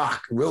beat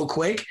Brock real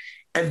quick,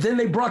 and then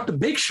they brought the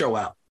Big Show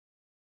out.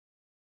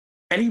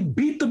 And he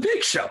beat the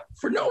Big Show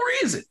for no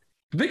reason.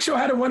 The Big Show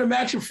hadn't won a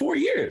match in 4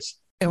 years.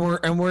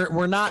 And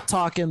we're not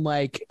talking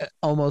like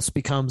almost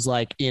becomes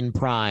like in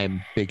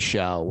prime Big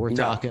Show. We're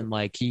talking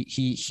like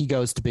he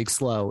goes to Big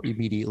Slow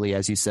immediately,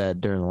 as you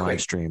said during the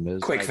live stream.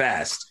 Quick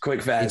fast.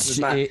 It's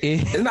not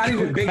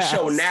even Big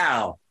Show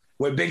now,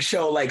 where Big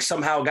Show like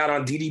somehow got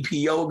on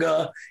DDP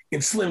yoga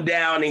and slimmed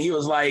down, and he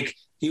was like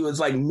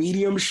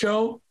medium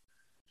show.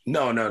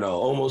 No.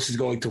 Almost is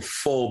going to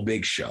full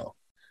Big Show,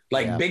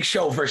 Big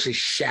Show versus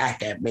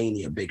Shaq at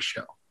Mania. Big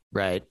Show.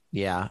 Right.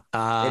 Yeah. It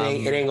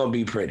ain't gonna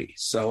be pretty.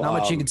 So not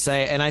much you could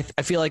say. And I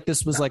feel like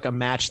this was like a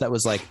match that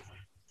was like,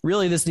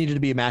 really, this needed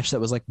to be a match that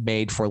was like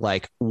made for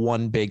like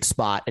one big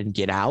spot and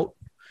get out.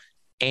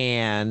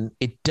 And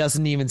it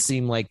doesn't even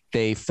seem like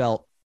they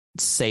felt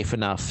safe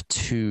enough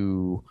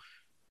to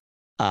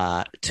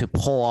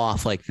pull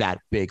off like that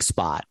big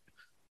spot.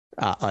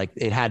 Like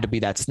it had to be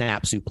that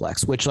snap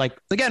suplex, which like,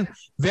 again,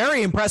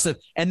 very impressive.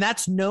 And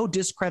that's no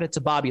discredit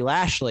to Bobby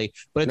Lashley,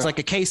 but it's like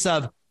a case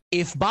of,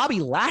 if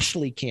Bobby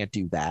Lashley can't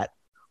do that,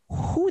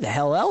 who the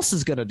hell else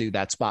is going to do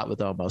that spot with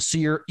Omos?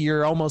 So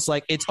you're almost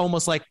like, it's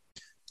almost like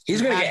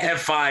he's going to get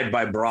F5'd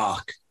by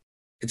Brock.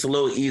 It's a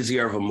little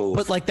easier of a move.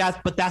 But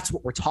that's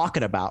what we're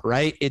talking about,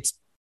 right? It's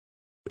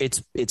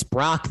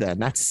Brock then.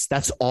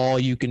 That's all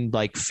you can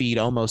like feed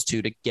Omos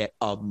to get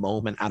a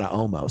moment out of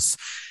Omos.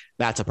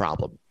 That's a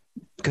problem.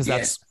 Because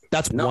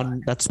that's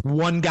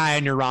one guy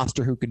on your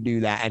roster who can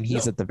do that, and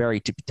he's at the very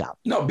tippy top.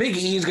 No, Big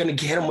E is going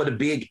to hit him with a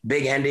big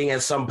ending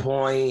at some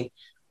point.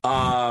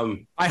 I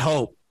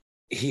hope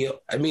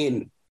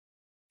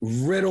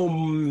Riddle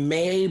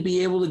may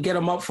be able to get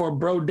him up for a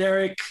Bro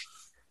Derek.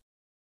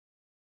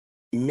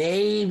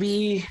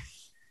 Maybe.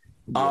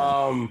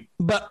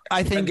 But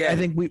I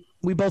think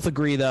we both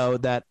agree though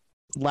that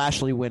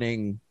Lashley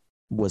winning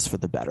was for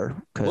the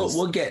better.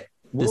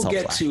 We'll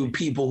get to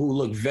people who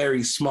look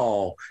very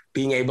small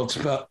being able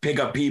to pick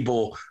up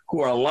people who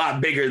are a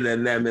lot bigger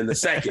than them in the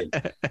second.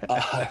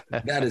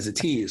 That is a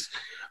tease.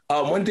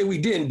 One thing we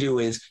didn't do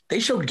is they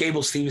showed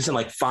Gable Stevenson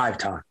like 5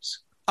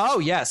 times. Oh,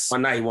 yes.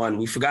 On night 1.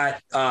 We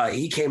forgot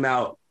he came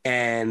out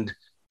and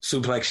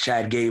suplexed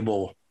Chad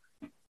Gable.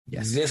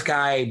 Yes. This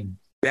guy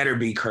better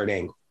be Kurt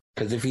Angle,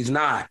 because if he's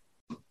not,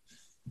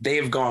 they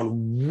have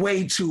gone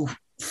way too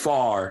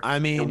far. I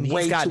mean,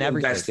 he's gotten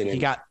everything.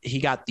 He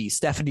got the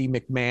Stephanie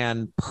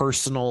McMahon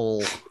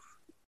personal,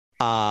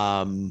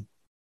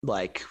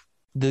 like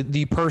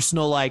the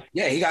personal, like,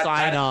 he got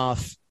sign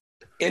off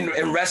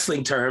in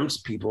wrestling terms,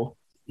 people,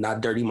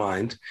 not dirty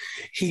mind.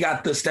 He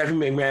got the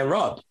Stephanie McMahon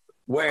rub,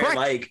 where Correct.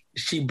 Like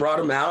she brought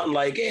him out and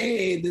like,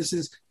 hey, this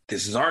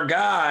is our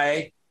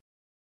guy.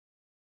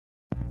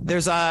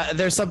 There's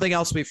something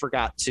else we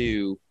forgot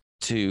to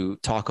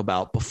talk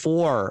about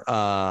before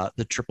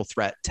the triple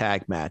threat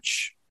tag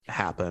match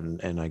happened,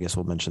 and I guess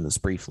we'll mention this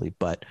briefly,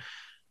 but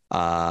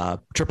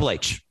Triple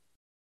H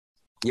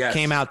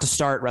came out to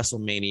start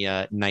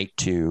WrestleMania night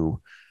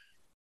 2,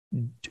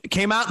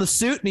 came out in the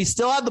suit, and he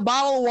still had the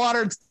bottle of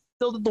water and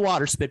still did the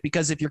water spit,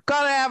 because if you're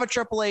gonna have a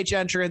Triple H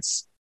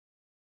entrance,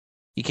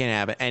 you can't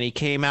have it. And he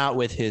came out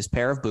with his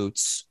pair of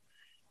boots,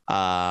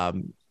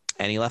 and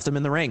he left them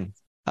in the ring.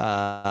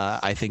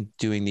 I think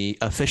doing the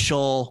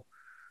official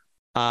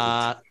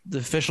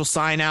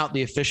sign out,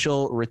 the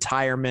official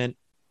retirement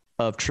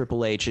of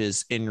Triple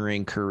H's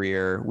in-ring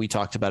career. We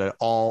talked about it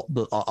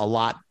a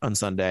lot on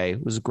Sunday.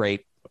 It was a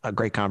great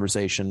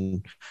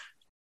conversation.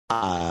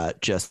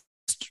 Just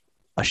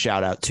a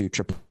shout out to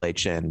Triple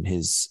H and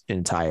his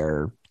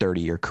entire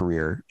 30-year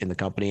career in the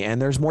company.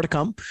 And there's more to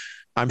come,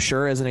 I'm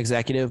sure, as an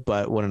executive,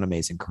 but what an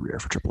amazing career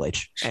for Triple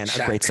H and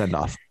a great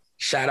send-off.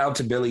 Shout out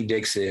to Billy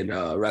Dixon,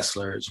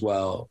 wrestler as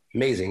well.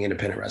 Amazing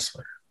independent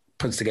wrestler.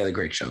 Puts together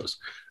great shows.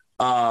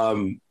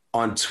 On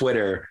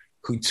Twitter,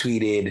 who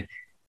tweeted,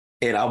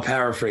 and I'll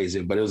paraphrase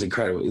it, but it was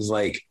incredible. It was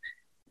like,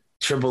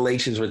 Triple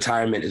H's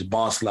retirement is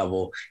boss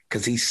level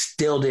because he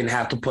still didn't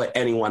have to put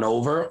anyone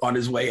over on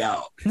his way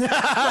out. He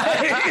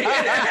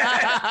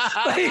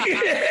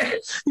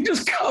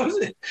just comes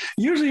in.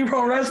 Usually in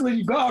pro wrestling,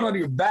 you go out on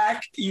your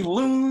back, you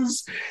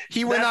lose.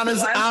 He went out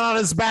on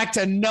his back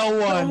to no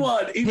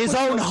one. His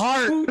own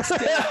heart.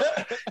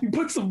 He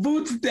put some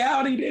boots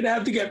down. He didn't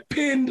have to get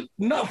pinned.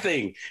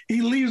 Nothing.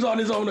 He leaves on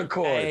his own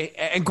accord.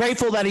 And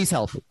grateful that he's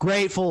healthy.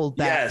 Grateful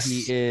that he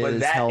is but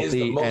that healthy. Is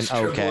the most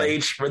Triple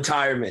H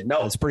retirement.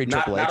 No, it's pretty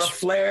Triple H. Not a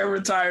Flair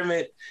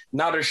retirement.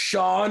 Not a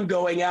Shawn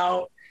going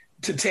out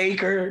to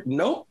Taker.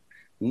 Nope.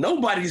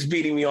 Nobody's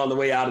beating me on the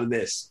way out of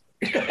this.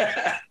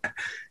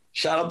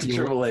 Shout out to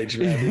Triple H,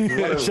 man.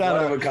 One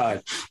of a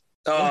kind.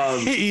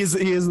 He is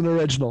an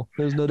original.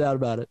 There's no doubt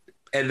about it.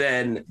 And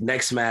then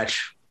next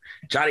match,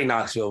 Johnny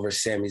Knoxville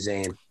versus Sami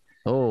Zayn.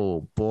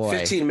 Oh, boy.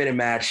 15-minute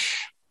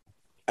match.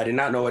 I did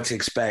not know what to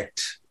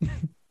expect.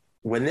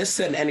 When this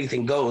said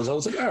anything goes, I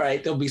was like, all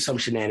right, there'll be some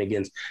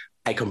shenanigans.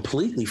 I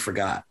completely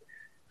forgot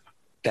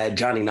that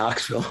Johnny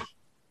Knoxville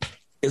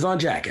is on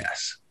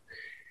Jackass.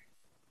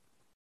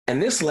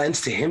 And this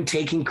lends to him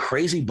taking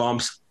crazy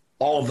bumps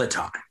all the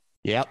time.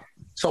 Yep.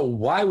 So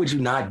why would you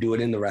not do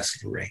it in the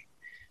wrestling ring?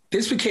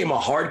 This became a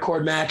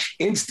hardcore match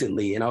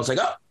instantly. And I was like,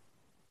 oh,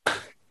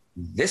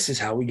 this is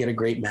how we get a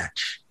great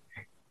match.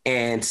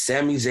 And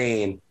Sami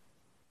Zayn,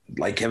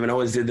 like Kevin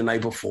Owens did the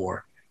night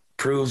before,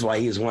 proves why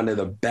he is one of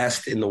the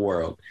best in the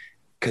world.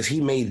 Because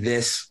he made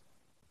this.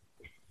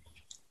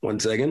 1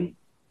 second.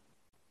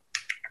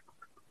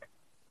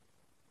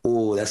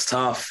 Oh, that's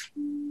tough.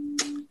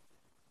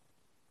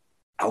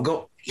 I'll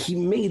go. He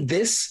made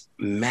this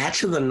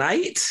match of the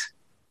night.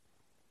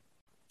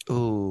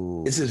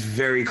 Ooh. This is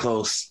very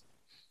close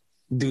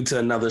due to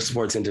another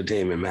sports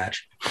entertainment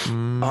match.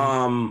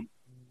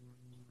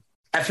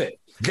 F it.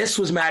 This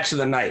was match of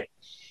the night.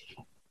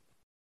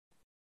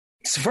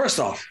 So first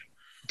off,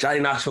 Johnny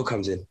Knoxville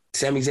comes in.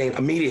 Sami Zayn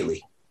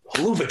immediately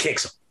haluva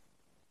kicks him.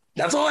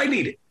 That's all I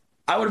needed.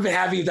 I would have been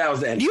happy if that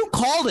was the end. You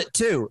called it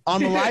too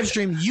on the live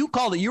stream. You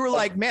called it. You were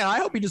like, "Man, I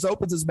hope he just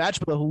opens his match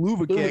with a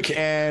haluva kick."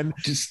 And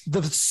just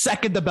the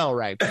second the bell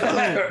rang,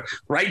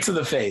 right to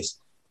the face.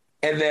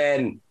 And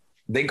then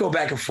they go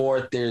back and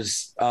forth.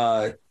 There's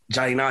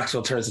Johnny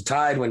Knoxville turns the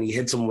tide when he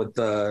hits him with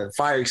the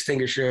fire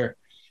extinguisher.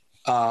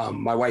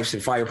 My wife's in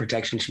fire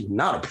protection. She would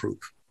not approve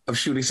of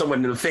shooting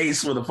someone in the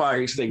face with a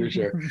fire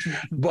extinguisher,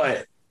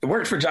 but it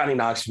worked for Johnny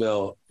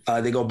Knoxville.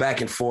 They go back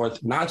and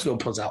forth. Knoxville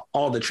pulls out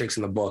all the tricks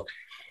in the book.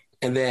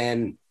 And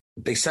then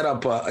they set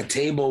up a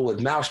table with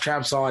mouse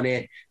traps on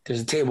it.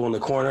 There's a table in the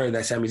corner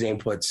that Sami Zayn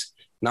puts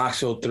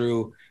Knoxville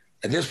through.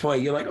 At this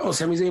point, you're like, oh,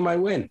 Sami Zayn might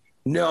win.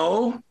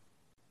 No.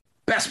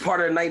 Best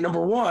part of the night,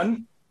 number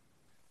one,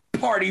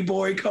 Party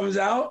Boy comes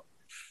out.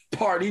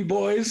 Party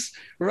Boys,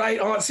 right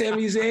on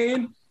Sami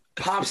Zayn.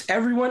 Pops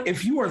everyone.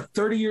 If you are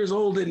 30 years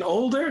old and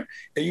older,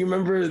 and you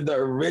remember the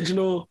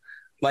original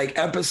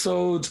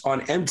episodes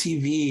on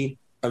MTV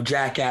of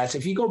Jackass,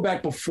 if you go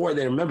back before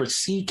then, remember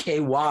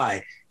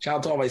CKY. Shout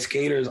out to all my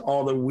skaters,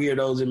 all the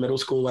weirdos in middle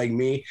school like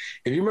me.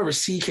 If you remember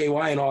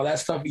CKY and all that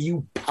stuff,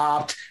 you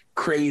popped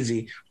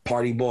crazy,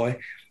 Party Boy.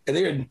 And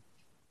then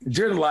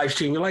during the live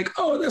stream, you're like,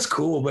 oh, that's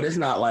cool, but it's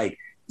not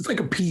it's like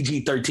a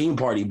PG-13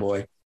 Party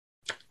Boy.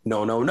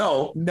 No.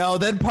 No,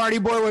 then Party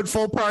Boy went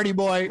full Party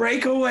Boy.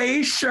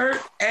 Breakaway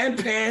shirt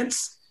and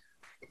pants,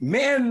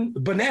 man,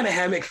 banana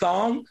hammock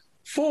thong,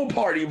 full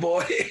Party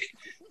Boy.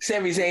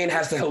 Sami Zayn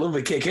has to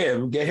haluva kick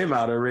him, get him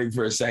out of the ring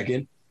for a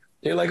second.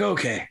 They're like,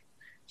 okay,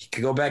 he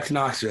can go back to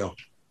Knoxville.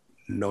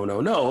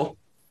 No.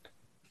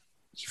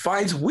 He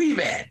finds Wee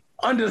Man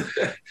under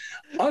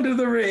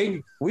the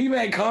ring. Wee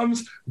Man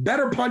comes,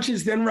 better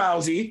punches than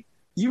Rousey.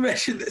 You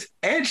mentioned this.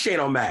 And Shane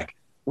O'Mac.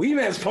 Wee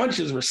Man's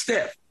punches were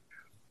stiff.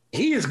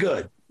 He is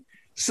good.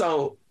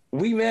 So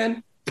Wee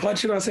Man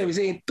punching on Sami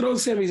Zayn,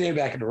 throws Sami Zayn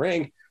back in the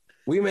ring.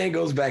 Wee Man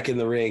goes back in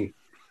the ring,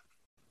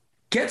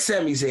 gets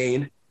Sami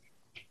Zayn,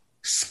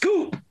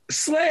 scoop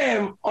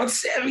slam on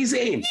Sami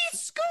Zayn. He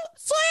scoop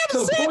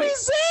slam Sami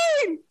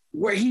Zayn.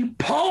 Where he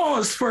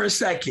paused for a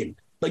second.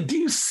 Like, do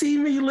you see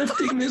me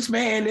lifting this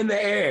man in the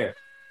air?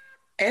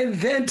 And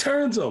then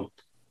turns him.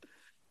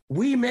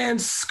 Wee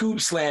Man's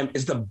scoop slam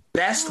is the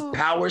best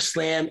power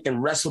slam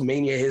in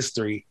WrestleMania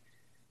history.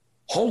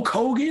 Hulk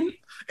Hogan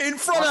in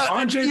front of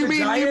Andre you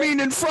mean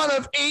in front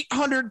of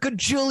 800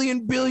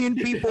 gajillion billion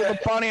people, the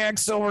Pontiac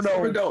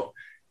Silverdome.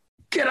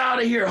 Get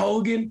out of here,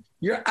 Hogan.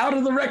 You're out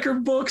of the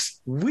record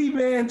books. Wee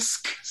Man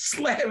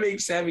slamming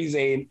Sami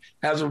Zayn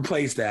has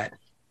replaced that.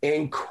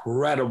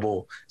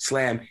 Incredible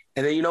slam.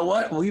 And then you know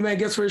what? Wee Man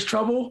gets for his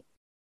trouble?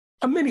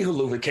 A mini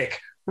haluva kick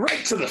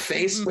right to the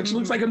face, which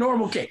looks like a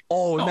normal kick.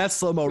 Oh, and that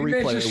slow-mo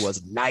replay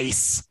was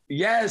nice.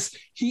 Yes,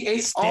 he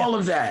ate all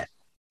of that.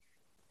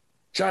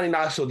 Johnny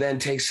Knoxville then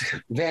takes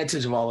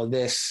advantage of all of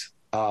this,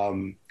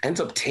 ends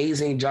up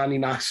tasing Johnny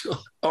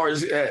Knoxville, or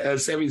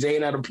Sami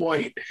Zayn at a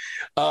point,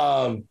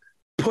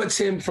 puts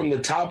him from the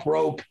top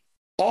rope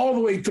all the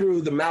way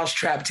through the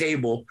mousetrap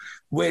table,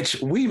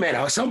 which Wee Man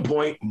at some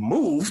point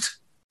moved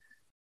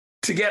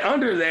to get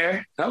under there.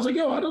 And I was like,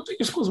 yo, I don't think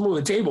you're supposed to move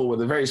a table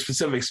with a very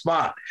specific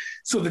spot.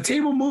 So the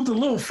table moved a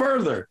little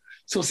further.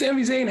 So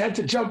Sami Zayn had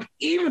to jump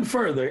even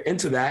further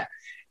into that.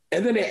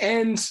 And then it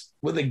ends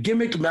with a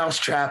gimmicked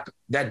mousetrap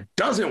that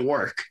doesn't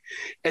work.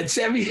 And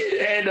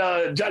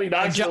Johnny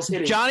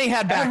Knoxville Johnny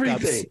had backups.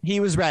 Everything. He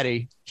was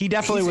ready. He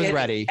definitely was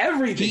ready.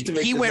 Everything.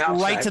 He went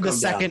right to the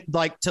second,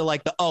 down.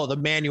 the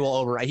manual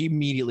override. He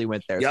immediately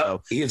went there.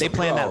 Yep, so they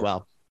planned that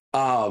well.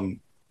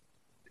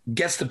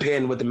 Gets the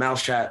pin with the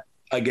mousetrap.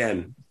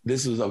 Again,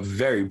 this was a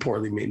very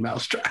poorly made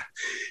mousetrap.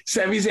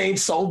 Sami Zayn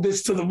sold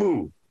this to the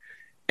moon,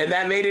 and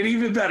that made it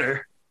even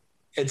better.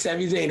 And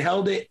Sami Zayn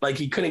held it like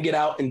he couldn't get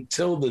out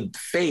until the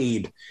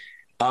fade.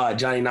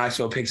 Johnny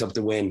Knoxville picks up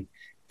the win.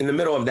 In the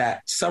middle of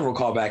that, several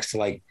callbacks to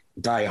like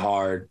Die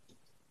Hard,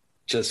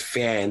 just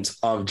fans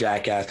of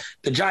Jackass.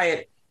 The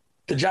giant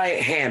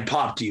hand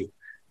popped you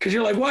because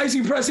you're like, why is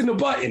he pressing the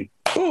button?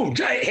 Boom!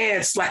 Giant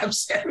hand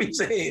slaps Sami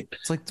Zayn.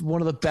 It's like one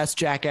of the best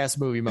Jackass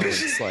movie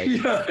moments,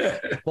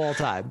 of all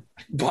time.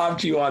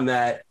 Popped you on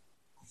that.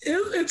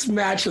 It's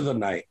match of the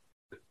night.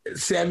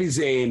 Sami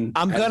Zayn.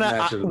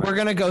 We're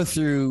gonna go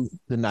through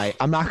the night.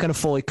 I'm not gonna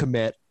fully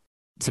commit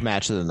to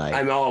match of the night.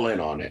 I'm all in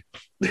on it.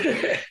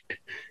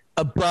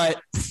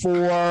 But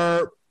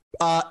for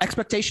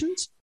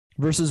expectations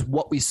versus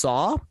what we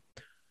saw,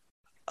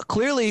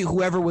 clearly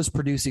whoever was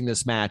producing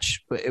this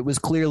match, it was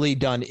clearly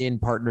done in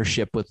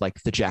partnership with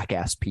like the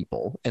Jackass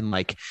people, and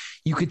like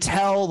you could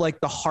tell like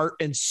the heart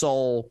and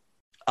soul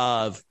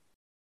of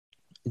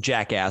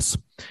Jackass,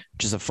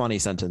 which is a funny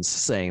sentence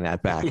saying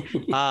that back.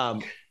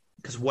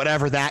 Because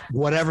whatever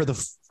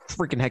the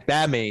freaking heck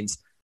that means,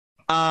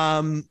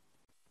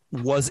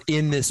 was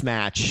in this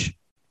match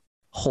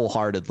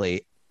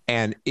wholeheartedly,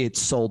 and it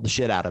sold the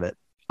shit out of it.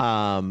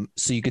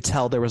 So you could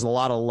tell there was a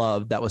lot of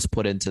love that was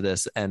put into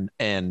this and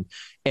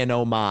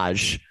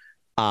homage.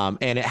 And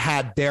it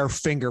had their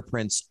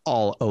fingerprints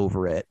all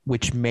over it,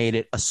 which made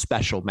it a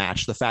special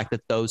match. The fact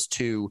that those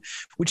two,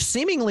 which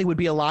seemingly would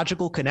be a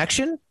logical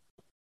connection,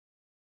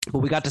 but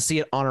we got to see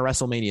it on a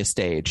WrestleMania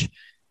stage.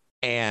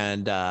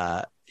 And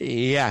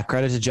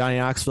credit to Johnny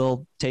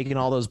Knoxville taking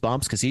all those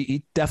bumps, because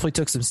he definitely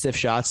took some stiff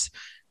shots.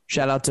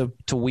 Shout out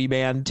to Wee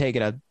Man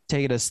taking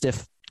a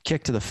stiff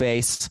kick to the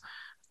face.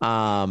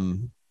 That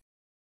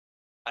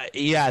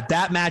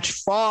match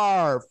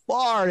far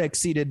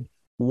exceeded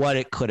what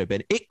it could have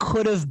been. It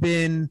could have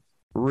been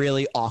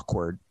really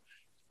awkward.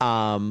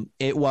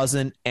 It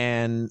wasn't,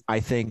 and I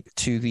think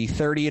to the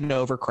 30 and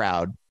over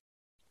crowd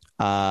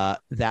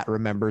that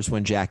remembers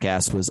when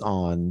Jackass was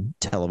on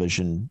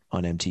television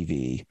on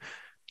MTV,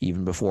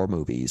 even before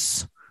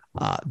movies,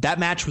 that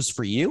match was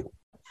for you,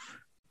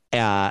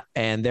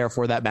 and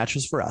therefore that match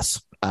was for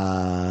us.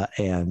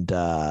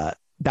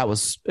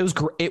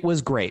 It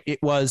was great.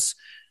 It was,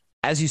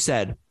 as you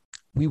said,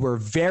 we were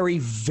very,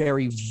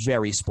 very,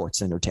 very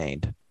sports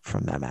entertained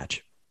from that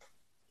match.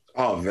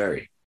 Oh,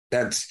 very.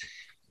 That's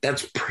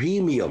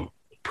premium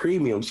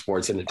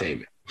sports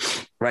entertainment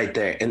right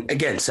there. And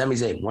again, Sami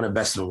Zayn, one of the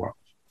best in the world.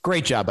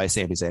 Great job by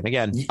Sami Zayn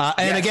again.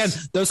 Again,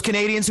 those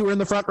Canadians who were in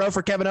the front row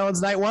for Kevin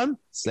Owens night one,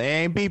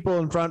 same people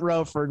in front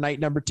row for night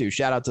number two.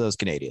 Shout out to those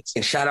Canadians.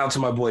 And shout out to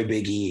my boy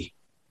Big E.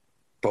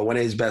 But one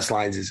of his best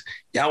lines is,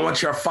 y'all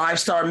want your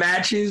 5-star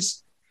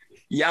matches?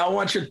 Y'all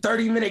want your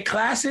 30-minute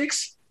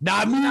classics?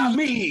 Not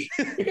me.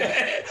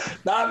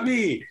 Not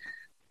me.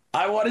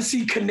 I want to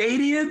see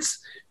Canadians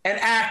and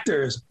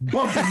actors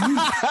bumping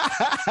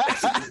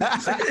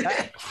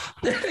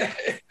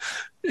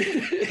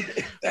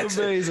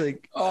Amazing.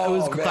 It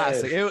was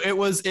classic. It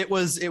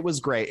was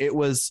great. It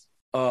was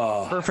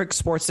perfect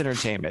sports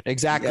entertainment.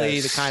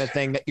 Exactly the kind of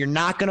thing that you're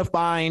not going to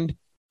find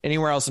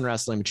anywhere else in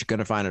wrestling, but you're going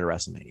to find at a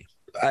WrestleMania.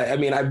 I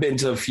mean, I've been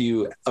to a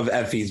few of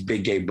Effie's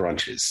big gay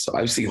brunches, so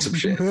I've seen some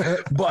shit.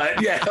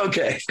 But yeah,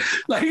 okay.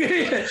 Like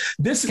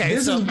this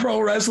is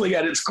pro wrestling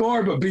at its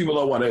core, but people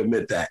don't want to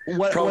admit that.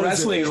 Pro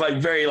wrestling is like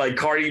very like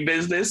Cardi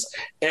business,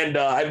 and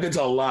I've been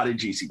to a lot of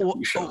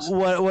GCW shows.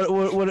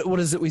 What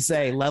is it we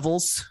say?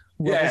 Levels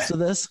to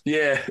this?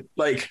 Yeah,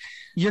 like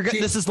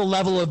this is the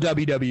level of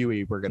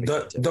WWE we're gonna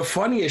get to. The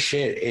funniest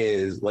shit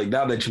is, like,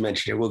 now that you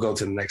mentioned it, we'll go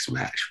to the next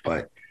match,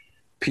 but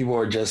people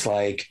are just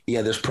like,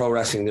 yeah, there's pro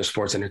wrestling, there's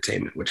sports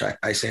entertainment, which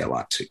I say a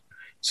lot too.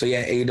 So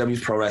yeah, AEW is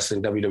pro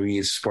wrestling, WWE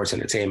is sports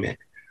entertainment.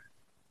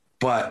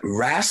 But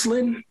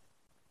wrestling,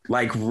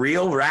 like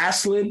real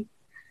wrestling,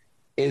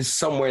 is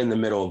somewhere in the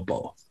middle of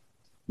both.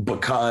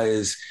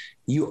 Because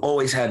you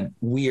always had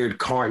weird,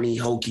 carny,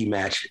 hokey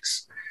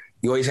matches.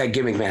 You always had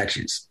gimmick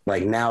matches.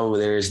 Like now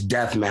there's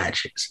death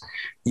matches.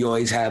 You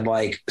always had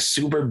like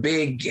super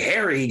big,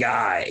 hairy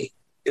guy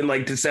in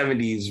like the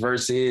 70s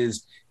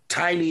versus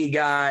tiny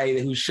guy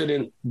who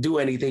shouldn't do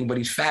anything, but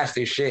he's fast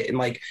as shit and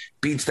like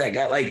beats that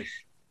guy. Like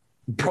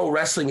pro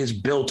wrestling is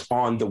built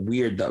on the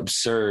weird, the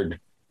absurd,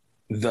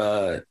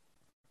 the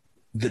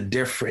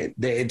different.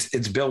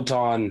 It's built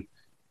on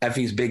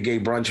Effie's Big Gay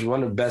Brunch.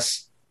 One of the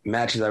best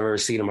matches I've ever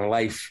seen in my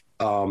life.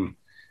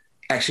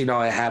 Actually, no,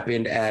 it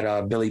happened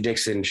at Billy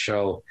Dixon's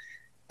show,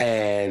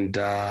 and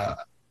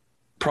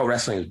Pro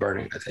Wrestling is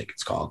Burning, I think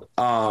it's called.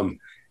 And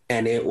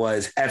and it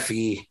was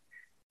Effie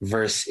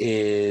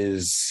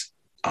versus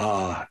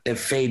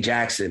Faye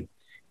Jackson.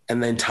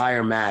 And the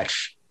entire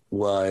match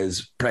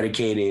was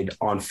predicated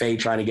on Faye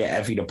trying to get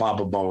Effie to pop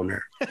a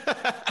boner.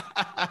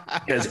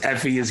 Because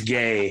Effie is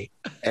gay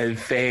and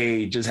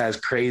Faye just has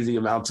crazy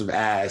amounts of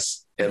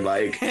ass. And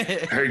like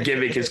her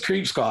gimmick is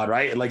creep squad,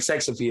 right? And like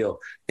sex appeal.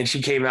 And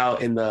she came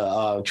out in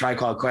the Tribe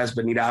Called Quest,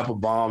 Bonita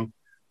Applebaum,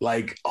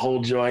 like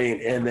whole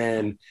joint. And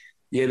then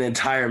the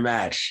entire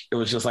match, it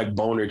was just like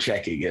boner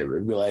checking. It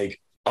would be like,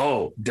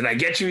 oh, did I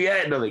get you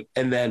yet?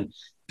 And then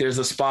there's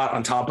a spot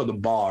on top of the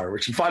bar where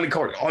she finally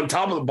caught on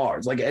top of the bar.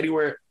 It's like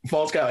anywhere,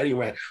 false count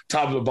anywhere,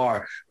 top of the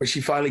bar where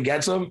she finally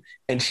gets him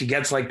and she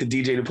gets like the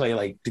DJ to play,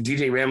 like the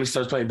DJ randomly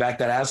starts playing Back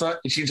That Ass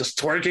Up and she's just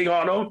twerking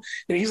on him.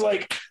 And he's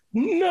like,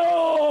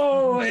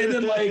 no. And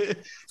then like,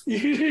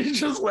 he's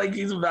just like,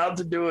 he's about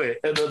to do it.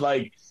 And then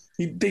like,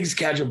 he thinks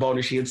catch a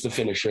boner, she hits the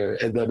finisher.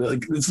 And then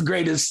like, it's the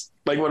greatest,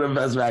 like one of the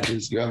best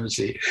matches you ever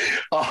see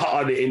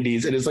on the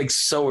indies. And it's like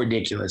so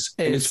ridiculous.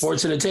 And it's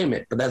sports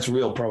entertainment, but that's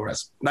real pro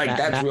wrestling. Like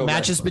that's real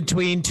matches wrestling.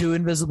 Between two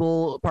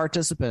invisible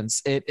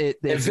participants.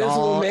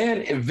 Invisible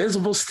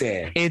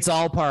stand. It's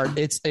all part.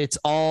 It's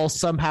all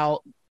somehow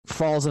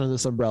falls under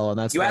this umbrella. And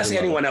that's you ask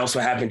anyone else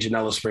what happened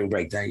Janela Spring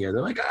Break that year.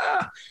 They're like,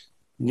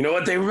 you know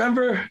what they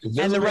remember?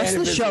 And the rest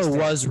of the show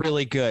was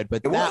really good,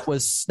 but that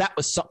was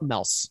something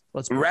else.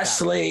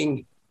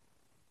 Wrestling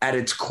at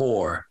its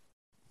core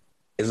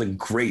is a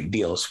great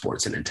deal of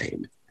sports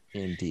entertainment.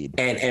 Indeed.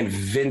 And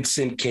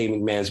Vincent K.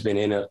 McMahon's been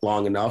in it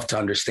long enough to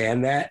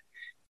understand that.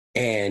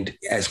 And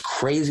as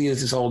crazy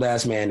as this old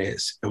ass man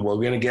is, and we're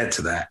going to get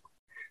to that,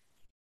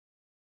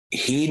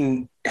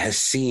 he has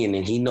seen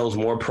and he knows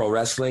more pro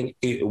wrestling.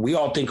 We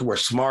all think we're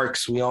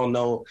smarks. We all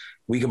know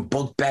we can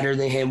book better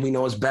than him. We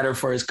know it's better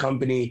for his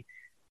company.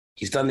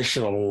 He's done this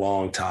shit a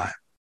long time.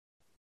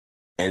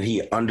 And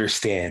he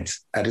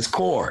understands at his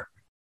core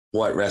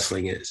what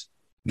wrestling is.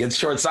 Gets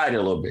short-sighted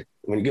a little bit.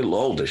 When you get a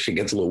little older, shit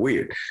gets a little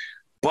weird.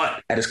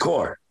 But at his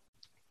core,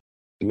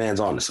 the man's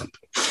on to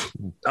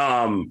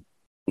something.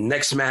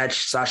 Next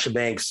match, Sasha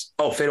Banks.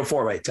 Fatal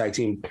 4-Way Tag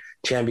Team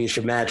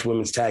Championship match,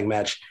 women's tag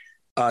match.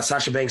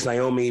 Sasha Banks,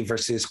 Naomi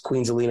versus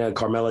Queen Zelina and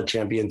Carmella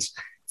champions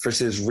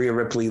versus Rhea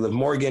Ripley, Liv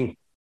Morgan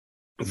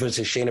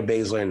versus Shayna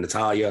Baszler and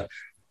Natalya.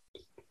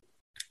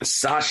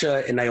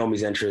 Sasha and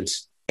Naomi's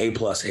entrance, A+, A+, A+.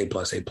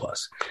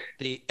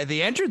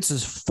 The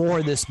entrances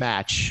for this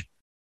match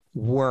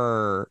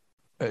were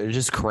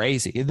just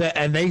crazy.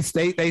 And they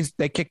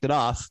kicked it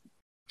off.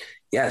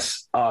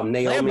 Yes.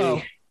 Naomi.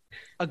 Lambo.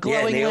 A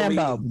glowing Naomi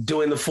Lambo.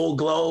 Doing the full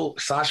glow.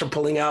 Sasha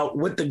pulling out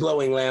with the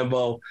glowing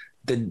Lambo.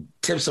 The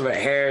tips of her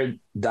hair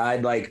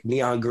dyed like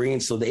neon green,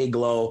 so they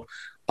glow.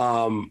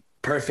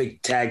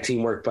 Perfect tag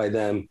team work by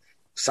them.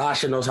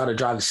 Sasha knows how to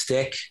drive a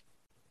stick.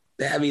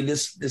 I mean,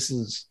 this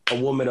is a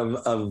woman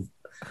of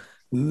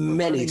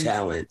many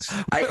talents.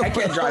 I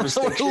can't drive a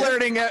stick. We're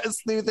learning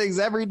new things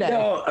every day.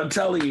 No, I'm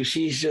telling you,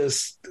 she's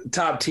just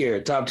top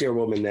tier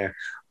woman there.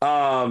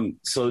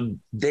 So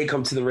they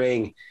come to the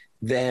ring.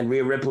 Then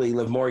Rhea Ripley,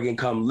 Liv Morgan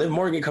come. Liv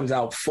Morgan comes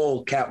out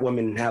full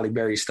Catwoman Halle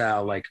Berry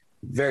style, like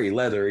very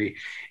leathery.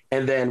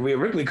 And then Rhea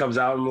Ripley comes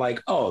out and I'm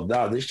like, oh,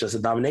 no, this is just a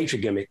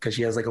dominatrix gimmick because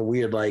she has like a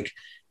weird, like,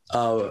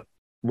 what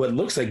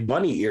looks like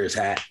bunny ears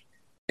hat.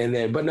 And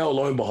then, but no,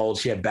 lo and behold,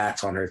 she had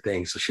bats on her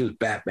thing. So she was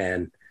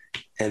Batman.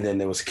 And then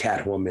there was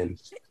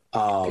Catwoman.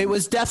 It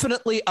was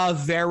definitely a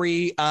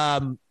very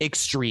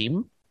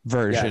extreme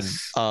version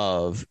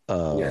of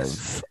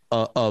those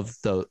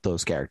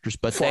characters,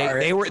 but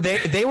they were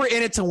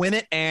in it to win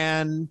it,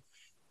 and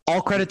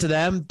all credit to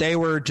them. They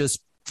were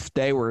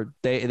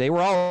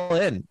all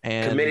in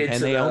and committed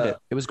and they owned it.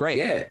 It was great.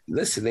 Yeah,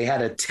 listen, they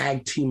had a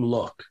tag team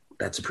look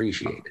that's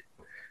appreciated.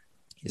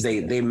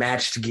 They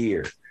matched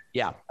gear.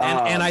 Yeah,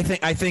 and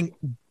I think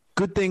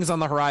good things on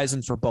the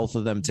horizon for both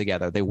of them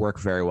together. They work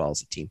very well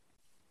as a team.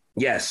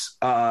 Yes,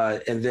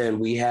 and then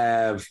we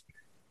have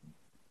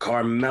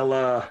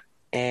Carmella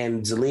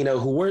and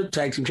Zelina, who were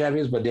tag team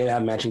champions, but didn't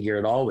have matching gear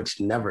at all, which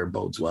never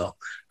bodes well.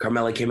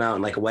 Carmella came out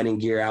in like a wedding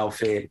gear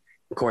outfit.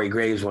 Corey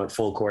Graves went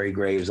full Corey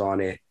Graves on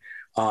it.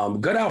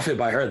 Good outfit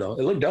by her, though.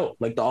 It looked dope,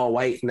 like the all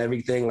white and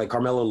everything. Like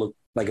Carmella looked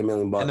like $1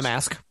 million. And the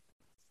mask.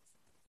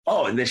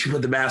 Oh, and then she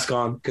put the mask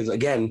on because,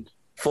 again,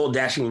 full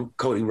dashing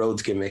Cody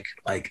Rhodes gimmick.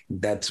 Like,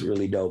 that's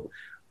really dope.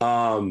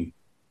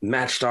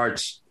 Match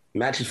starts.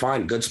 Match is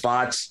fine. Good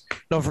spots.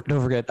 Don't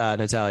forget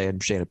Natalya and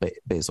Shayna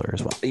Baszler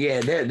as well. Yeah,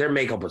 their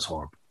makeup was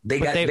horrible. They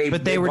were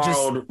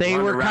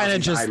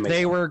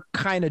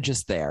kind of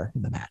just there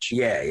in the match.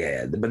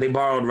 Yeah. But they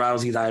borrowed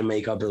Rousey's eye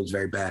makeup. It was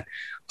very bad.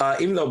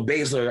 Even though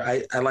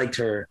Baszler, I liked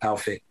her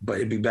outfit, but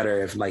it'd be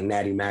better if like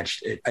Natty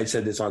matched it. I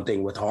said this on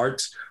thing with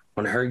hearts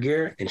on her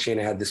gear, and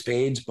Shayna had the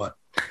spades, but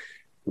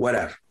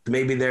whatever.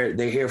 Maybe they're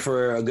here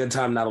for a good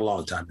time, not a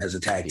long time as a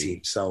tag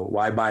team. So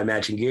why buy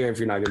matching gear if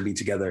you're not going to be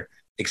together,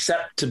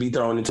 except to be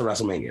thrown into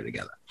WrestleMania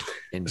together?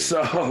 Indeed.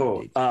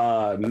 So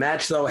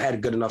match, though, had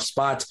good enough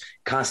spots,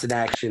 constant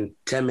action,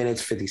 10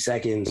 minutes, 50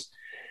 seconds.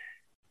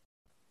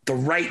 The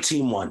right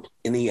team won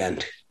in the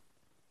end.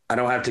 I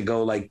don't have to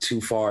go like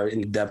too far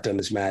in depth on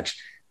this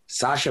match.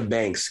 Sasha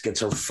Banks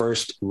gets her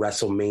first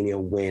WrestleMania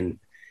win.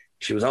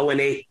 She was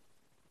 0-8.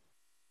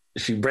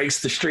 She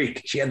breaks the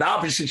streak. She had the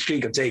opposite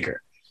streak of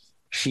Taker.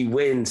 She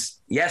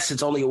wins. Yes,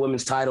 it's only a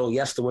women's title.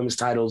 Yes, the women's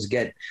titles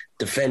get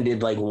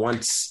defended like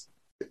once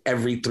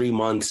every 3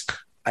 months.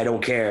 I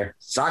don't care.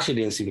 Sasha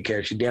didn't seem to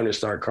care. She damn near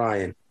started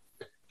crying.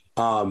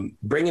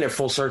 Bringing it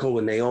full circle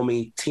with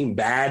Naomi. Team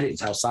Bad is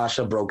how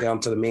Sasha broke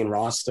out to the main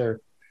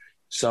roster.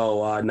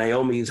 So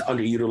Naomi's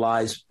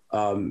underutilized.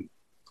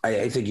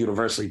 I think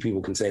universally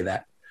people can say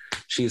that.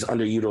 She's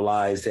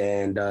underutilized,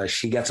 and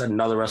she gets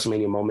another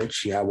WrestleMania moment.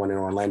 She had one in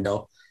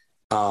Orlando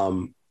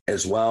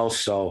as well.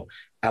 So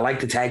I like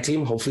the tag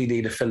team. Hopefully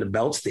they defend the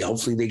belts.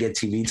 Hopefully they get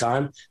TV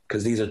time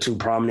because these are two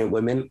prominent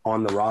women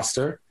on the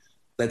roster.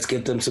 Let's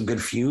get them some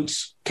good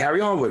feuds. Carry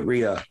on with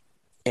Rhea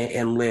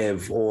and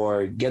Liv,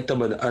 or get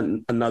them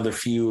another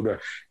feud. Or,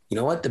 you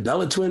know what? The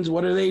Bella Twins,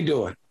 what are they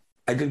doing?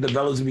 I think the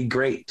Bellas would be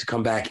great to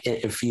come back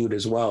and feud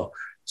as well.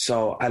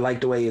 So I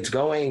like the way it's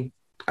going.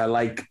 I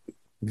like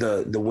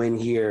the win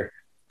here.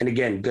 And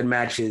again, good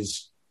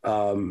matches,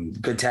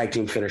 good tag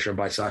team finisher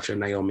by Sasha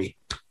and Naomi.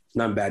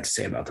 Nothing bad to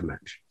say about the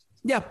match.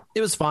 Yeah,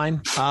 it was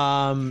fine.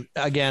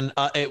 Again,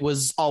 it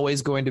was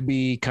always going to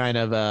be kind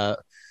of a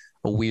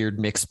weird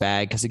mixed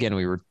bag because, again,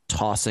 we were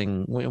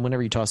tossing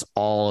whenever you toss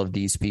all of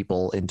these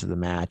people into the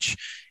match.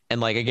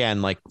 And like,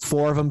 again, like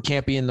 4 of them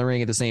can't be in the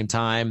ring at the same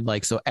time.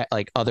 Like, so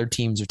like other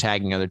teams are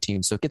tagging other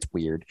teams. So it gets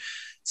weird.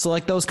 So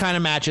like those kind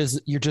of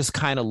matches, you're just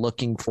kind of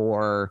looking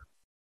for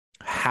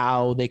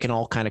how they can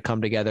all kind of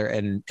come together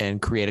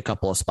and create a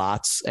couple of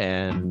spots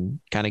and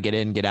kind of get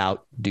in, get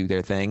out, do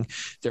their thing.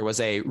 There was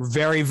a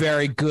very,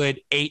 very good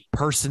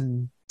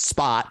 8-person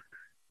spot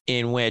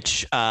in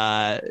which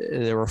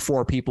there were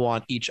 4 people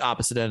on each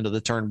opposite end of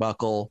the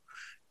turnbuckle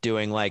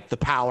doing like the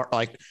power,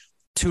 like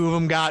 2 of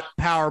them got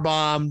power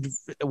bombed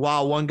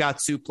while 1 got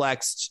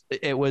suplexed.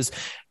 It was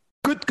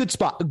good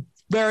spot.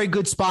 Very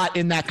good spot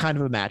in that kind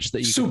of a match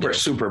that you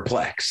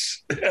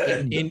superplex.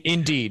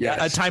 Indeed.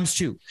 Yes. Times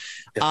 2.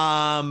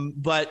 Yeah.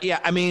 But yeah,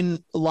 I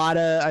mean, a lot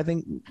of, I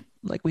think,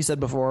 like we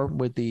said before,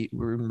 with in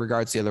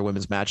regards to the other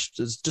women's match,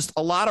 there's just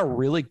a lot of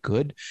really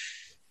good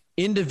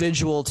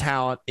individual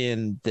talent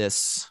in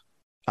this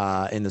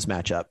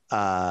matchup.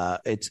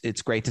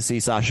 It's great to see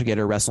Sasha get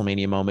her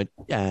WrestleMania moment.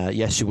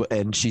 Yes,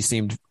 she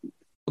seemed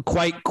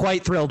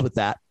quite thrilled with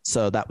that.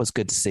 So that was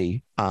good to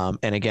see.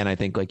 And again, I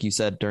think, like you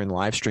said during the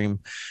live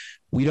stream,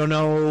 we don't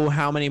know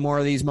how many more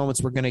of these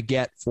moments we're going to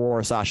get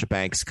for Sasha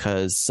Banks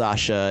because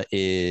Sasha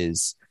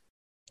is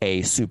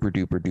a super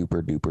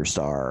duper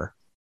star.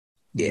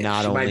 Yeah,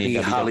 not only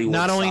WWE,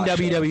 not only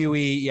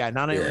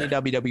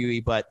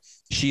WWE, but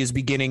she is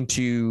beginning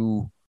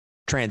to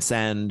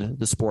transcend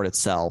the sport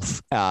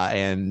itself,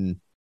 and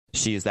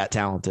she is that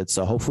talented.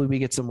 So hopefully we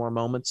get some more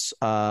moments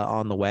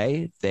on the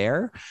way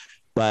there,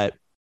 but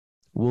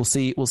we'll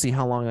see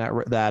how long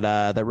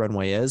that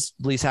runway is.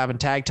 At least having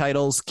tag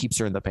titles keeps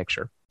her in the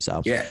picture.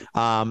 So yeah,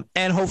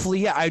 and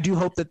hopefully, I do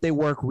hope that they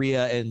work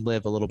Rhea and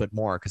Liv a little bit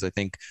more because I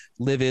think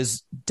Liv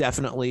is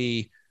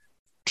definitely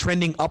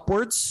trending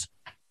upwards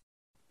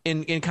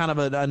in kind of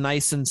a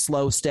nice and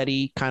slow,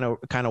 steady kind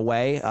of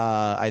way.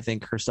 I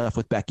think her stuff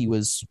with Becky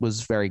was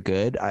very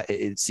good.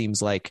 It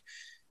seems like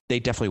they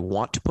definitely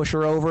want to push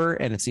her over,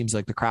 and it seems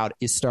like the crowd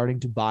is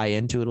starting to buy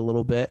into it a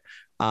little bit.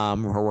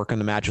 Her work on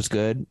the match was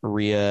good.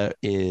 Rhea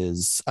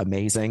is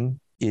amazing,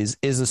 is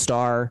a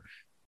star.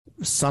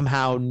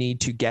 Somehow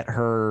need to get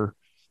her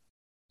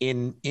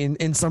in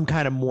some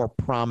kind of more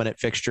prominent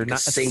fixture, not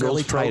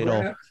necessarily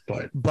title,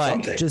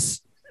 but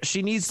just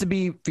she needs to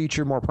be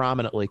featured more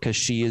prominently because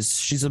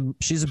she's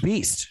a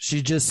beast.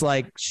 She's just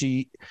like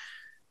she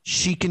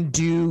can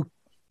do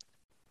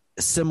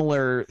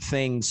similar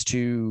things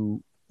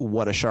to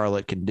what a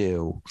Charlotte can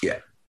do. Yeah,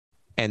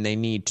 and they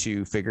need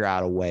to figure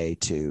out a way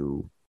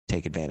to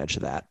take advantage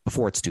of that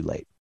before it's too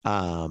late.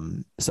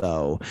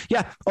 So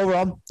yeah,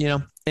 overall,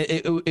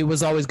 it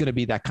was always going to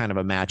be that kind of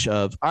a match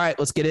of, all right,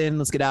 let's get in,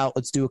 let's get out,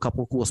 let's do a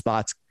couple of cool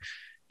spots.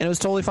 And it was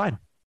totally fine.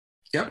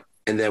 Yep.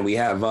 And then we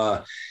have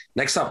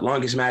next up,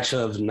 longest match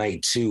of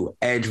night 2,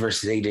 Edge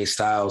versus AJ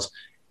Styles.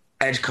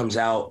 Edge comes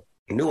out,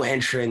 new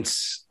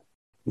entrance,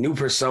 new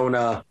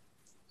persona,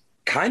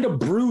 kind of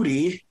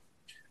broody,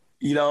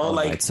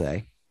 I'd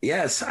say.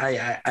 Yes,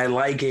 I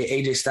like it.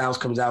 AJ Styles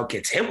comes out,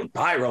 gets hit with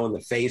pyro in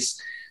the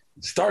face,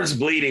 starts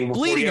bleeding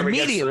before he ever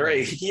gets to the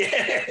ring.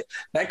 Yeah,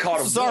 that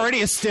caught him. It's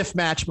already a stiff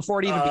match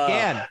before it even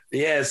began.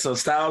 Yeah, so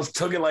Styles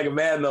took it like a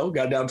man, though.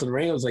 Got down to the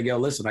ring. I was like, yo,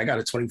 listen, I got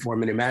a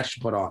 24-minute match to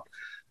put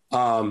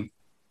on.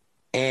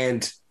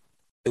 And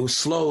it was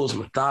slow. It was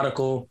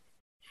methodical.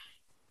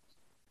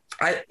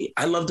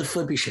 I love the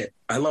flippy shit.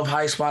 I love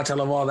high spots. I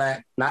love all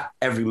that. Not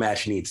every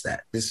match needs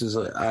that. This is,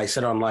 I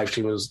said on live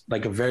stream, it was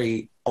like a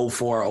very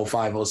 04,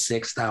 05,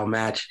 06 style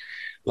match.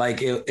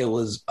 Like it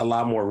was a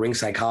lot more ring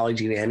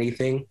psychology than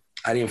anything.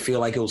 I didn't feel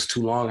like it was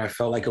too long. I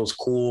felt like it was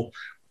cool.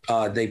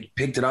 They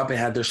picked it up and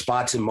had their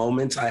spots and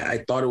moments.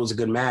 I thought it was a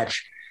good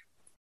match.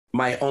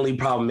 My only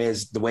problem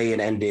is the way it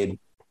ended.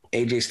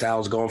 AJ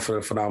Styles going for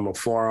the phenomenal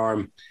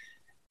forearm,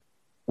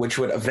 which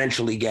would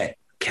eventually get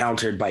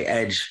countered by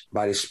Edge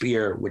by the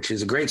spear, which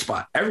is a great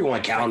spot.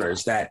 Everyone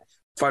counters that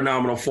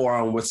phenomenal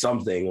forearm with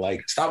something.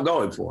 Like, stop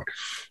going for it.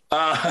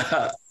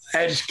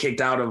 Edge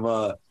kicked out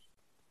of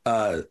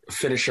a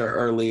finisher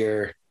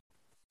earlier,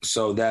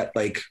 so that,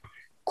 like,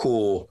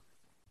 cool.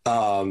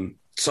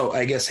 So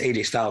I guess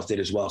AJ Styles did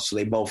as well. So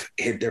they both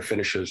hit their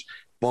finishers.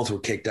 Both were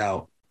kicked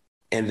out.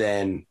 And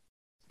then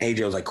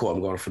AJ was like, cool,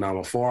 I'm going to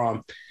phenomenal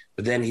forearm.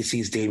 But then he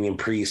sees Damian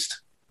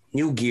Priest,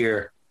 new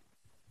gear,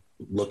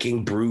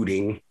 looking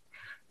brooding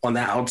on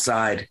the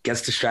outside,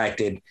 gets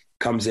distracted,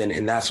 comes in,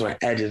 and that's when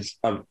Edge is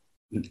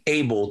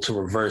able to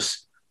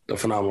reverse the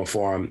phenomenal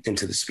forearm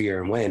into the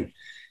spear and win.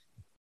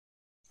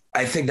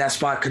 I think that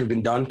spot could have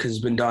been done because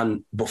it's been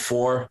done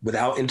before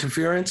without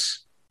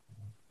interference.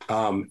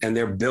 And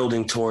they're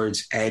building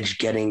towards Edge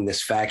getting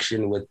this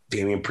faction with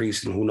Damian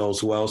Priest and who knows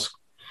who else.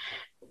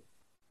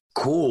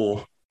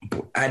 Cool.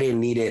 I didn't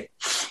need it.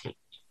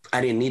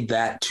 I didn't need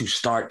that to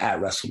start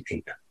at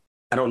WrestleMania.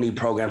 I don't need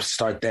programs to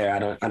start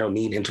there. I don't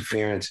need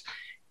interference.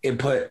 It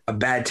put a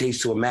bad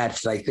taste to a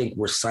match that I think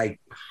were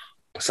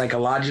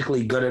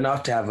psychologically good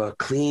enough to have a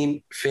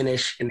clean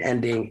finish and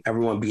ending.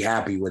 Everyone be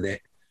happy with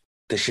it.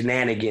 The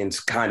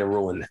shenanigans kind of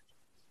ruined it.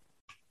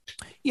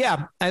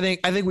 Yeah, I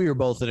think we were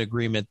both in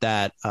agreement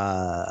that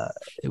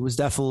it was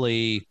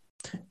definitely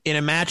in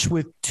a match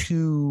with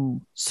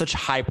two such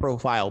high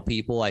profile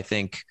people. I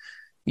think,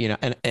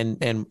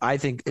 and I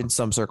think in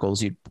some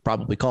circles you'd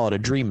probably call it a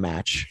dream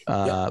match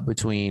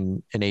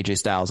between an AJ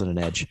Styles and an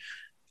Edge.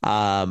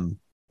 And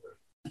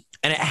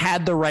it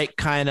had the right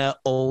kind of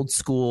old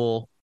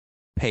school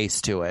pace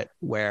to it,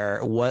 where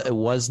it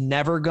was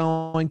never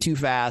going too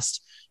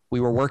fast. We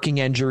were working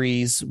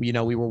injuries, we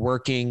were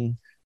working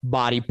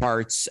body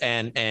parts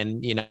and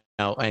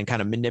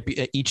kind of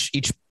manipulate each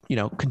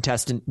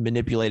contestant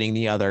manipulating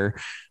the other.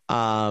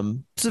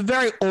 It's a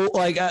very old,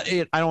 like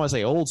I don't want to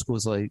say old school,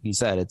 like you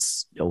said,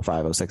 it's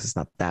 05, 06. It's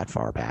not that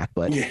far back,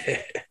 but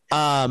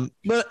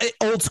but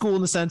old school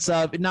in the sense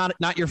of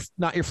not your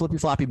flippy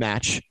floppy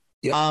match,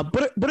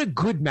 but a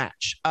good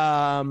match.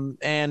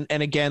 And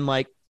again,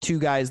 like two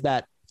guys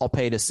that I'll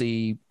pay to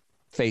see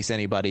face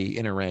anybody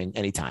in a ring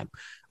anytime,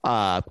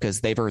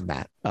 because they've earned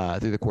that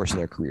through the course of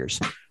their careers.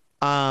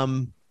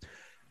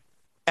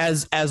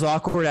 As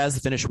awkward as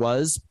the finish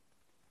was,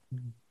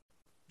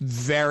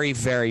 very,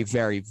 very,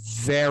 very,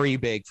 very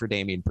big for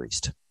Damian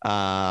Priest.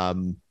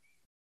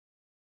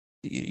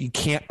 You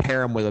can't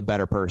pair him with a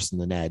better person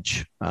than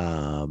Edge.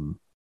 I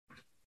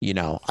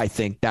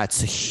think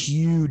that's a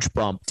huge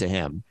bump to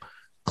him.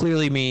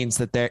 Clearly means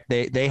that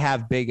they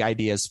have big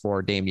ideas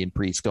for Damian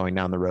Priest going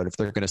down the road if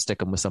they're going to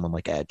stick him with someone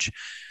like Edge.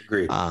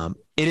 Agreed.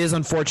 It is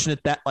unfortunate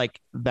that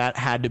that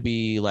had to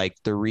be like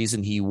the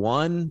reason he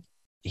won.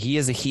 He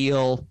is a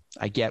heel.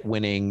 I get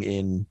winning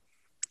in,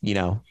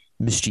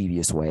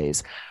 mischievous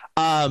ways.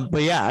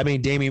 But yeah, I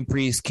mean, Damian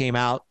Priest came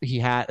out. He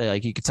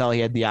had, you could tell he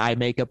had the eye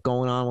makeup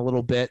going on a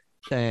little bit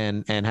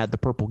and had the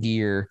purple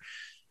gear.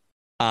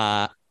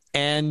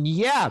 And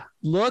yeah,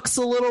 looks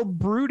a little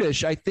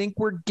brutish. I think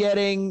we're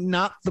getting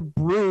not the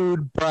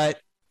Brood, but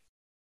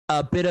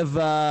a bit of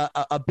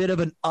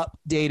an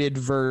updated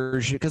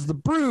version, because the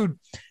Brood,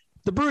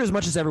 as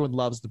much as everyone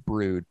loves the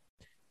Brood,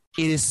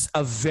 it is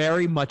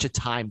very much a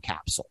time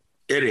capsule.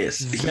 It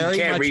is. You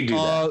can't redo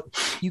that.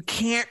 You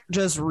can't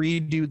just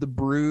redo the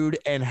Brood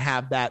and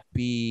have that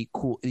be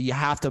cool. You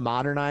have to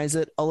modernize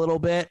it a little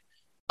bit.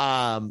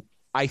 I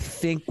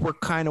think we're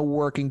kind of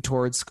working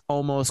towards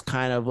almost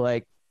kind of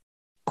like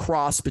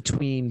cross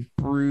between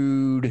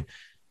Brood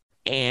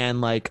and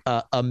like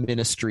a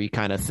ministry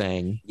kind of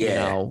thing.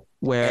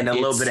 Where and a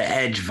little bit of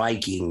Edge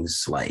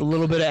Vikings, like a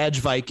little bit of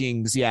Edge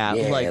Vikings,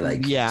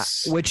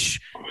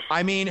 which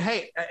I mean,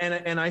 hey,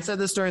 and I said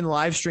this during the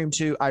live stream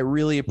too. I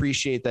really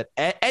appreciate that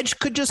Edge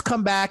could just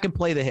come back and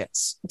play the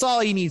hits. That's all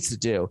he needs to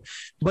do,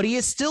 but he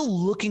is still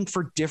looking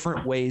for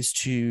different ways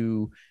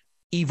to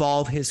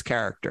evolve his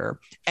character,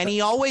 and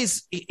he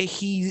is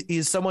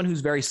someone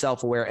who's very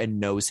self-aware and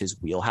knows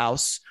his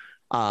wheelhouse,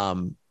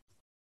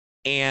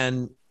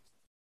 and.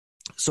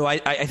 So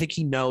I think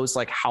he knows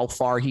like how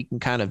far he can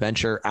kind of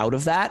venture out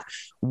of that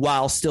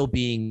while still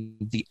being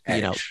the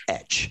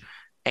Edge.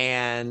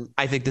 And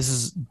I think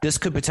this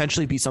could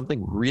potentially be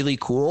something really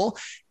cool,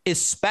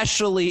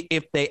 especially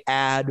if they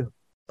add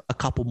a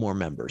couple more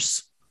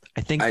members.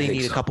 I think they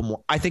need a couple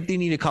more. I think they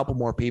need a couple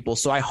more people.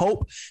 So I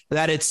hope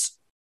that it's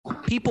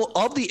people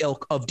of the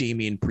ilk of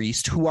Damian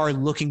Priest who are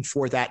looking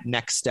for that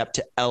next step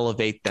to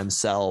elevate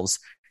themselves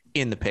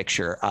in the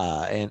picture.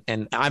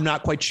 And I'm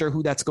not quite sure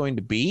who that's going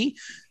to be.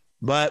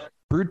 But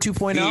Brood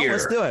 2.0,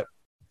 let's do it.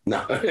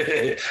 No,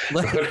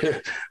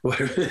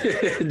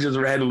 just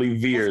randomly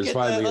veers.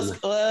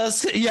 Oh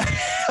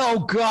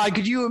God,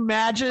 could you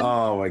imagine?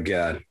 Oh my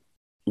God,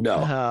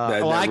 no.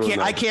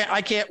 I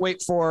can't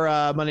wait for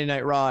Monday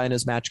Night Raw and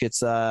his match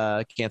gets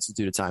canceled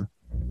due to time.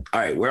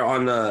 All right, we're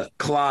on the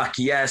clock.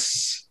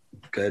 Yes,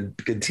 good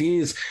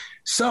tease.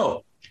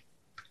 So,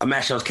 a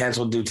match that was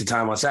canceled due to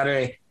time on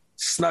Saturday.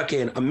 Snuck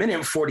in 1 minute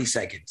and 40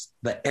 seconds.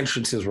 The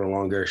entrances were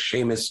longer.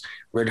 Sheamus,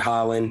 Ridge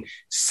Holland,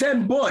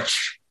 Sen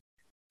Butch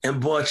and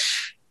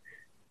Butch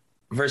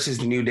versus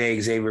the New Day,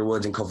 Xavier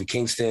Woods and Kofi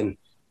Kingston.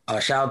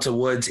 Shout out to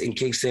Woods and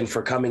Kingston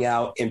for coming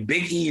out in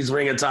Big E's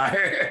ring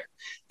attire.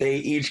 They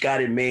each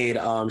got it made.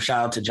 Shout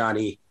out to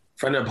Johnny,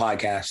 friend of the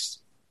podcast,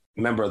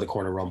 member of the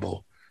Corner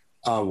Rumble,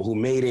 who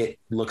made it.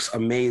 Looks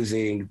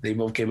amazing. They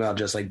both came out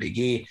just like Big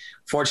E.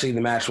 Fortunately,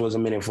 the match was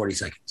 1 minute and 40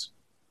 seconds.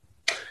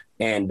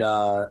 And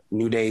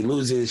New Day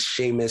loses.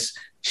 Sheamus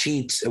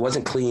cheats. It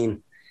wasn't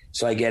clean,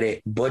 so I get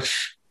it.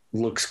 Butch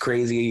looks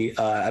crazy.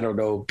 I don't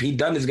know. Pete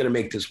Dunne is going to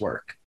make this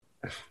work.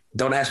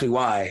 Don't ask me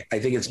why. I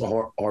think it's a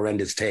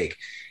horrendous take.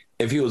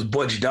 If he was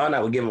Butch Dunne, I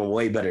would give him a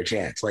way better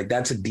chance. Like,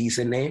 that's a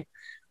decent name.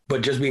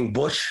 But just being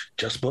Butch,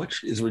 just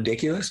Butch, is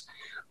ridiculous.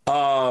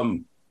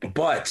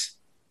 But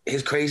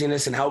his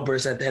craziness and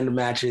outbursts at the end of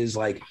matches,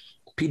 like,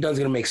 Pete Dunne's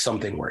going to make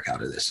something work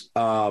out of this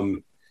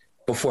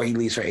before he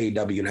leaves for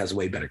AEW and has a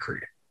way better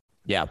career.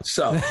 Yeah.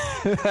 So,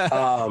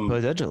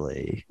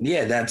 potentially.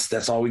 Yeah,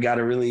 that's all we got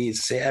to really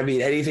say. I mean,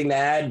 anything to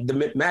add?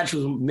 The match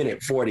was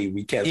 1:40.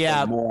 We can't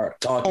spend more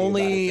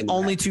talking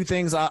only two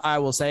things I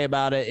will say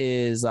about it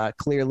is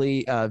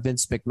clearly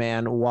Vince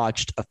McMahon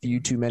watched a few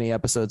too many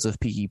episodes of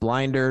Peaky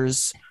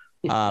Blinders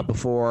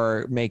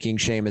before making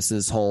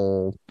Sheamus's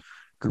whole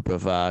group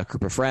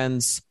of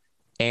friends.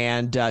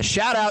 And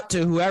shout out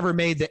to whoever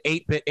made the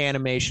 8-bit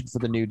animation for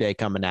the New Day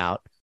coming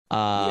out.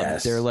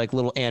 Yes. Their like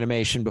little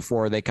animation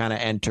before they kind of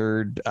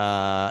entered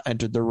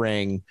the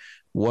ring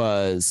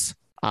was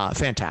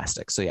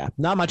fantastic. So yeah,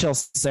 not much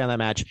else to say on that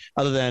match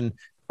other than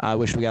I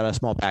wish we got a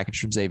small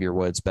package from Xavier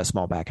Woods, best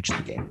small package in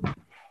the game.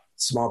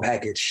 Small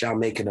package shall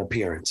make an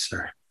appearance,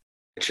 sir.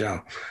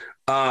 Shall.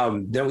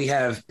 Then we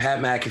have Pat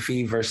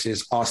McAfee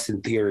versus Austin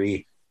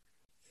Theory.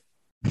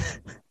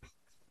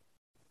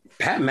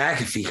 Pat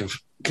McAfee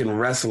can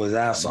wrestle his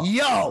ass off.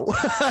 Yo,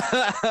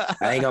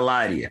 I ain't gonna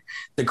lie to you.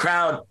 The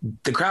crowd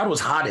was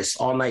hottest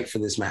all night for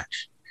this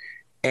match,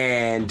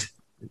 and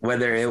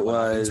whether it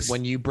was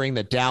when you bring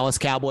the Dallas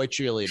Cowboy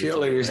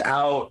cheerleaders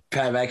out,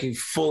 Pat McAfee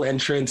full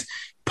entrance,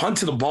 punt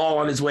to the ball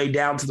on his way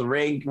down to the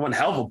ring. One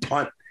hell of a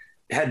punt,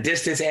 had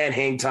distance and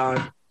hang time.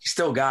 He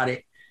still got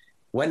it.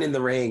 Went in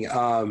the ring.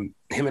 Him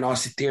and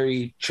Austin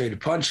Theory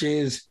traded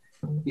punches.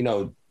 You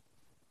know,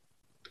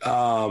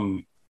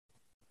 kind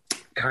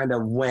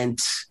of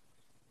went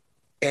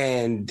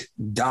and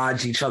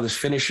dodged each other's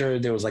finisher.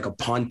 There was like a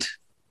punt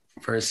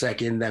for a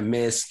second that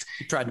missed.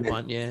 Tried to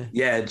punt, yeah.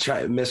 Yeah,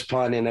 missed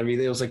punt and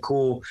everything. It was like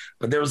cool.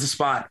 But there was a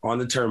spot on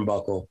the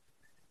turnbuckle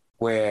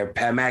where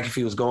Pat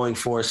McAfee was going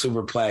for a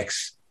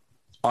superplex.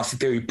 Austin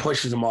Theory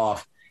pushes him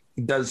off.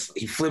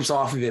 He flips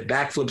off of it,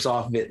 backflips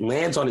off of it,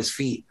 lands on his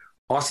feet.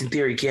 Austin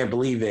Theory can't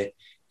believe it.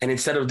 And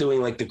instead of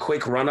doing like the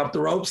quick run up the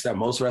ropes that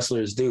most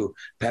wrestlers do,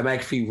 Pat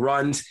McAfee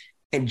runs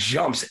and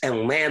jumps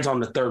and lands on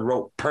the third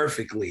rope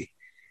perfectly.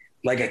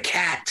 Like a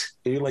cat.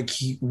 And you're like,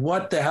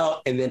 what the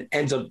hell? And then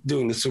ends up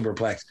doing the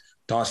superplex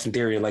to Austin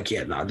Theory. You're like,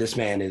 yeah, nah, this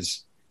man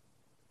is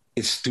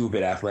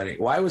stupid athletic.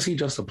 Why was he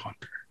just a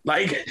punter?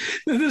 Like,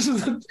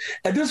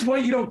 at this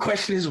point, you don't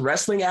question his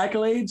wrestling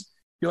accolades.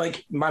 You're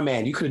like, my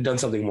man, you could have done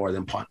something more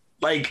than punt.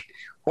 Like,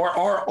 or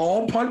are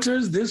all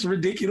punters this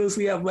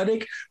ridiculously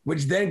athletic?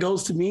 Which then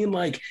goes to mean,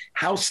 like,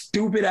 how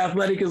stupid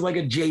athletic is like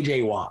a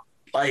J.J. Watt?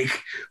 Like,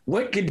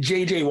 what could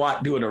J.J.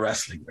 Watt do in a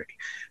wrestling ring?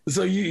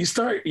 So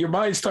your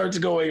mind starts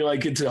going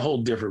like into whole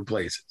different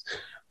places.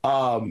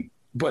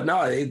 But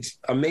no, it's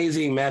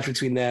amazing match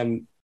between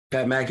them.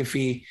 Pat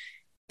McAfee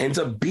ends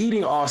up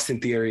beating Austin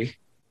Theory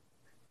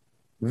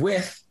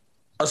with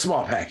a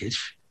small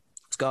package.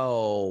 Let's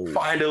go.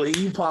 Finally,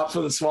 he popped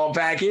for the small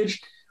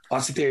package.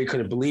 Austin Theory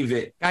couldn't believe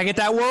it. I get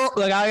that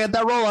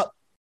roll up.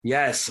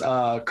 Yes,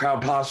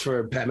 crowd pops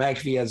for Pat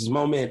McAfee as his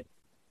moment.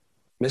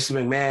 Mr.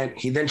 McMahon,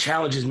 he then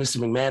challenges Mr.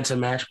 McMahon to a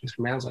match. Mr.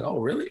 McMahon's like, oh,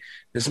 really?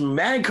 Mr.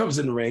 McMahon comes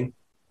in the ring.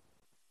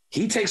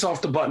 He takes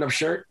off the button-up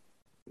shirt.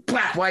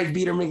 Black wife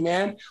beater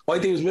McMahon. Only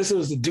thing was missing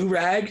was the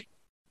do-rag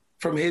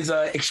from his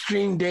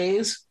extreme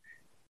days.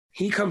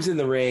 He comes in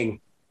the ring,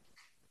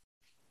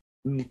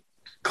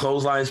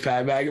 clotheslines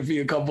Pat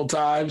McAfee a couple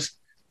times.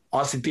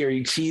 Austin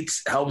Theory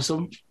cheats, helps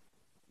him.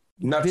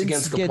 Nuts Vince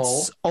against the gets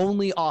pole.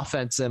 Only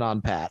offense in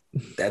on Pat.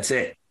 That's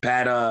it.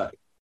 Pat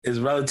is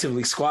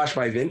relatively squashed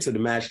by Vince in the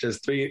match,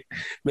 just 3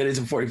 minutes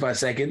and 45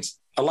 seconds.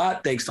 A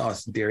lot thanks to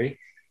Austin Theory.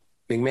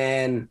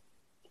 McMahon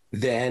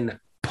then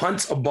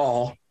punts a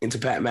ball into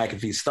Pat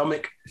McAfee's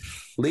stomach,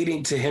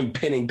 leading to him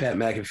pinning Pat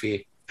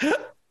McAfee.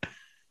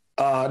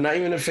 Not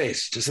even in the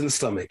face, just in the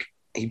stomach.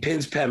 He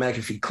pins Pat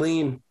McAfee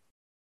clean.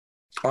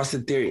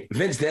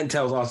 Vince then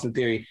tells Austin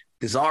Theory,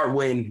 this is our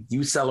win.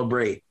 You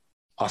celebrate.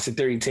 Austin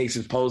Theory takes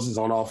his poses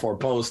on all 4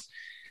 posts.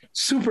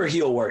 Super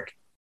heel work.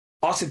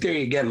 Austin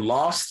Theory again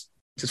lost.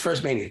 It's his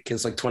first Mania.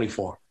 Kid's like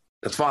 24.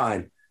 That's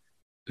fine.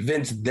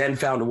 Vince then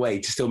found a way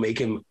to still make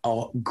him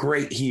a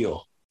great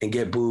heel and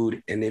get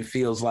booed. And it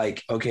feels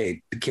like,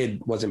 okay, the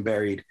kid wasn't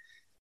buried.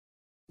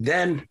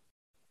 Then,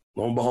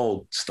 lo and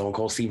behold, Stone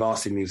Cold Steve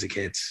Austin music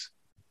hits.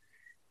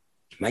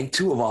 Night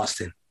 2 of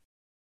Austin.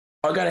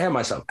 I got ahead of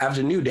myself.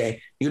 After New Day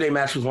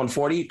match was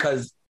 140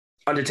 because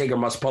Undertaker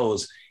must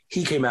pose.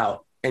 He came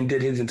out and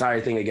did his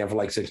entire thing again for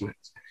like 6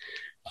 minutes.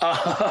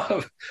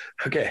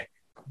 Okay,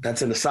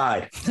 that's an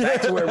aside.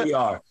 Back to where we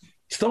are.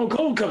 Stone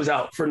Cold comes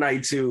out for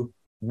night 2.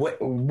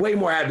 Way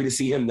more happy to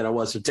see him than I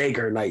was for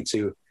Taker night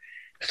 2.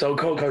 Stone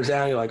Cold comes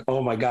down. You're like,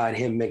 oh my God,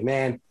 him,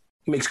 McMahon.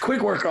 He makes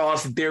quick work of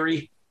Austin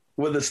Theory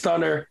with a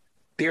stunner.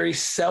 Theory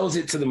sells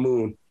it to the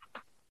moon.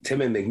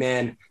 Tim and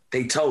McMahon,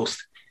 they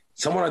toast.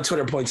 Someone on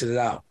Twitter pointed it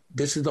out.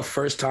 This is the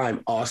first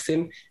time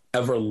Austin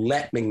ever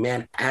let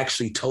McMahon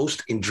actually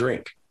toast and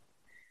drink.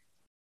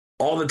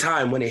 All the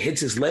time when it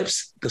hits his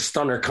lips, the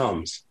stunner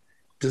comes.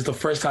 This is the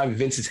first time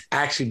Vince has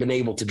actually been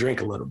able to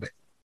drink a little bit.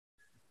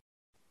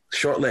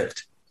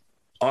 Short-lived.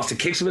 Austin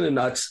kicks him in the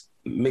nuts.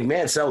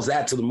 McMahon sells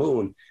that to the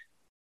moon.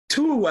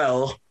 Too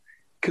well,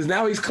 because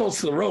now he's close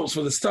to the ropes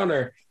with the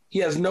stunner. He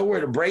has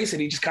nowhere to brace,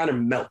 and he just kind of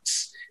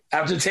melts.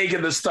 After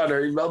taking the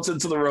stunner, he melts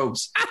into the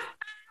ropes.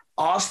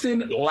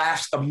 Austin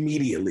laughs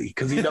immediately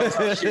because he knows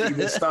how shitty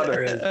this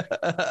stunner is.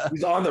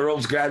 He's on the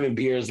ropes grabbing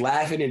beers,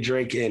 laughing and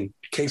drinking,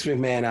 kicks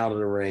McMahon out of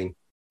the ring.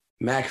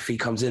 McAfee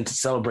comes in to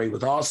celebrate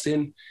with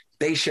Austin.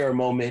 They share a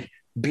moment.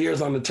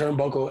 Beers on the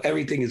turnbuckle.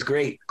 Everything is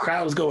great.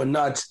 Crowd's going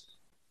nuts.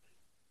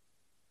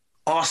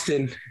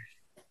 Austin,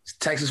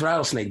 Texas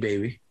rattlesnake,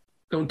 baby.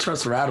 Don't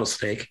trust a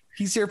rattlesnake.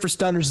 He's here for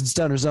stunners and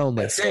stunners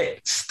only. That's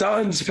it.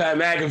 Stuns Pat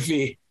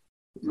McAfee.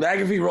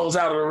 McAfee rolls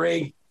out of the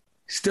ring,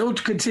 still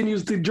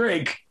continues to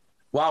drink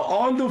while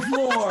on the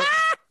floor,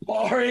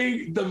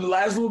 pouring the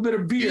last little bit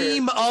of beer.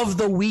 Theme of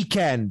the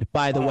weekend,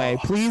 by the way.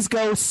 Please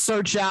go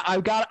search out.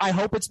 I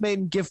hope it's made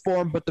in GIF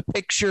form, but the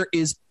picture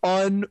is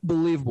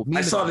unbelievable.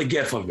 I saw the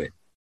GIF of it.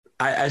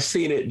 I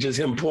seen it, just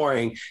him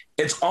pouring.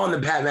 It's on the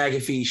Pat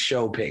McAfee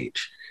show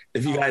page.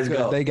 If you guys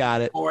go, they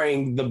got it.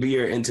 Pouring the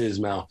beer into his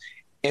mouth.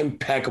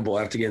 Impeccable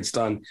after getting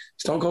stunned.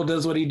 Stone Cold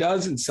does what he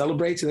does and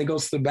celebrates and then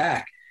goes to the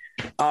back.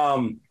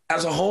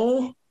 As a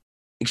whole,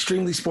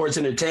 extremely sports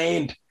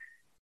entertained.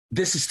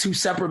 This is 2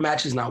 separate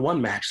matches, not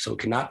one match, so it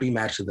cannot be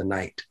match of the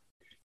night,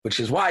 which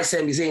is why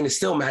Sami Zayn is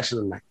still match of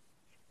the night.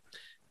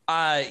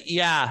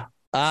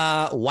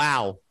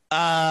 Wow.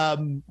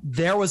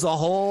 There was a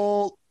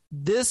whole,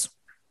 this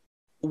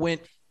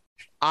went,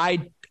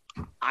 I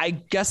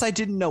guess I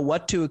didn't know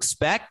what to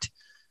expect,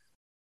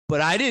 but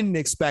I didn't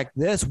expect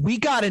this. We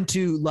got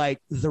into like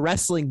the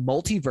wrestling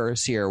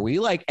multiverse here. We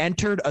like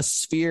entered a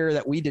sphere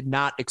that we did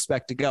not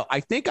expect to go. I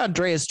think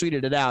Andreas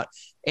tweeted it out,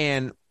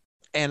 and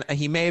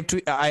he may have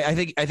I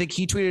think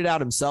he tweeted it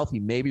out himself.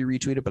 He maybe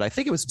retweeted, but I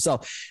think it was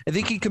himself. I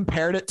think he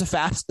compared it to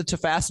Fast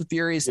and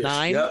Furious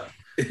 9. Yep.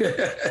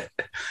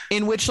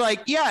 In which,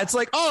 like, yeah, it's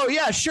like, oh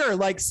yeah, sure,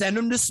 like send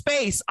him to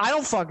space. I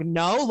don't fucking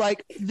know.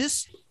 Like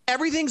this,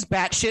 everything's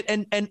batshit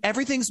and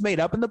everything's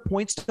made up and the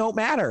points don't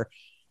matter.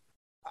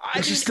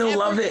 I just still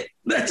love it.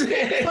 That's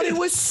it. But it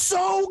was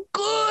so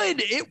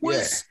good. It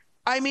was,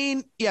 yeah. I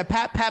mean, yeah,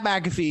 Pat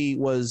McAfee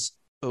was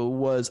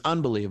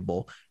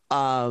unbelievable.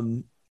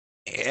 And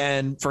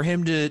for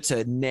him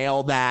to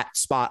nail that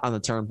spot on the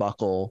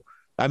turnbuckle,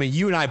 I mean,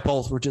 you and I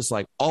both were just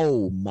like,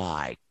 oh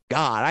my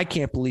God, I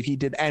can't believe he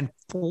did. And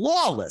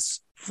flawless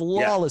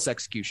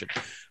execution.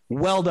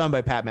 Well done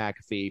by Pat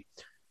McAfee.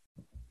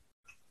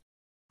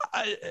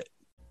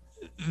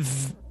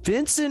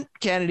 Vincent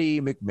Kennedy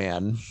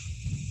McMahon.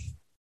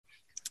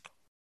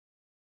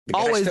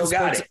 Always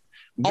sports.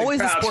 I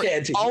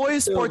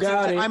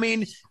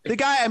mean, the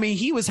guy,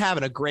 he was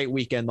having a great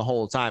weekend the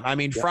whole time. I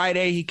mean,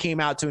 Friday he came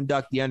out to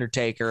induct The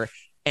Undertaker,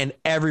 and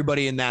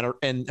everybody in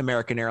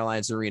American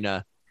Airlines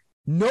Arena,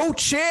 no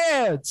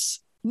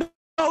chance in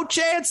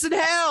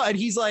hell. And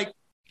he's like,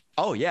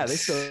 oh yeah, they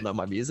still know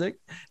my music.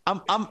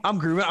 I'm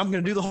grooving. I'm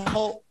gonna do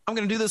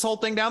this whole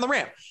thing down the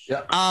ramp.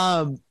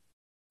 Yeah.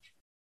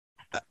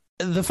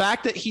 The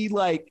fact that he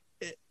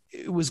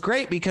it was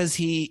great because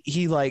he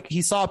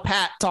saw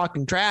Pat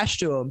talking trash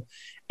to him,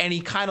 and he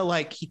kind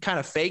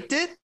of faked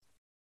it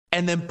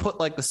and then put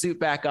like the suit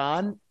back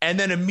on and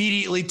then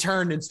immediately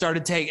turned and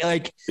started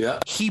taking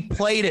he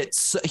played it.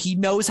 So he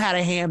knows how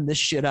to ham this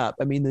shit up.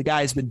 I mean, the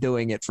guy's been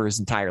doing it for his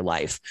entire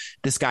life.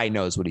 This guy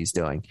knows what he's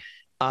doing.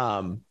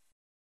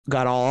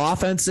 Got all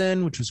offense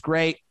in, which was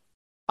great.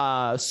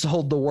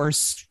 Sold the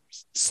worst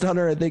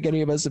stunner I think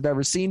any of us have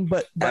ever seen,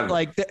 but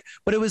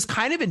it was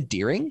kind of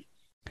endearing.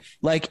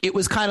 Like, it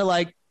was kind of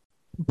like,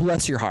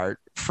 bless your heart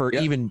for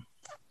even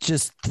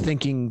just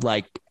thinking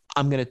like,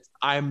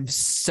 I'm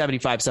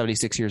 75,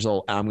 76 years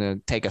old. And I'm going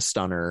to take a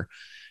stunner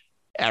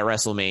at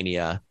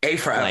WrestleMania.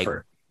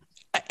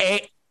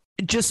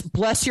 Just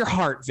bless your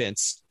heart,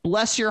 Vince.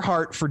 Bless your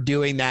heart for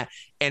doing that.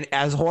 And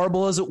as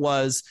horrible as it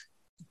was,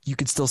 you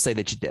could still say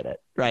that you did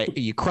it, right?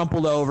 You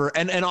crumpled over,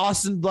 and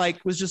Austin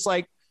was just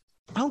like,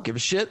 I don't give a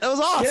shit. That was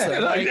awesome.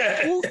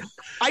 Yeah,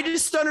 I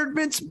just stuttered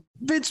Vince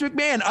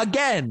McMahon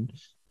again.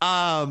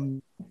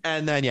 And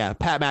then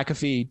Pat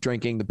McAfee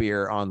drinking the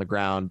beer on the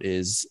ground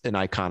is an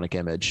iconic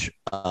image.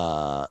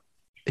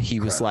 He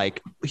was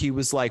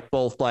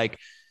both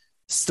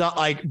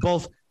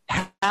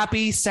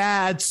happy,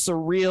 sad,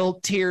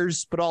 surreal,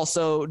 tears, but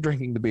also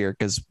drinking the beer,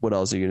 because what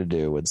else are you gonna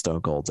do when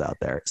Stone Cold's out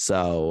there?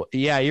 So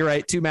yeah, you're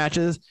right. 2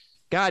 matches.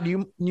 God,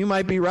 you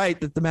might be right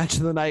that the match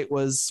of the night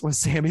was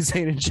Sami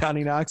Zayn and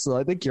Johnny Knoxville.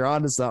 I think you're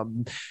onto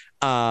something.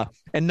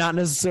 And not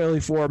necessarily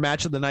for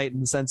match of the night in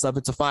the sense of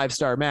it's a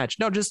 5-star match.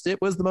 No, just it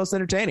was the most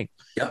entertaining.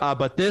 Yep.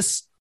 But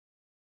this,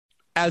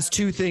 as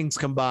two things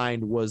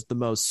combined, was the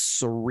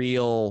most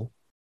surreal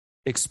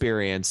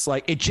experience.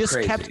 Like it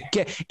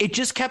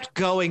just kept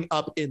going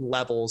up in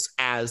levels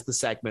as the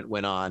segment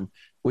went on,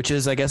 which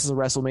is, I guess, is a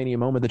WrestleMania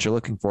moment that you're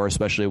looking for,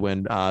 especially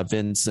when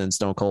Vince and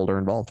Stone Cold are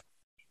involved.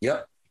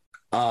 Yep.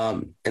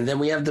 And then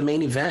we have the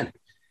main event.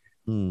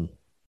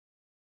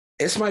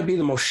 This might be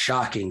the most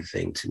shocking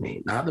thing to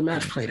me. Not the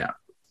match played out.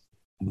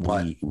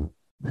 But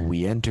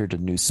we entered a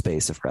new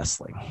space of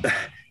wrestling.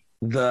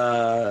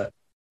 The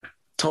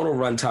total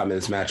runtime of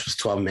this match was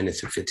 12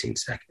 minutes and 15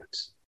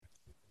 seconds.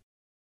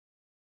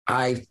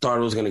 I thought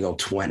it was going to go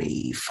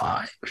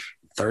 25,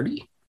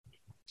 30.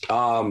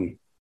 Roman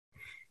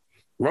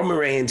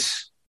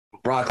Reigns,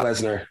 Brock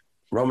Lesnar.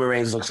 Roman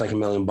Reigns looks like $1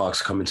 million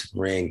coming to the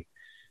ring.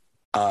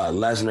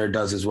 Lesnar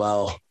does as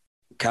well.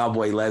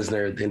 Cowboy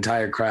Lesnar, the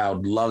entire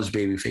crowd loves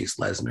babyface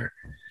Lesnar.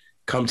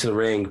 Come to the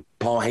ring.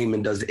 Paul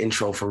Heyman does the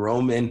intro for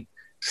Roman,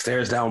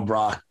 stares down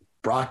Brock.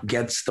 Brock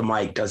gets the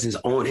mic, does his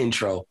own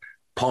intro,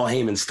 Paul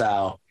Heyman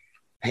style.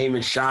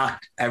 Heyman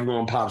shocked.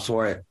 Everyone pops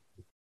for it.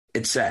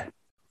 It's set.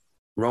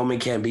 Roman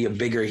can't be a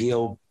bigger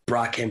heel.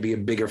 Brock can't be a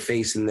bigger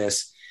face in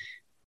this.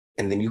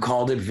 And then you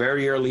called it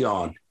very early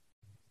on.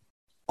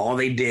 All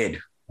they did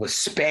was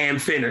spam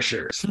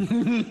finishers.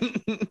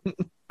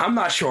 I'm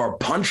not sure a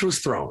punch was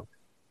thrown.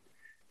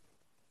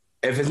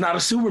 If it's not a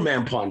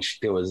Superman punch,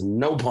 there was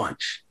no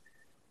punch.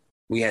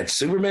 We had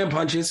Superman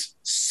punches,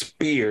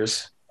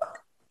 spears,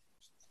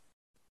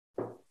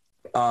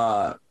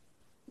 F5s,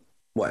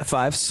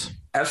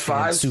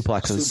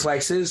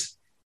 suplexes,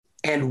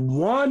 and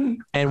one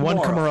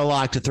Kimura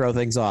lock to throw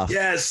things off.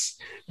 Yes,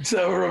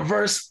 to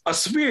reverse a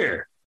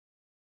spear.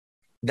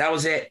 That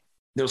was it.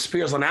 There was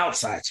spears on the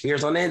outside,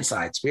 spears on the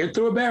inside, spear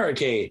through a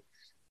barricade.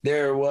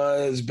 There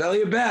was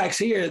belly and backs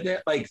here.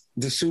 There, like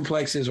the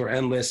suplexes were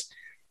endless.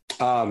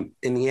 In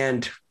the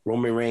end,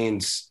 Roman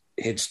Reigns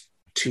hits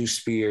 2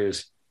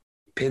 spears,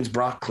 pins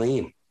Brock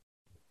clean.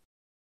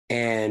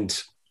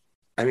 And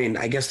I mean,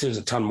 I guess there's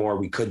a ton more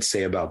we could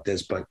say about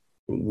this, but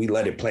we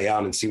let it play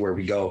out and see where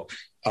we go.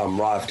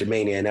 Raw after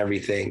Mania and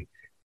everything.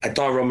 I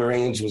thought Roman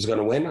Reigns was going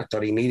to win. I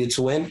thought he needed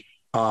to win.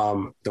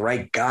 The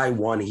right guy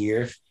won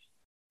here.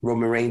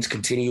 Roman Reigns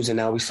continues, and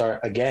now we start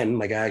again.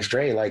 Like I asked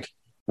Dre, like,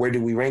 where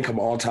do we rank him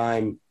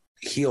all-time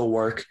heel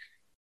work?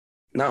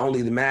 Not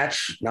only the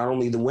match, not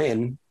only the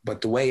win,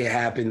 but the way it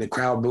happened, the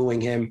crowd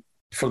booing him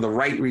for the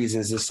right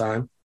reasons this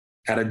time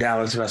at a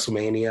Dallas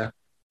WrestleMania.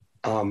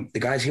 The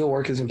guy's heel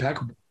work is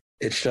impeccable.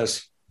 It's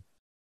just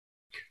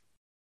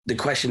the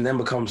question then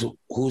becomes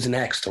who's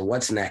next or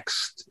what's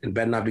next. It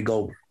better not be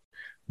Goldberg.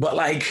 But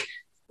like,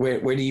 where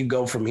do you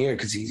go from here?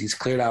 Because he's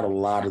cleared out a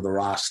lot of the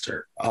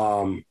roster.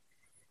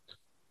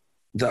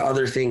 The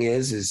other thing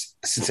is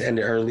since it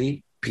ended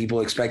early, people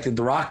expected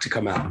The Rock to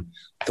come out.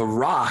 The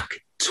Rock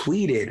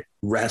tweeted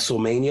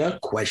WrestleMania ?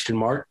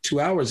 2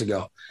 hours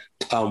ago,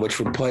 which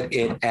would put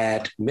it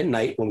at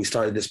midnight when we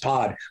started this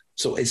pod.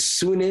 So as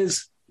soon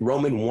as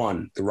Roman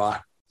won, The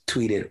Rock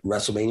tweeted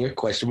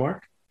WrestleMania ?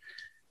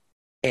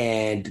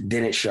 And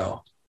didn't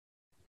show.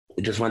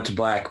 It just went to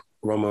black.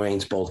 Roman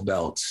Reigns, both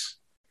belts.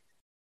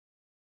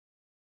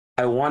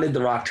 I wanted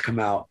The Rock to come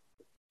out.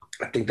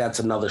 I think that's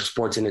another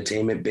sports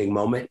entertainment big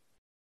moment.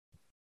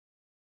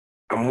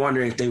 I'm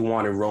wondering if they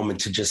wanted Roman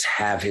to just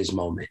have his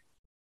moment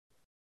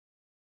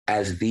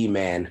as the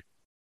man.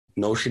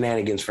 No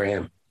shenanigans for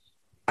him.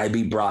 I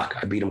beat Brock.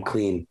 I beat him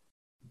clean.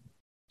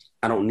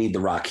 I don't need The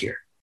Rock here.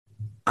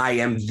 I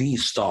am the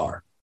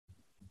star.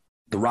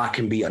 The Rock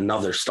can be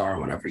another star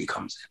whenever he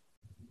comes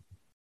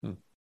in.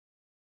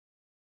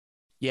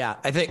 Yeah,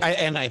 I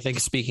think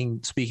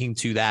speaking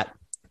to that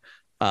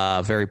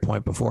very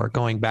point before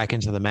going back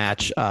into the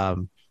match,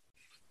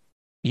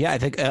 I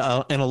think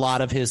in a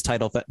lot of his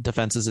title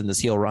defenses in this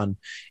heel run,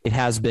 it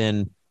has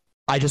been,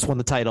 I just won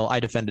the title, I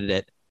defended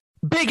it.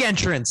 Big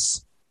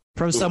entrance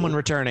from someone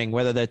returning,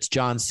 whether that's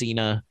John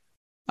Cena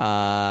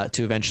to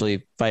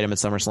eventually fight him at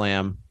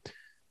SummerSlam,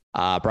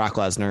 Brock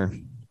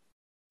Lesnar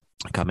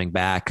coming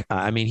back.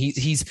 I mean,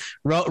 he's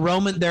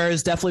Roman. There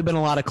has definitely been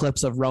a lot of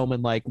clips of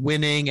Roman like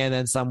winning and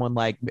then someone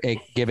like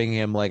giving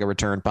him like a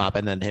return pop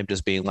and then him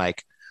just being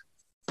like,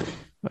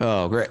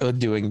 oh, great,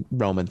 doing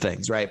Roman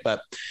things. Right.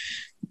 But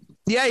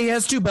yeah, he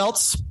has 2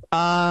 belts.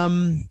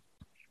 I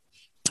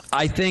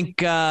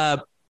think, I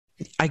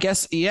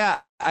guess,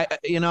 yeah,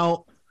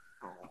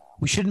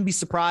 we shouldn't be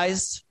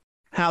surprised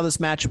how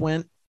this match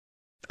went.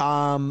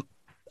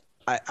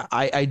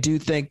 I do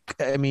think,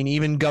 I mean,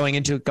 even going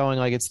into it, going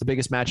like it's the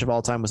biggest match of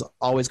all time was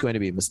always going to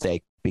be a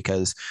mistake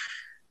because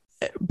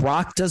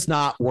Brock does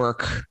not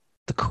work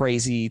the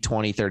crazy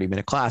 20,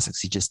 30-minute classics.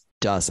 He just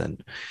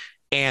doesn't.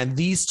 And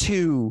these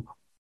two,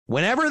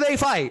 whenever they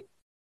fight,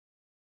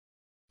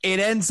 it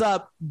ends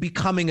up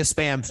becoming a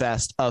spam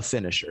fest of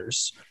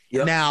finishers.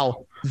 Yep.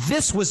 Now,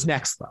 this was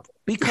next level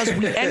because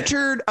we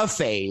entered a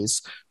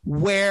phase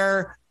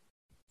where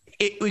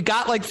we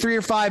got like 3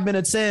 or 5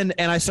 minutes in,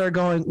 and I started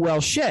going,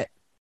 well, shit.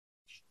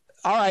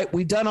 All right,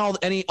 we done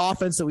any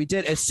offense that we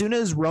did. As soon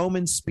as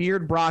Roman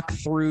speared Brock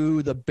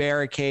through the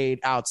barricade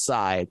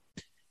outside,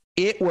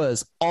 it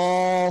was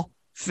all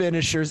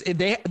finishers.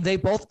 They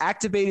both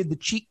activated the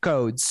cheat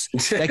codes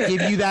that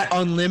give you that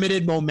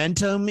unlimited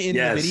momentum in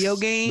the video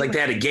game. Like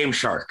they had a Game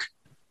Shark.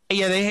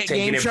 Yeah, they hit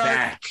Taking Game it Shark.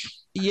 back.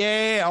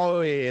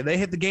 Yeah, they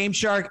hit the Game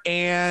Shark,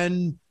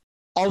 and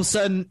all of a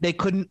sudden they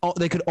could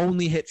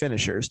only hit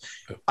finishers.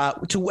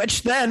 To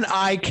which then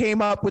I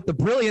came up with the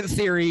brilliant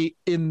theory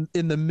in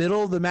the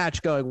middle of the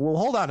match, going, well,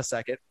 hold on a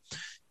second.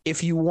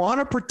 If you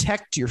want to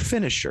protect your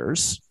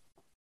finishers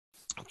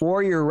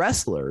for your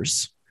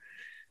wrestlers,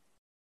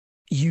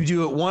 you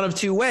do it one of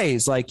two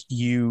ways. Like,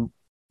 you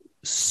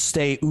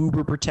stay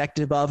uber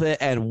protective of it,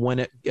 and when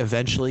it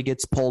eventually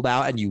gets pulled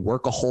out and you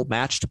work a whole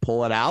match to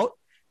pull it out,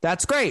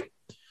 that's great.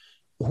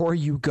 Or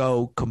you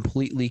go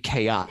completely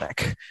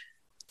chaotic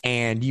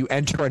and you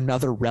enter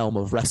another realm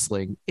of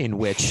wrestling in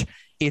which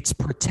it's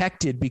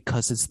protected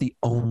because it's the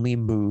only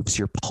moves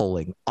you're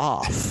pulling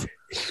off.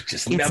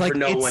 Just never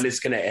know when it's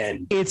going to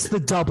end. It's the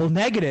double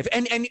negative.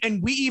 And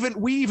we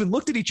even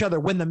looked at each other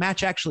when the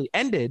match actually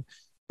ended,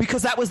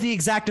 because that was the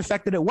exact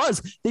effect that it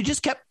was. They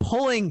just kept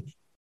pulling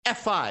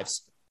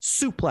F5s,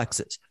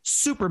 suplexes,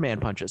 Superman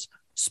punches,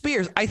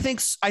 spears. I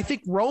think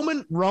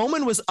Roman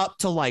was up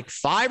to like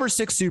 5 or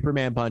 6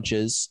 Superman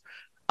punches.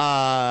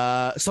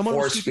 Someone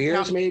 4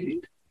 spears,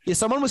 maybe. Yeah,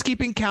 someone was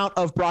keeping count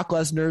of Brock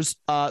Lesnar's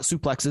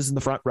suplexes in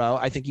the front row.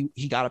 I think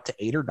he got up to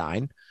 8 or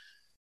 9.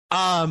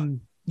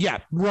 Yeah,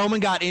 Roman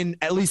got in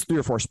at least 3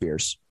 or 4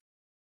 spears.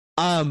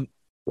 Wow.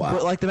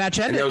 But like the match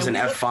ended. And there was an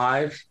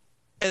F5.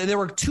 And there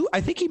were 2.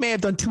 I think he may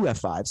have done 2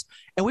 F5s.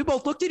 And we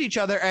both looked at each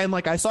other and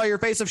like, I saw your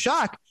face of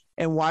shock.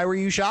 And why were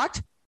you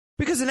shocked?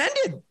 Because it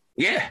ended.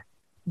 Yeah.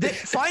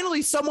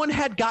 Finally, someone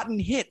had gotten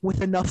hit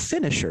with enough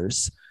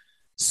finishers.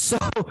 So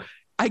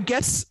I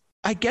guess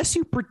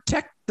you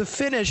protect the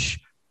finish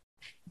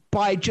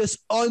by just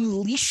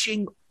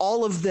unleashing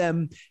all of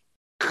them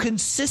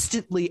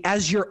consistently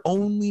as your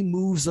only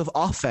moves of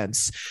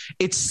offense.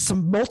 It's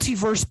some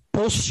multiverse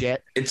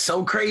bullshit. It's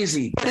so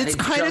crazy, but it's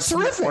kind of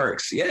terrific.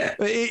 Works, yeah,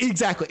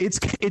 exactly.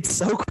 It's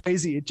so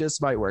crazy. It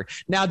just might work.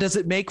 Now, does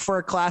it make for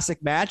a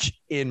classic match?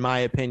 In my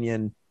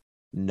opinion,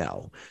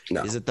 no.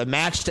 Is it the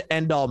match to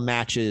end all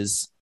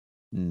matches?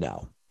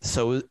 No.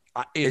 So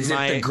is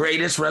it the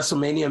greatest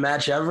WrestleMania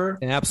match ever?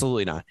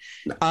 Absolutely not.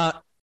 No.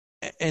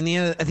 At the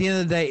end of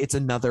the day, it's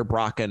another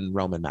Brock and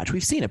Roman match.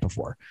 We've seen it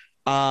before.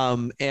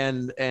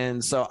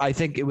 And so I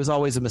think it was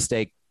always a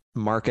mistake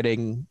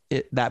marketing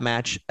that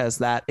match as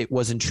that. It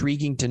was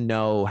intriguing to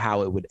know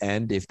how it would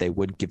end, if they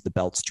would give the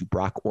belts to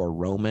Brock or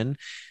Roman.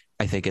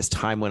 I think as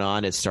time went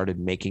on, it started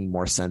making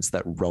more sense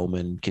that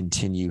Roman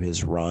continue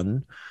his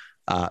run,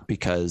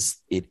 because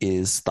it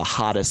is the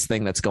hottest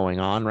thing that's going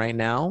on right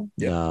now.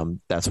 Yep.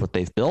 That's what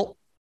they've built.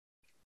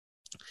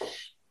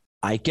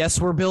 I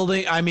guess we're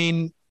building. I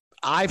mean,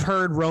 I've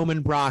heard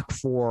Roman Brock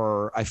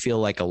for, I feel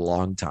like, a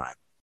long time.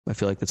 I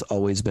feel like that's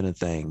always been a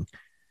thing.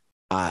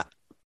 Am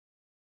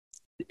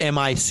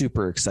I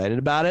super excited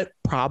about it?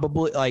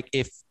 Probably. Like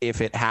if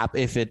it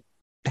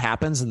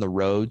happens and the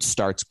road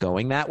starts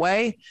going that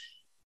way,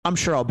 I'm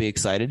sure I'll be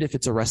excited. If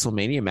it's a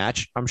WrestleMania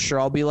match, I'm sure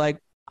I'll be like,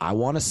 I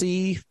want to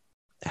see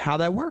how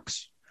that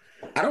works.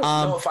 I don't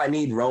know if I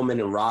need Roman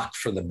and Rock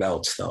for the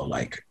belts though.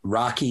 Like,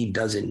 Rocky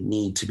doesn't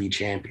need to be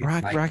champion.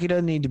 Rocky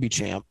doesn't need to be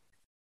champ.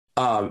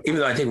 Even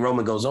though I think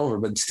Roman goes over,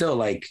 but still,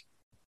 like,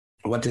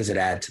 what does it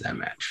add to that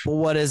match? Well,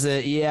 what is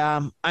it?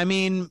 Yeah. I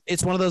mean,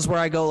 it's one of those where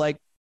I go like,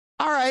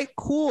 all right,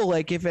 cool.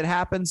 Like, if it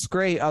happens,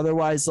 great.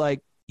 Otherwise,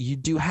 like, you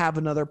do have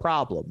another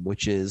problem,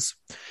 which is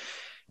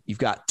you've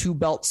got 2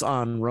 belts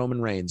on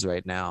Roman Reigns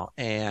right now.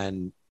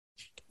 And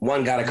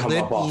one got to come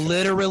up off.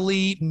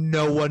 Literally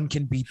no one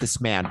can beat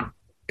this man.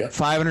 Yep.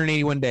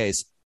 581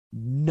 days.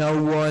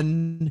 No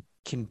one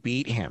can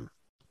beat him.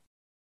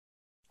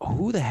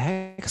 Who the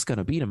heck's going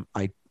to beat him?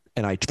 I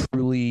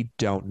truly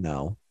don't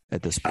know.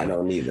 At this point, I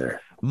don't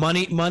either.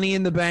 Money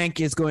in the Bank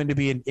is going to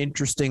be an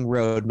interesting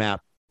roadmap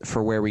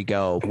for where we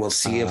go. We'll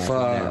see if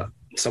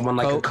someone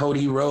like a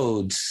Cody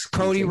Rhodes,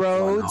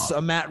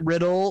 a Matt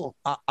Riddle,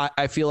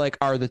 I feel like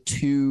are the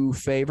 2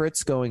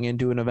 favorites going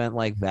into an event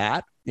like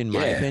that, in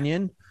my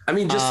opinion. I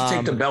mean, just to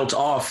take the belt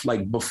off,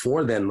 like,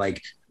 before then,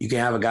 like, you can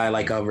have a guy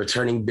like a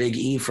returning Big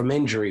E from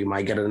injury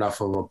might get enough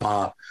of a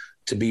pop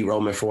to beat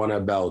Roman for one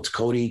of the belts.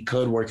 Cody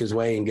could work his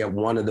way and get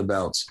one of the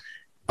belts.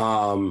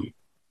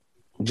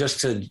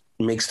 Just to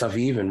make stuff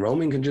even.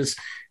 Roman can just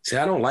say,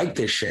 I don't like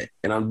this shit,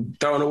 and I'm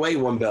throwing away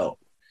 1 belt.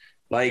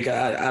 Like,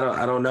 I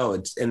don't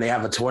know. And they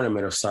have a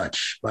tournament of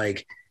such.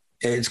 Like,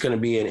 it's going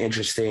to be an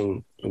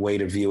interesting way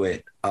to view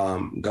it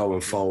going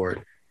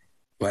forward.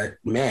 But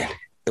man,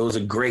 it was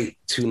a great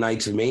 2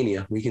 nights of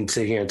Mania. We can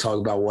sit here and talk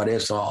about what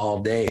ifs all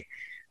day.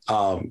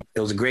 It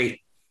was a great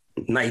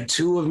night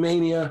 2 of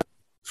Mania,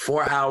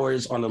 4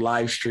 hours on the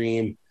live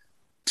stream,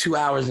 2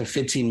 hours and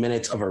 15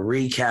 minutes of a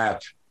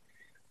recap.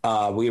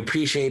 We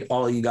appreciate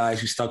all of you guys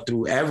who stuck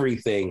through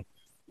everything.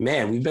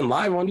 Man, we've been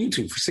live on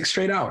YouTube for 6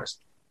 straight hours.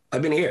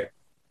 I've been here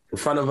in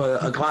front of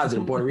a closet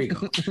in Puerto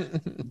Rico.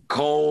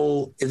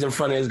 Coale is in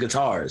front of his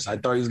guitars. I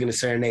thought he was going to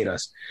serenade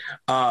us.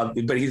 But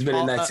he's been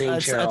in that same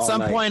chair at all some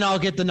night. point, I'll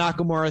get the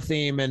Nakamura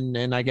theme,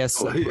 and I guess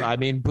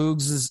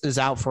Boogs is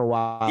out for a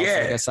while. Yeah.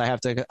 So I guess I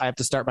have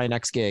to start my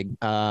next gig.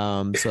 So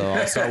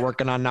I'll start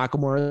working on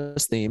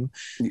Nakamura's theme,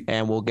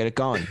 and we'll get it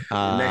going.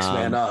 Next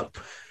man up.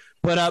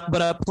 But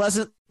a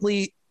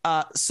pleasantly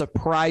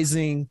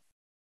surprising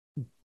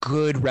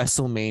good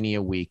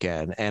WrestleMania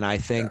weekend, and I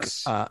think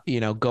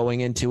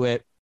going into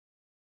it,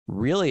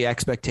 really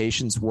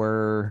expectations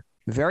were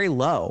very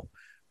low,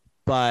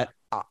 but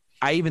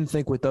I even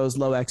think with those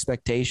low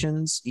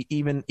expectations,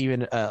 even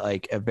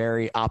like a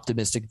very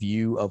optimistic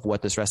view of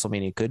what this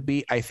WrestleMania could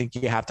be, I think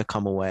you have to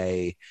come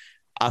away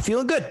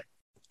feeling good,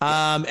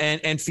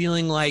 and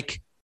feeling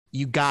like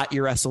you got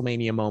your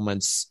WrestleMania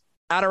moments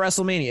out of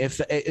WrestleMania.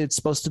 If it's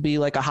supposed to be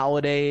like a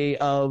holiday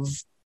of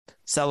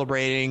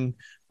celebrating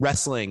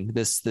wrestling,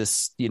 this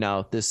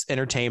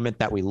entertainment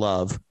that we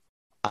love,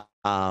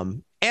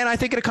 and I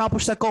think it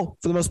accomplished that goal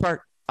for the most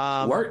part.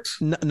 Worked.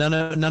 None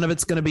of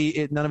it's going to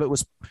be. None of it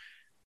was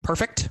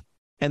perfect,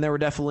 and there were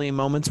definitely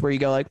moments where you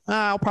go like,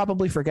 I'll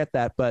probably forget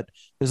that. But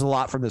there's a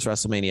lot from this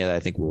WrestleMania that I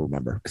think we'll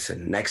remember.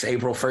 Listen, next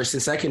April 1st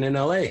and 2nd in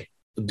LA,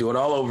 we'll do it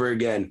all over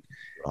again.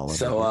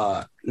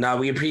 Now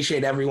we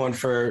appreciate everyone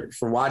for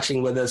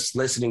watching with us,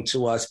 listening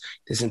to us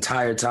this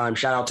entire time.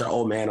 Shout out to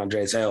old man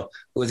Andreas Hale,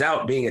 who was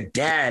out being a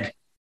dad,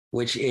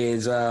 which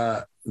is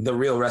the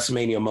real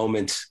WrestleMania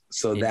moment.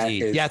 So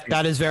Indeed.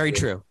 That is very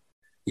true.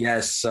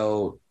 Yes.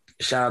 So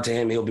shout out to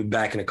him. He'll be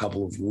back in a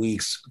couple of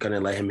weeks. Going to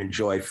let him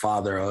enjoy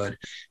fatherhood.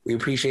 We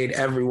appreciate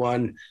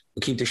everyone.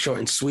 We'll keep this short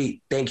and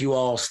sweet. Thank you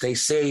all. Stay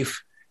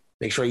safe.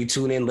 Make sure you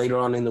tune in later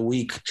on in the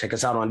week. Check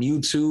us out on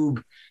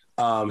YouTube,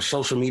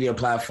 social media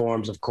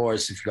platforms. Of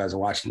course, if you guys are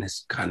watching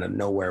this, kind of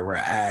know where we're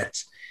at.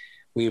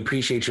 We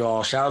appreciate you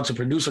all. Shout out to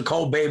producer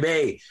Cole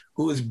Bebe,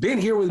 who has been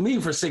here with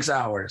me for 6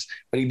 hours,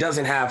 but he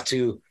doesn't have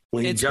to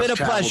when he just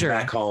traveled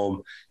back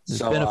home. It's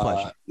been a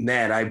pleasure.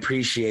 Man, I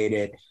appreciate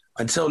it.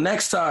 Until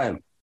next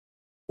time,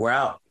 we're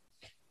out.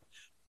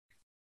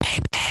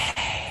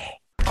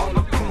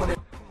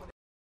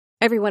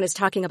 Everyone is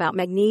talking about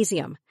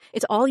magnesium.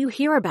 It's all you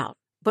hear about.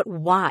 But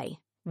why?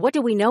 What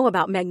do we know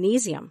about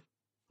magnesium?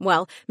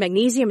 Well,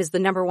 magnesium is the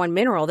number one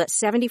mineral that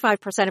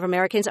 75% of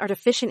Americans are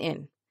deficient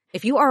in.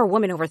 If you are a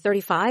woman over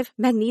 35,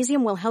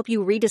 magnesium will help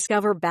you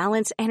rediscover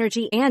balance,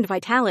 energy, and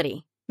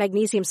vitality.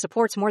 Magnesium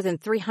supports more than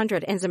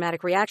 300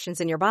 enzymatic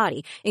reactions in your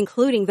body,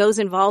 including those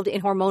involved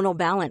in hormonal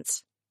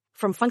balance.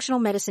 From functional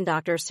medicine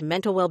doctors to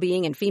mental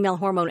well-being and female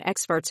hormone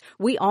experts,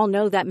 we all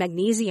know that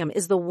magnesium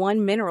is the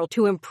one mineral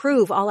to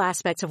improve all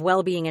aspects of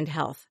well-being and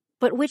health.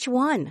 But which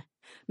one?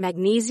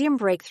 Magnesium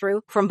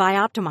Breakthrough from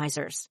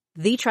Bioptimizers,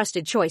 the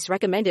trusted choice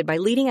recommended by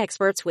leading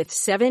experts with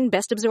 7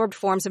 best-absorbed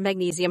forms of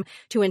magnesium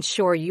to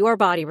ensure your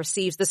body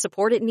receives the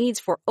support it needs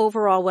for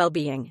overall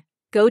well-being.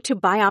 Go to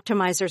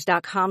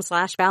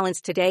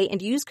bioptimizers.com/balance today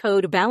and use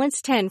code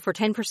BALANCE10 for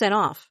 10%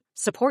 off.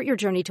 Support your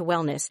journey to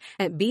wellness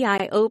at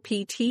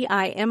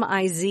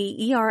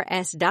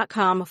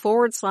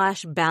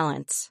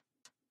bioptimizers.com/balance.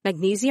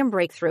 Magnesium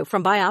Breakthrough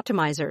from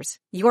Bioptimizers,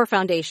 your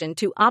foundation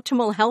to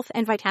optimal health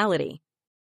and vitality.